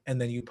back,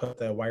 and then you put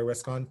the wire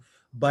risk on.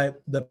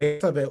 But the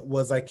base of it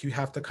was like you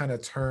have to kind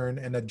of turn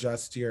and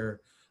adjust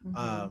your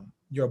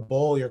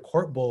bowl, your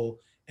quart bowl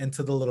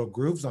into the little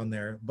grooves on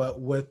there. But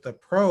with the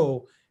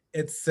Pro,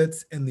 it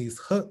sits in these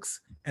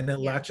hooks and it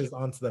latches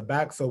onto the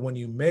back. So when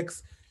you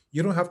mix,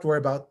 you don't have to worry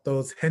about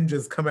those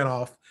hinges coming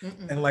off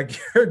and like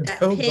your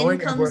dough going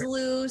comes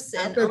loose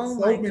and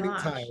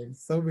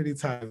so many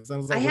times. I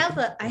was like,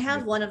 I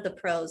have one of the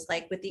Pros,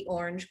 like with the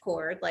orange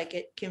cord, like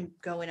it can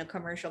go in a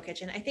commercial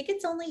kitchen. I think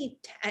it's only,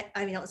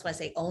 I mean, I don't want to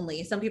say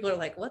only, some people are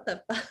like, what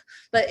the,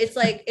 but it's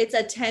like, it's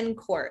a 10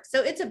 quart.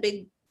 So it's a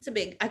big,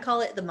 I call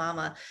it the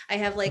mama. I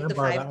have like the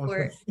 5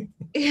 quart.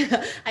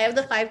 Yeah, I have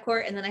the 5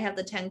 quart and then I have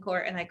the 10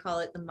 quart and I call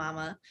it the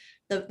mama.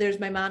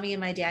 There's my mommy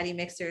and my daddy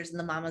mixers and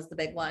the mama's the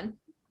big one.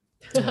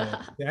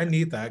 Yeah, I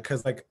need that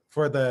because like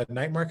for the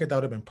night market that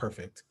would have been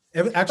perfect.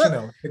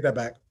 No, take that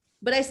back.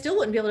 But I still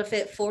wouldn't be able to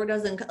fit 4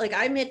 dozen. Like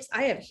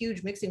I have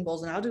huge mixing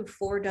bowls and I'll do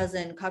 4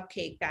 dozen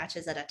cupcake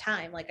batches at a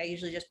time. Like I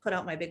usually just put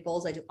out my big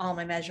bowls. I do all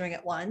my measuring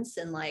at once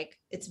and like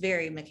it's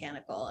very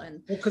mechanical. And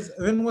because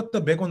even with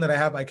the big one that I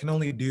have, I can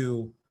only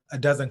do a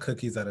dozen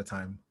cookies at a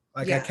time.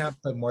 Like I can't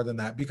put more than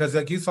that because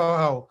like you saw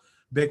how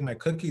big my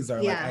cookies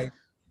are. Like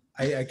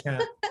I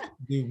can't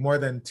do more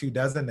than 2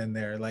 dozen in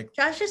there. Like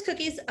Josh's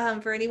cookies,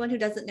 for anyone who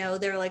doesn't know,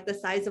 they're like the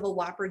size of a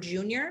Whopper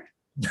Junior.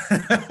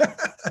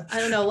 I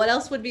don't know what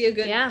else would be a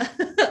good,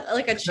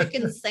 like a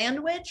chicken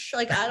sandwich.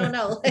 Like, I don't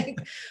know,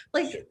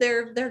 like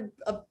they're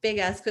a big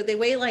ass cookie. They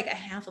weigh like a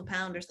half a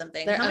pound or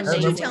something. How much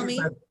did you tell me?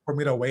 For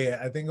me to weigh it,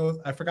 I think it was,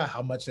 I forgot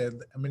how much it,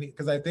 I mean,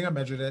 because I think I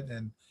measured it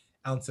in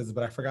ounces,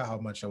 but I forgot how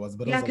much it was.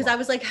 But yeah, because I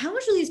was like, how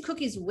much do these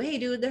cookies weigh,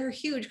 dude? They're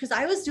huge. Because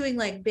I was doing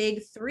like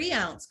big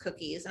 3-ounce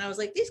cookies, and I was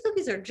like, these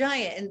cookies are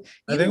giant. And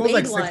I think it was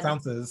like 6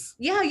 ounces.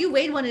 Yeah, you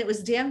weighed one, and it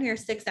was damn near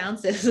 6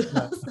 ounces.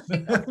 I was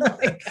like, oh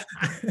my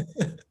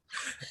God.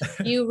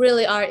 You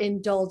really are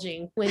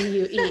indulging when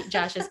you eat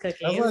Josh's cookies.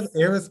 That was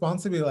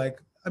irresponsibly,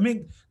 like, I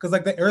mean, because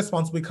like the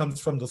irresponsibility comes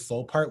from the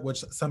soul part,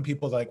 which some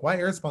people are like, why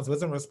irresponsible?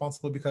 Isn't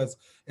responsible because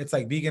it's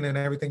like vegan and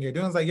everything you're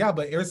doing. It's like, yeah,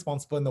 but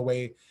irresponsible in the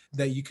way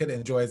that you could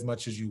enjoy as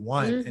much as you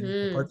want and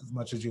you can purchase as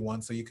much as you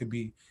want. So you could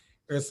be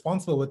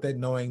irresponsible with it,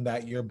 knowing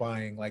that you're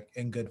buying like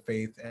in good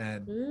faith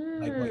and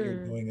like what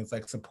you're doing is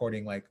like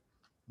supporting like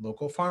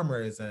local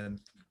farmers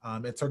and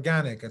it's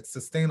organic, it's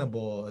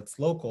sustainable, it's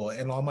local,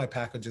 and all of my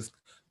packages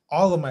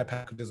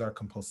are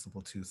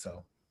compostable too.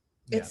 So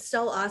it's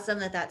so awesome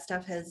that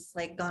stuff has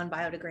like gone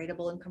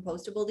biodegradable and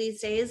compostable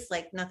these days.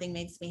 Like nothing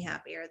makes me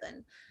happier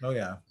than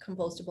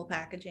compostable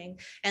packaging.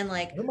 And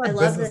like I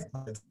love it.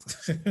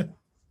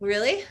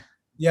 Really?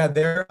 Yeah,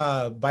 they're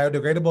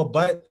biodegradable,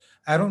 but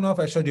I don't know if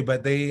I showed you,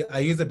 but I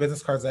use the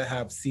business cards that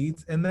have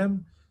seeds in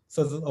them.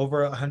 So there's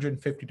over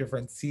 150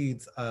 different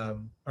seeds, or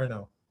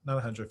no, not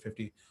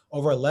 150,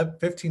 over 11,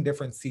 15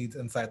 different seeds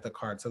inside the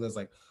card. So there's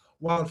like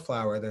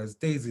wildflower, there's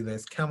daisy,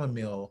 there's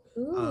chamomile,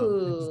 and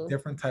just Ooh,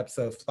 different types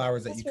of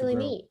flowers that you that's could really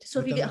grow neat. So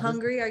if you within get the business.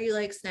 hungry, are you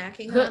like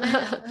snacking on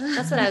it?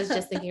 That's what I was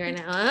just thinking right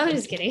now. I'm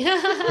just kidding.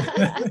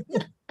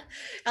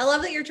 I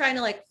love that you're trying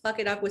to like fuck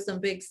it up with some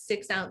big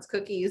 6-ounce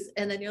cookies,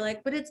 and then you're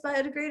like, but it's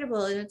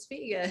biodegradable and it's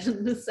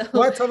vegan. So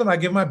Well, I told them I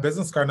give my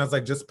business card and I was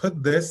like, just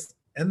put this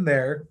in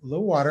there, a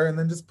little water, and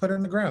then just put it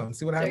in the ground.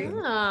 See what there you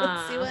happens. go.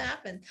 Let's see what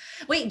happens.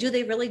 Wait, do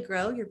they really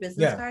grow your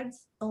business Yeah.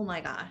 cards? Oh my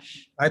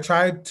gosh. I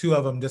tried 2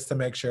 of them just to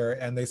make sure,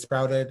 and they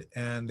sprouted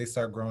and they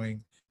start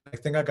growing. I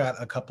think I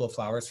got a couple of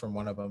flowers from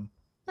one of them.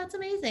 That's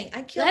amazing.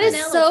 I killed That an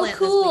is aloe so plant this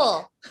week.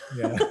 cool.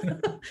 Yeah.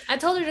 I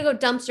told her to go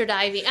dumpster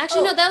diving.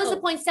 Actually, no, that was the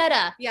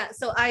poinsettia. Yeah,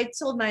 so I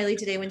told Miley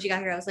today when she got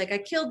here, I was like, I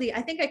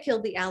think I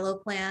killed the aloe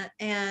plant,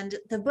 and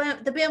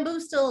the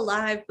bamboo's still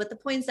alive, but the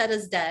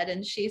poinsettia's dead.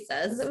 And she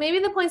says, Maybe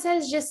the poinsettia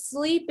is just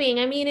sleeping.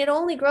 I mean, it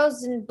only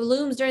grows and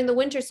blooms during the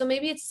winter, so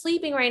maybe it's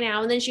sleeping right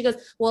now. And then she goes,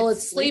 well,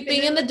 it's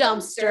sleeping in the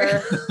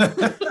dumpster.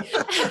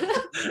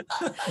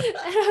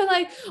 And I'm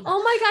like,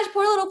 oh my gosh,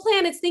 poor little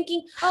plant. It's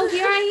thinking, oh,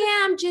 here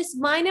I am, just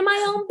minding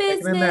my own Taking a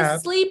business, nap.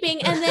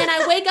 sleeping. And then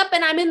I wake up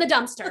and I'm in the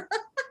dumpster.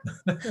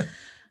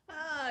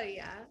 oh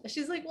yeah.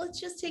 She's like, well, it's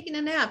just taking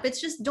a nap. It's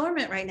just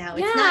dormant right now.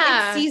 It's not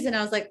Yeah. in season.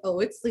 I was like, oh,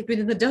 it's sleeping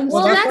in the dumpster.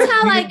 Well, that's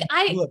how, why like,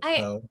 vegan tulips, I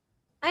though.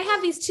 I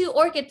have these 2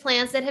 orchid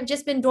plants that have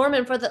just been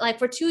dormant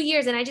for 2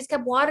 years, and I just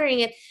kept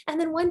watering it. And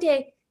then one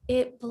day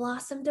it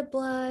blossomed to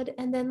blood,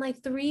 and then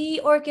like 3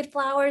 orchid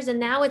flowers, and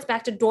now it's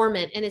back to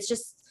dormant. And it's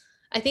just,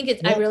 I think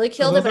it's, I Well, really so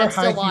killed it, those but are I'm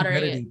still high watering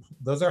it. humidity-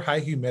 Those are high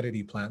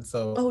humidity plants.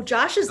 So oh,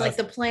 Josh is like Uh,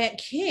 the plant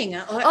king.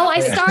 Oh, I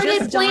Yeah. started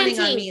Just dawning on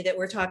planting. me that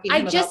we're talking. I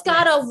about just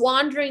got a plants.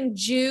 wandering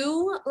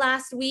Jew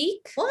last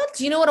week. What?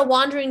 Do you know what a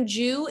wandering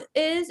Jew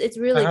is? It's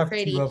really have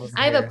pretty. 2 of 'em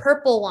I have a here.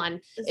 purple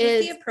one. Is this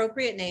Is the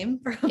appropriate name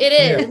for it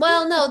is. Yeah.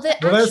 Well, no, the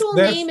Well, actual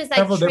there's name is like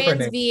several different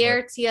names for Transvier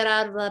it.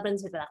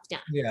 Tierra.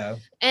 Yeah,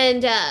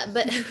 And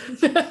but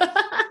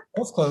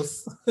that's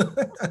close.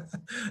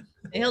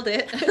 Nailed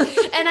it.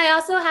 and I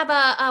also have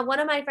a one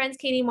of my friends,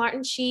 Katie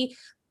Martin. She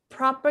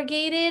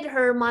propagated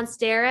her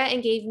monstera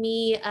and gave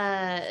me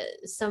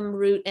some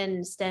root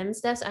and stem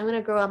stuff. So I'm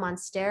gonna grow a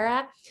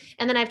monstera,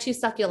 and then I have 2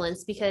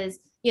 succulents because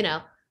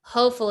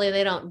hopefully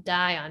they don't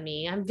die on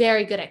me. I'm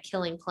very good at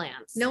killing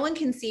plants. No one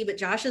can see, but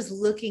Josh is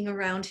looking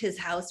around his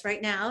house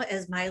right now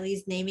as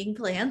Miley's naming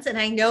plants. And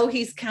I know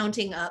he's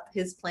counting up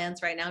his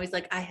plants right now. He's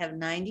like, I have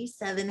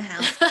 97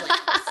 house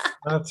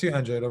plants.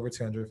 200, over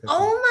 250.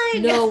 Oh my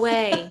No God.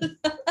 way.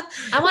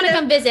 I want to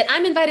come visit.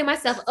 I'm inviting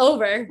myself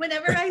over.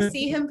 Whenever I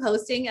see him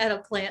posting at a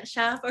plant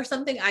shop or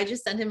something, I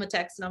just send him a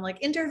text and I'm like,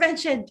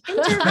 intervention,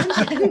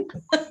 intervention.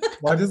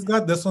 Well, I just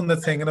got this one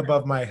that's hanging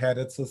above my head.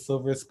 It's a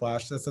silver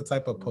splash. That's a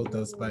type of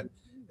pothos, but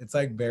it's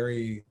like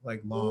very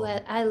like long. Ooh,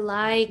 I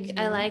like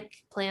Mhm.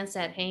 plants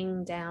that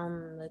hang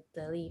down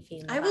the leafy.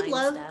 And the I would vine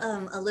love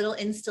stuff. a little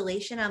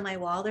installation on my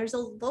wall. There's a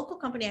local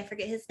company, I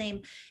forget his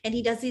name, and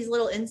he does these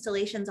little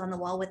installations on the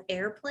wall with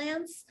air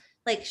plants,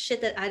 like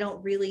shit that I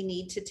don't really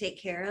need to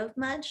take care of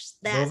much.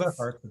 Those are That's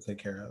hard to take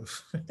care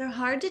of. they're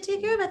hard to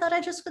take care of. I thought I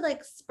just would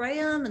like spray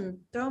them and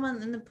throw them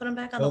on and then put them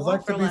back on the Those wall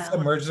like for to a be while.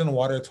 submerged in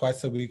water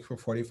twice a week for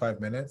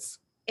 45 minutes.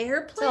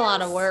 Air plants? It's a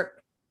lot of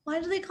work. Why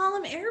do they call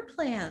them air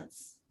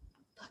plants?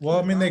 Well,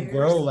 I mean, they Fucking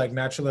grow liars. like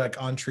naturally, like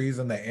on trees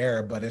in the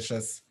air, but it's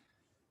just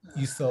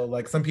you still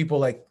like some people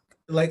like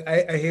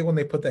I hate when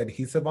they put the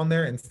adhesive on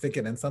there and stick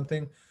it in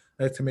something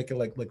like to make it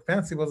like look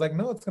fancy. But I was like,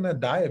 no, it's gonna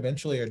die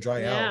eventually or dry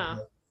Yeah. out.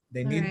 But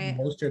they need Alright.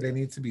 moisture. They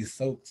need to be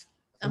soaked.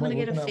 I'm like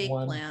gonna get a looking at fake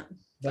one plant.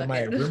 that Fuck my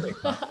it.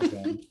 roommate got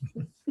again.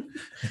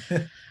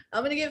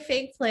 I'm gonna get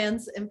fake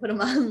plants and put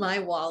them on my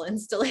wall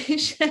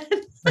installation.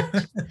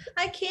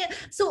 I can't.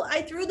 So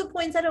I threw the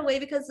poinsettia away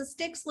because the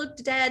sticks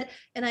looked dead,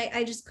 and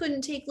I just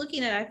couldn't take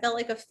looking at it. I felt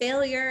like a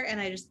failure,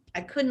 and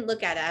I couldn't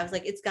look at it. I was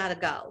like, it's gotta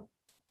go.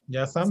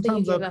 Yeah,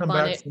 sometimes they'll give come up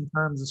on back. it.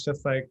 Sometimes it's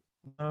just like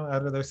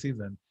out of their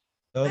season.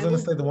 I was I gonna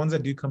will- say the ones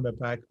that do come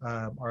back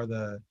are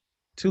the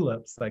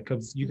tulips, like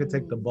because you could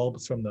take the Mm.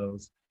 bulbs from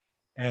those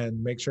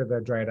and make sure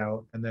they're dried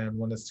out, and then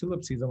when it's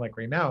tulip season, like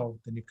right now,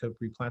 then you could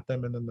replant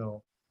them and then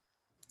they'll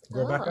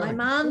grow back Oh, out. My again.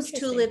 mom's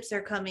Interesting. tulips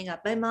are coming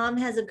up. My mom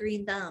has a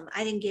green thumb.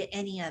 I didn't get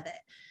any of it.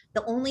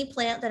 The only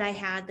plant that I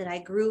had that I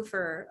grew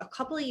for a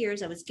couple of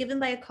years, I was given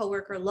by a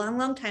coworker a long,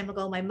 long time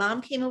ago. My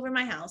mom came over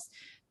my house,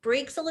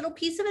 breaks a little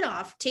piece of it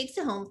off, takes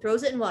it home,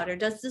 throws it in water,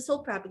 does this whole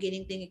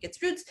propagating thing. It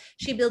gets roots.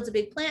 She builds a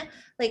big plant.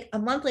 Like a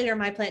month later,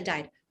 my plant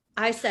died.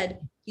 I said,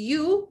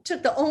 you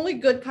took the only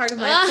good part of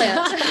my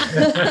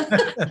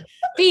plant.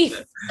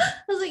 Beef. I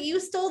was like, you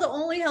stole the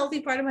only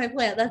healthy part of my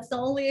plant. That's the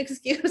only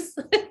excuse.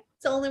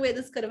 It's the only way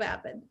this could have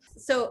happened.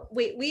 So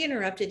wait, we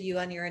interrupted you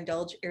on your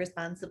indulge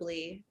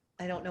irresponsibly.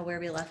 I don't know where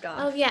we left off.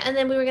 Oh yeah, and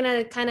then we were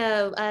gonna kind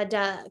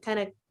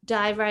of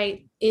dive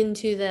right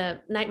into the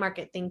night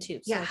market thing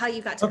too. Yeah, So- how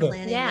you got to Okay.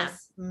 planning Yeah.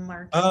 this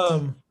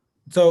market.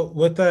 So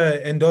with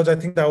the Indulge, I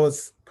think that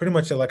was pretty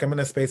much it. Like I'm in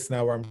a space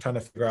now where I'm trying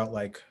to figure out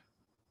like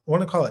I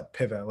want to call it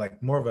pivot,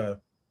 like more of a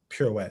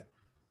pirouette.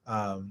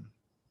 Um,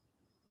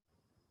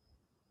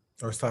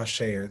 or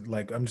sachet, or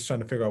like I'm just trying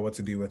to figure out what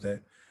to do with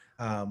it.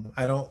 I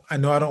know I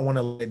don't want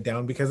to let it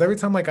down because every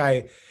time like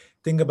I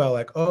think about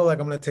like, oh, like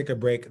I'm gonna take a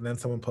break, and then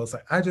someone posts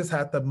like, I just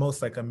had the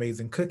most like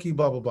amazing cookie,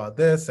 blah blah blah,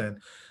 this, and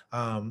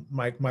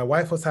my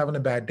wife was having a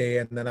bad day,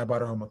 and then I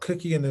brought her home a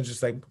cookie, and then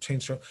just like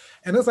changed her,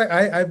 and it's like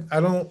I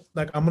don't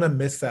like I'm gonna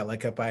miss that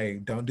like if I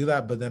don't do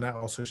that, but then I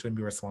also shouldn't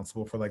be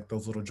responsible for like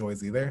those little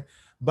joys either.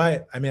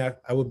 But I mean,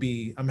 I would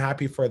be I'm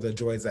happy for the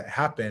joys that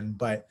happen,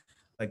 but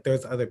like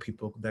there's other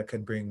people that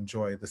could bring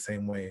joy the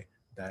same way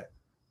that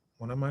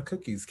one of my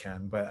cookies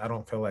can, but I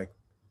don't feel like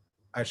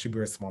I should be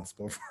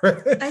responsible for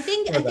it. I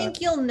For that.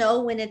 think you'll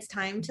know when it's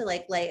time to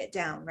like lay it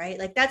down, right?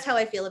 Like that's how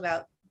I feel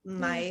about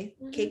my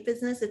Mhm. cake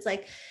business. It's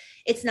like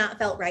it's not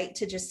felt right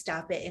to just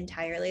stop it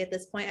entirely at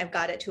this point. I've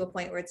got it to a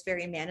point where it's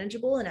very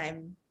manageable and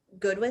I'm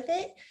good with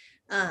it.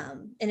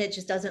 And it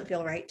just doesn't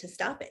feel right to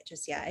stop it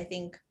just yet. I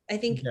think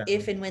Yeah.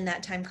 if and when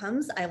that time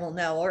comes, I will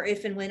know. Or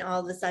if and when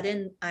all of a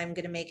sudden I'm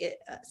gonna make it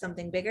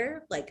something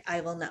bigger, like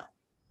I will know.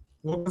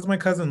 Well, because my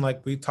cousin,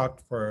 like we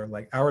talked for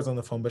like hours on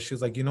the phone, but she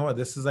was like, you know what,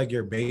 this is like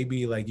your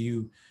baby. Like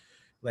you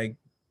like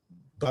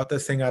bought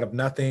this thing out of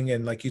nothing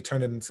and like you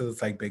turned it into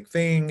this like big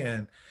thing.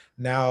 And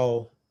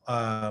now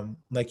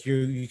like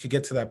you could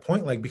get to that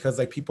point, like because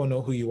like people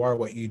know who you are,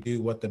 what you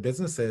do, what the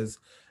business is,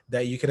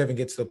 that you could even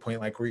get to the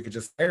point like where you could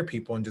just hire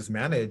people and just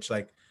manage.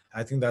 Like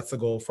I think that's the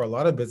goal for a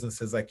lot of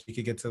businesses. Like you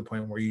could get to the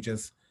point where you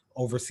just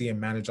oversee and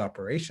manage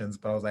operations.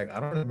 But I was like, I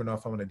don't even know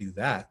if I'm gonna do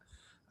that.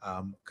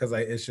 Because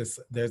I it's just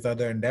there's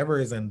other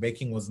endeavors and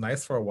baking was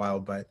nice for a while,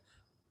 but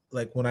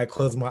like when I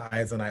close my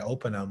eyes and I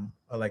open them,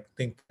 I like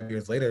think 5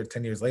 years later,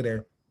 10 years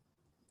later,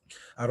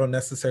 I don't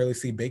necessarily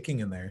see baking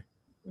in there.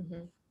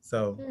 Mhm.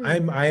 So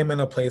Hmm. I am in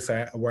a place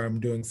where I'm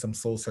doing some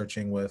soul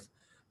searching with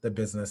the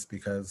business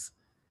because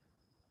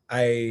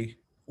I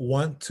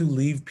want to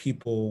leave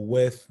people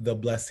with the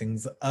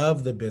blessings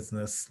of the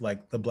business,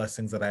 like the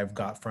blessings that I've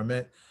got from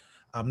it.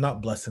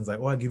 Not blessings like,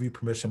 oh, I give you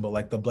permission, but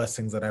like the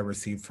blessings that I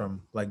received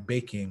from like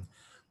baking.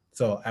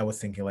 So I was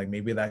thinking like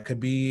maybe that could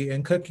be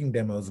in cooking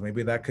demos,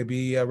 maybe that could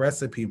be a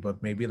recipe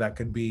book, maybe that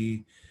could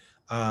be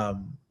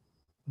um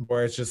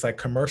where it's just like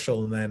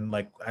commercial and then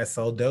like I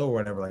sell dough or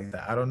whatever like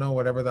that. I don't know,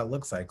 whatever that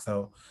looks like.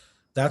 So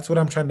that's what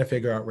I'm trying to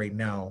figure out right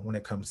now when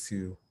it comes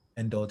to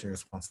indulging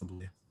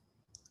responsibly.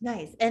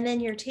 Nice. And then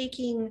you're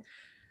taking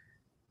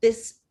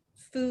this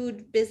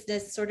food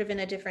business sort of in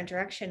a different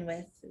direction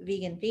with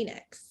Vegan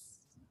Phoenix.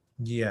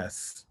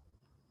 Yes.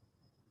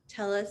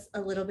 Tell us a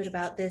little bit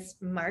about this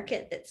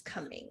market that's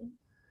coming.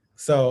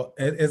 So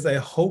it is a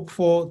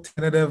hopeful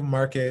tentative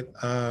market.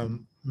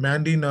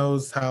 Mandy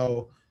knows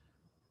how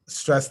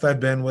stressed I've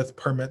been with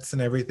permits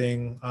and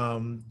everything.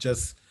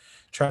 Just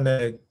trying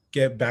to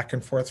get back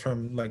and forth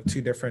from like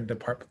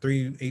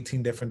three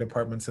 18 different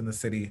departments in the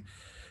city.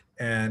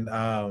 And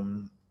I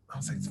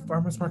was like,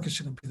 farmers market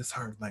shouldn't be this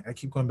hard. Like I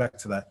keep going back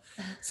to that.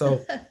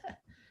 So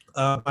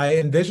I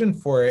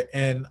envisioned for it,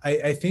 and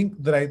I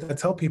think that I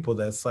tell people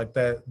this, like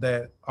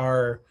that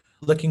are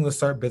looking to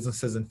start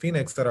businesses in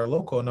Phoenix that are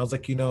local. And I was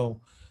like,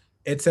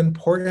 it's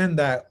important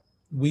that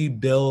we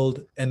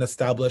build and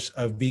establish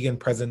a vegan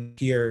presence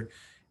here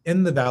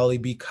in the valley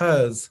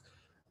because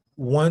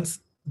once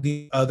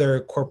the other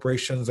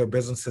corporations or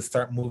businesses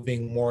start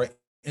moving more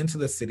into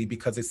the city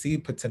because they see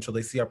potential,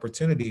 they see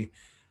opportunity,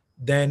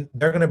 then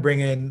they're going to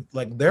bring in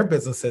like their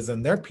businesses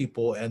and their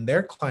people and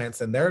their clients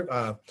and their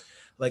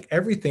like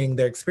everything,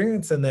 their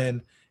experience, and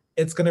then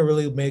it's going to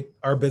really make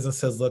our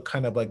businesses look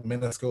kind of like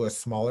minuscule or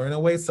smaller in a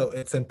way. So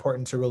it's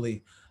important to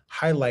really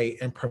highlight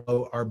and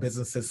promote our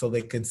businesses so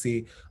they can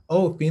see,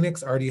 oh,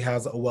 Phoenix already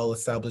has a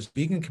well-established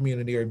vegan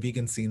community or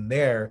vegan scene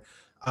there.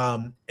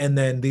 And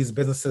then these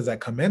businesses that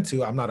come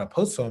into, I'm not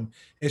opposed to them.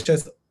 It's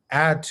just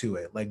add to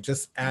it, like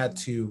just add Mhm.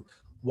 to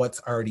what's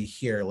already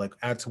here, like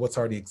add to what's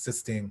already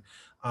existing,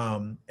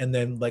 and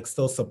then like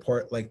still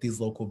support like these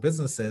local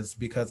businesses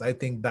because I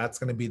think that's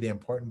going to be the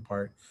important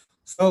part.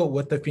 So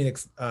with the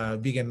Phoenix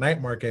Vegan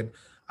Night Market,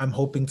 I'm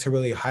hoping to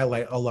really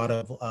highlight a lot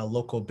of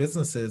local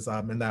businesses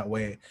in that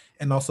way,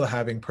 and also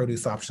having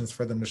produce options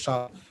for them to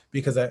shop.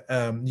 Because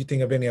you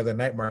think of any other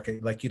night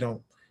market, like you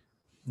don't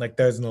like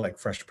there's no like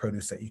fresh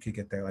produce that you could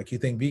get there. Like you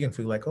think vegan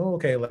food, like oh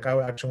okay, like I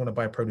would actually want to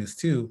buy produce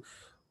too,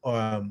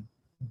 um,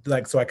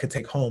 like so I could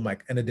take home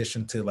like in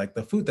addition to like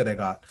the food that I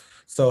got.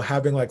 So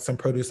having like some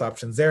produce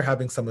options there,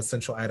 having some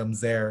essential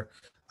items there,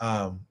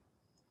 um,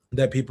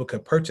 that people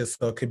could purchase.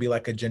 So it could be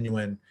like a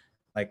genuine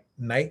like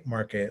night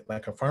market,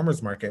 like a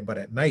farmer's market, but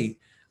at night,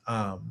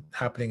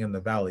 happening in the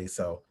valley.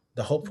 So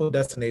the hopeful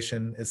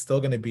destination is still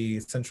going to be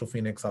Central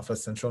Phoenix off of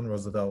Central and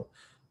Roosevelt.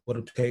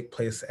 Would take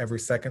place every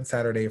second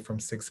Saturday from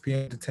 6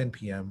 p.m. to 10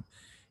 p.m.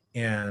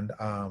 And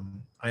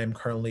I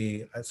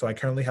currently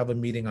have a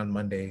meeting on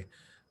Monday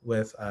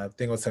with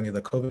Dingo Sunny,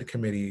 the COVID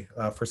committee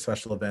for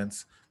special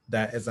events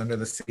that is under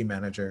the city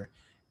manager.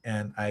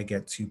 And I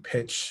get to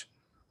pitch,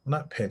 well,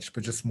 not pitch,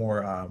 but just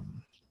more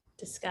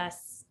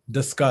Discuss.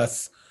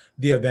 discuss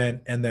the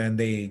event, and then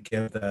they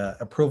give the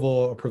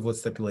approval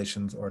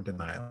stipulations or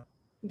denial.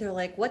 They're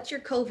like, what's your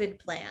COVID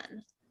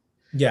plan?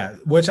 Yeah,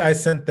 which I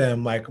sent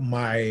them like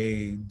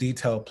my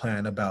detailed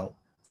plan about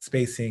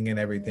spacing and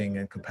everything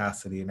and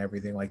capacity and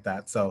everything like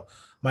that. So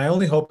my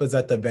only hope is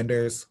that the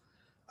vendors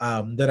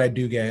that I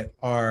do get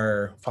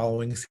are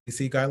following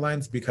CDC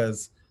guidelines,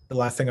 because the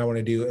last thing I want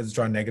to do is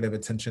draw negative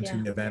attention to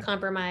the event.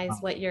 Compromise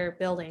what you're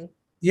building.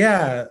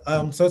 Yeah.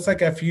 So it's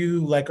like, if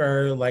you like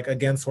are like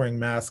against wearing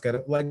masks,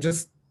 like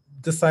just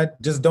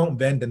don't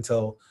vend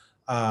until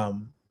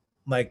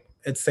like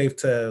it's safe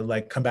to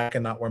like come back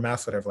and not wear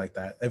masks, whatever like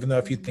that, even though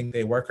if you think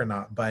they work or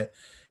not. But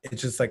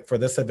it's just like, for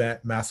this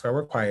event, masks are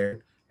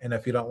required. And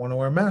if you don't want to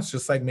wear a mask,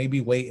 just like maybe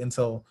wait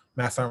until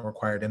masks aren't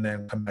required and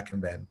then come back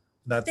and vend.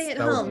 Stay at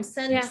home.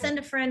 Send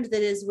a friend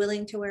that is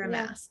willing to wear a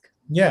mask.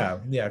 Yeah.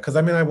 Because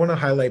I mean, I want to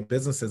highlight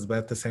businesses, but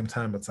at the same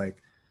time, it's like,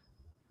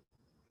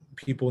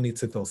 people need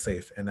to feel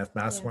safe. And if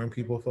mask wearing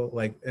people feel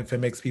like, if it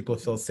makes people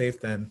feel safe,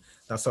 then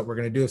that's what we're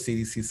going to do. If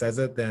CDC says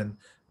it, then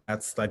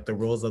that's like the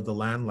rules of the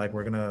land. Like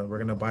we're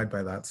going to abide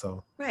by that.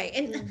 So. Right.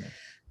 And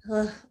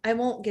I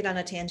won't get on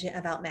a tangent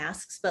about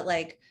masks, but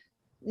like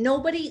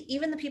nobody,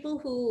 even the people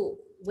who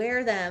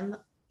wear them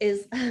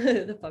is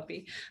the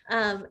puppy.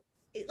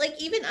 Like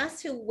even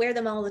us who wear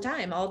them all the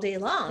time, all day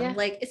long,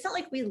 like it's not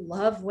like we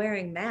love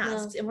wearing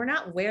masks, and we're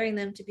not wearing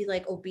them to be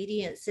like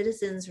obedient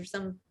citizens or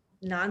some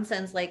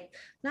nonsense, like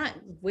not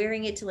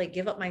wearing it to like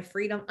give up my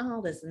freedom,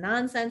 all this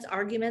nonsense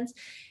arguments.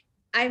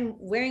 I'm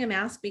wearing a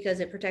mask because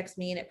it protects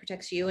me and it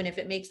protects you, and if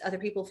it makes other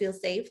people feel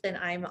safe, then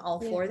I'm all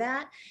for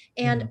that.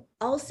 And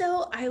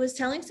also, I was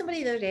telling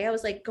somebody the other day, I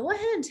was like, go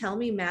ahead and tell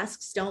me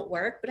masks don't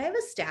work, but I have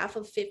a staff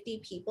of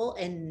 50 people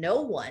and no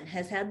one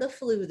has had the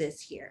flu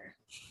this year.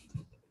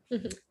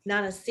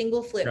 Not a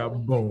single flu.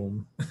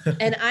 Boom.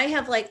 And I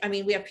have like, I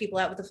mean, we have people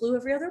out with the flu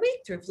every other week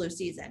through flu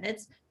season.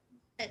 It's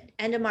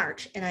end of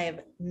March and I have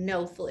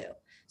no flu.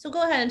 So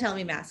go ahead and tell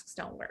me masks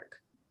don't work.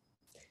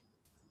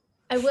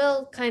 I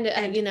will kind of,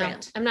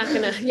 rant. I'm not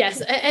going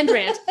to, and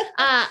rant.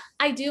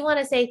 I do want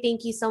to say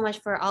thank you so much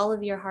for all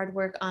of your hard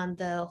work on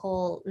the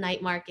whole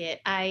night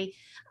market. I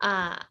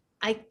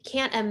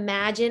can't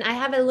imagine. I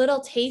have a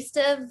little taste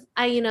of,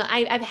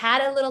 I've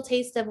had a little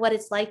taste of what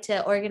it's like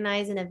to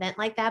organize an event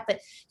like that, but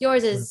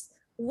yours is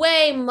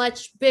way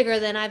much bigger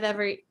than I've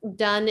ever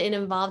done and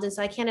involved in.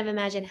 So I can't even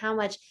imagine how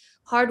much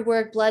hard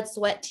work, blood,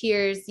 sweat,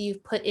 tears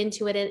you've put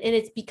into it. And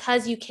it's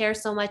because you care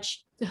so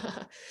much.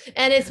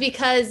 And it's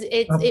because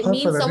it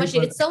means so much.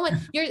 It's so much,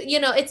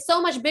 it's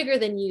so much bigger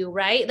than you,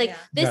 right? Like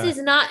this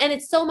is not, and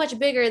it's so much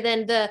bigger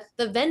than the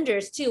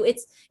vendors too.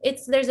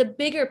 There's a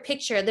bigger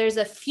picture. There's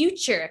a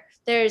future.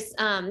 There's,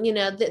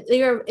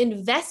 you're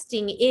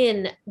investing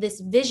in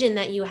this vision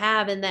that you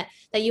have and that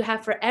you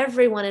have for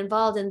everyone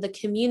involved in the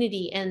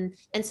community. And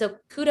so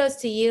kudos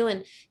to you,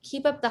 and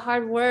keep up the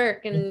hard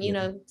work, and,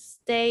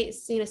 stay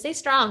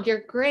strong.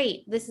 You're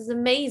great. This is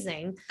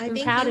amazing. I'm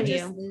proud of you.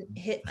 Just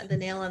hit the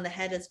nail on the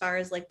head as far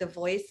as like the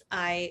voice.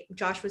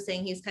 Josh was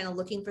saying he's kind of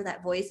looking for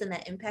that voice and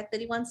that impact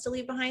that he wants to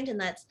leave behind. And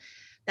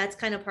that's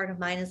kind of part of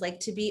mine, is like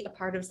to be a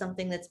part of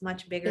something that's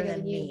much bigger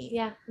than me.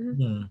 Yeah.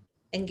 Mm-hmm.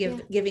 And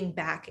giving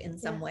back in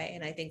some way.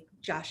 And I think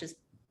Josh is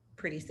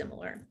pretty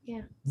similar.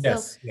 Yeah.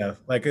 Yes. Yeah.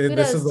 Like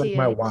this is like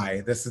my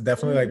why. This is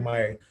definitely like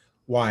my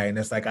why. And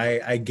it's like,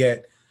 I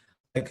get,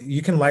 like,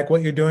 you can like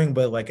what you're doing,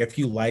 but like if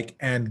you like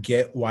and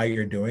get why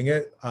you're doing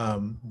it,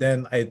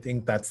 then I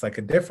think that's like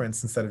a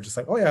difference, instead of just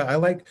like, oh yeah, I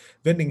like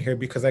vending here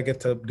because I get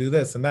to do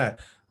this and that.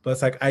 But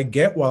it's like, I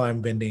get while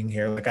I'm vending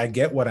here, like I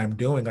get what I'm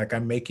doing, like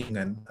I'm making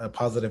a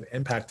positive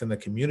impact in the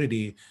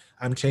community.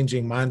 I'm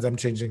changing minds, I'm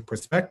changing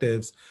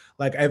perspectives.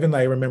 Like I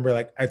remember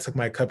like I took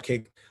my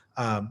cupcake,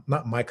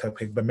 not my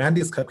cupcake, but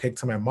Mandy's cupcake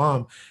to my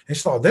mom, and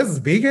she's like, this is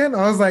vegan?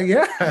 I was like,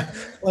 yeah.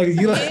 Like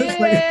you know,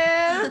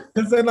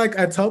 and then like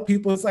I tell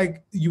people, it's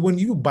like when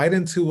you bite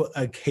into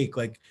a cake,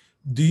 like,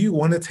 do you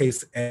want to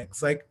taste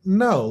eggs? Like,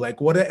 no. Like,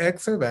 what do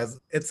eggs serve as?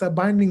 It's a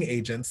binding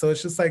agent. So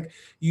it's just like,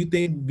 you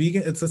think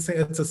vegan, it's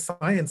a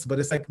science, but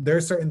it's like there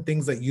are certain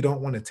things that you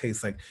don't want to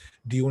taste. Like,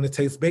 do you want to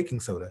taste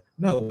baking soda?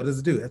 No. What does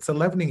it do? It's a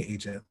leavening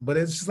agent. But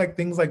it's just like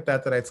things like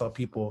that I tell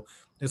people.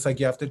 It's like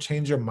you have to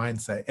change your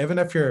mindset. Even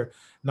if you're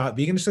not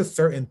vegan, it's just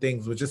certain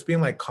things, but just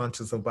being like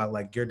conscious about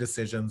like your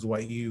decisions,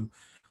 what you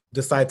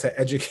decide to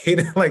educate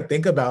and like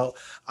think about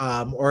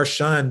or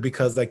shun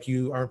because like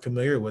you aren't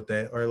familiar with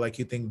it, or like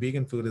you think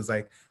vegan food is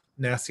like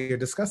nasty or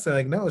disgusting.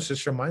 Like, no, it's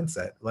just your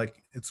mindset.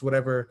 Like it's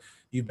whatever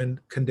you've been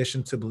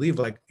conditioned to believe.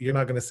 Like you're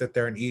not going to sit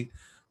there and eat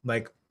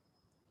like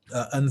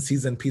an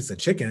unseasoned piece of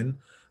chicken.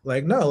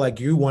 Like, no, like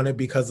you want it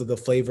because of the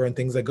flavor and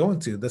things that go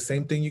into. The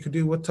same thing you could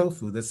do with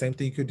tofu, the same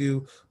thing you could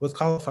do with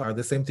cauliflower,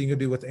 the same thing you could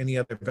do with any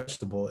other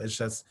vegetable. It's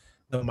just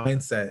the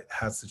mindset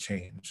has to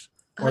change,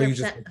 or you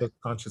just make a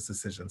conscious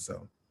decision.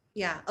 So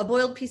yeah, a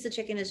boiled piece of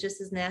chicken is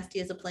just as nasty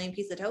as a plain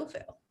piece of tofu.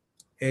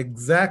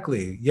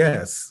 Exactly.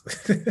 Yes.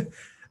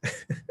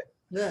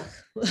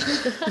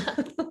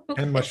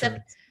 And mushrooms.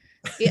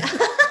 Yeah.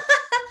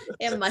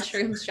 And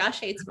mushrooms. Josh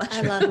hates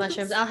mushrooms. I love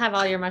mushrooms. I'll have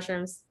all your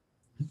mushrooms.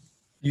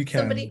 You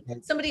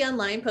can. Somebody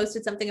online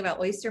posted something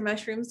about oyster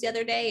mushrooms the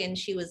other day, and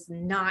she was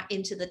not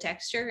into the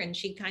texture, and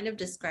she kind of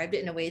described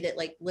it in a way that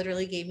like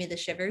literally gave me the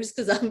shivers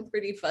because I'm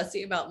pretty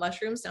fussy about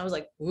mushrooms. And I was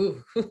like,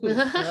 ooh,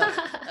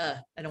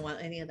 I don't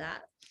want any of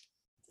that.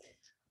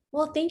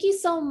 Well, thank you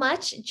so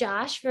much,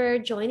 Josh, for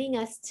joining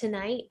us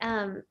tonight.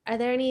 Are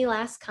there any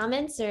last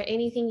comments or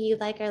anything you'd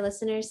like our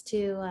listeners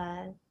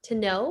to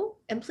know?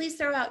 And please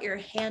throw out your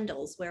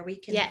handles where we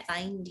can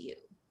find you.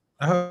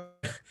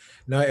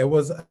 No, it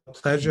was a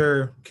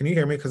pleasure. Can you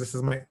hear me? Because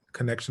my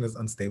connection is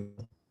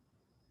unstable.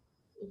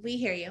 We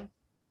hear you.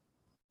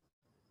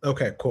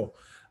 Okay, cool.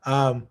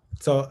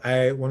 So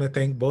I want to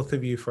thank both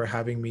of you for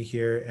having me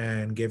here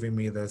and giving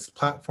me this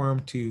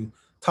platform to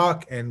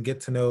talk and get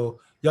to know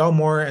y'all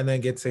more, and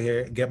then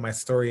get my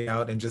story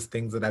out and just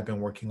things that I've been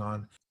working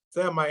on.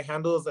 So yeah, my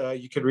handles,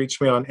 you could reach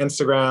me on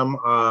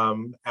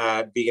Instagram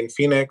at Vegan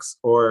Phoenix,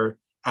 or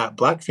at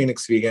Black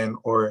Phoenix Vegan,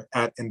 or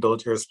at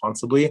Indulge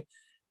Irresponsibly.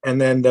 And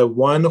then the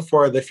one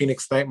for the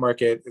Phoenix Night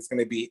Market is going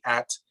to be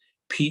at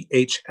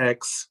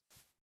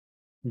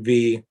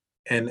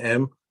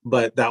PHXVNM,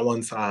 but that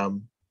one's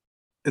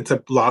it's a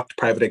blocked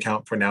private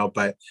account for now.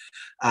 But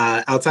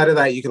outside of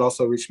that, you could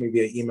also reach me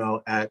via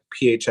email at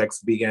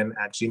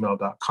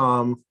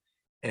phxvegan@gmail.com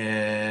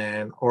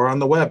or on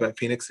the web at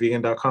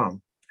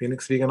phoenixvegan.com.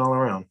 Phoenix Vegan all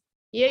around.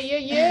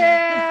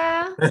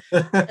 Yeah.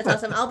 That's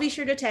awesome. I'll be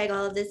sure to tag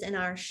all of this in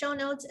our show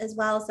notes as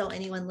well, so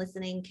anyone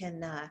listening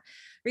can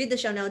read the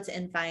show notes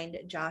and find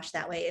Josh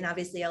that way. And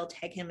obviously I'll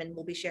tag him, and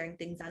we'll be sharing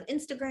things on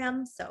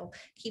Instagram, so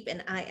keep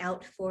an eye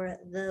out for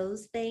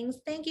those things.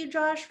 Thank you,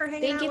 Josh, for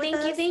hanging out with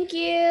us. Thank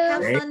you.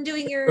 Have fun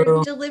doing your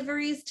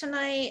deliveries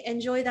tonight.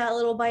 Enjoy that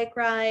little bike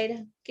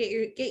ride. Get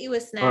you a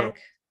snack.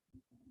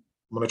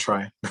 I'm gonna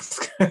try.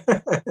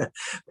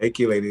 Thank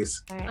you,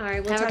 ladies. All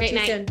right. We'll talk to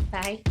you soon.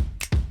 Bye.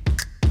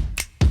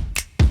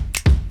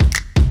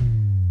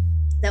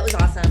 That was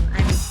awesome.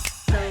 I'm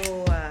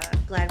so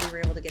glad we were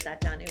able to get that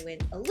done. It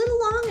went a little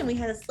long, and we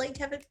had a slight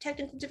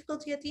technical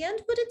difficulty at the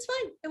end, but it's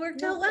fine. It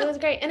worked out well. It was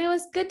great. And it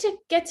was good to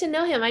get to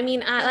know him. I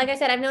mean, like I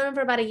said, I've known him for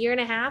about 1.5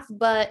 years,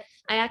 but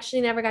I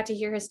actually never got to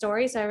hear his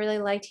story. So I really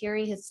liked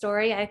hearing his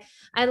story. I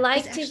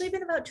liked It's actually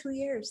been about 2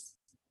 years.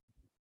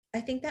 I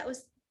think that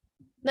was.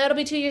 No, it'll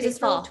be 2 years this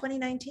fall.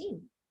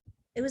 2019.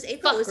 It was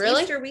April. It was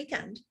really? Easter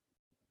weekend.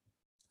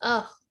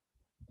 Oh,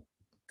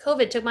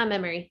 COVID took my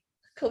memory.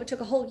 COVID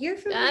took a whole year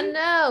from me. I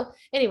know.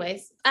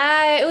 Anyways,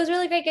 it was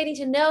really great getting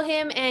to know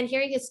him and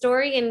hearing his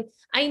story. And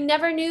I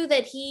never knew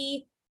that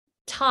he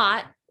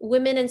taught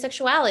women and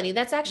sexuality.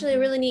 That's actually a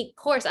really neat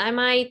course. I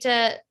might,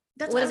 That's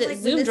what is it? like,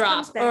 Zoom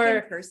drop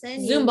or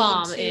person, Zoom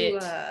bomb.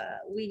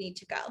 We need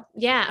to go.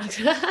 Yeah.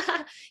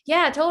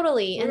 Yeah,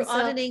 totally. We're and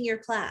auditing your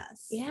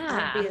class.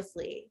 Yeah.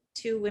 Obviously.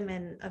 2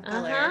 women of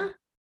color.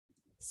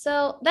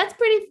 So that's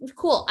pretty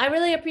cool. I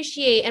really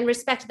appreciate and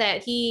respect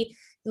that he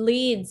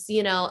leads,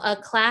 a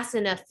class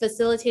in a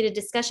facilitated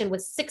discussion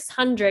with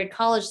 600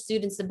 college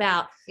students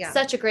about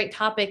such a great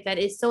topic that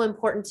is so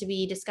important to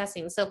be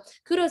discussing. So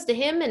kudos to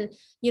him. And,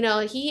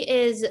 he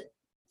is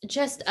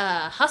just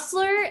a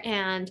hustler,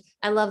 and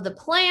I love the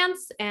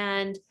plants,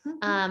 and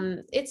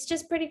it's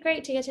just pretty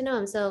great to get to know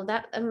him. So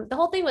that the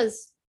whole thing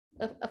was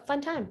a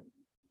fun time.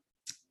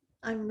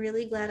 I'm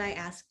really glad I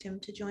asked him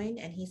to join,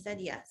 and he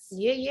said yes.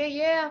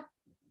 Yeah.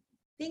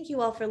 Thank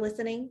you all for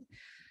listening.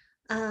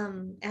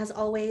 As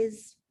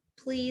always,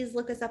 please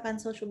look us up on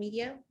social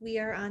media. We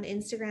are on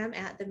Instagram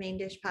at The Main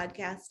Dish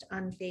Podcast,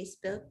 on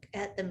Facebook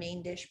at The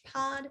Main Dish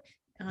Pod,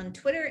 on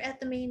Twitter at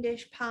The Main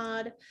Dish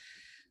Pod.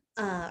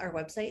 Our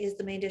website is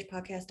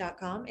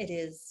themaindishpodcast.com. It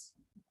is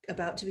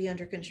about to be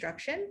under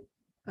construction.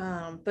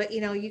 But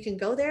you can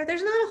go there.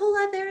 There's not a whole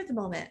lot there at the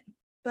moment,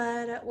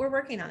 but we're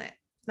working on it.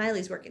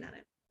 Smiley's working on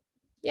it.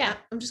 Yeah.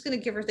 I'm just going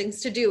to give her things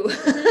to do.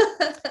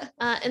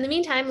 In the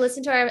meantime,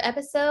 listen to our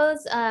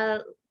episodes.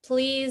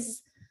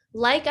 Please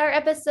like our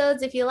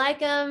episodes if you like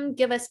them.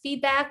 Give us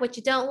feedback, what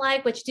you don't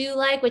like, what you do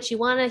like, what you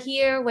want to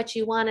hear, what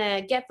you want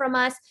to get from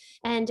us.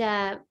 And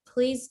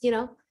please,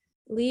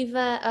 leave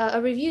a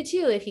review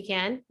too if you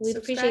can. We'd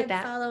appreciate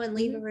that. Follow and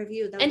leave a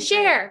review. And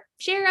share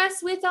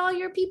us with all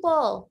your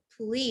people.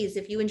 Please,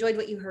 if you enjoyed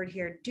what you heard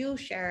here, do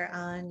share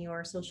on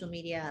your social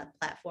media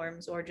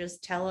platforms, or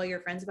just tell all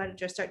your friends about it.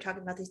 Just start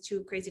talking about these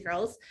 2 crazy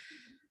girls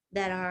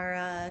that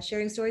are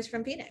sharing stories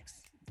from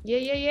Phoenix.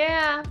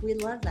 Yeah. We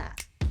love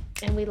that.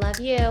 And we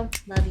love you.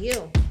 Love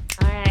you.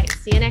 All right.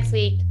 See you next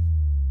week.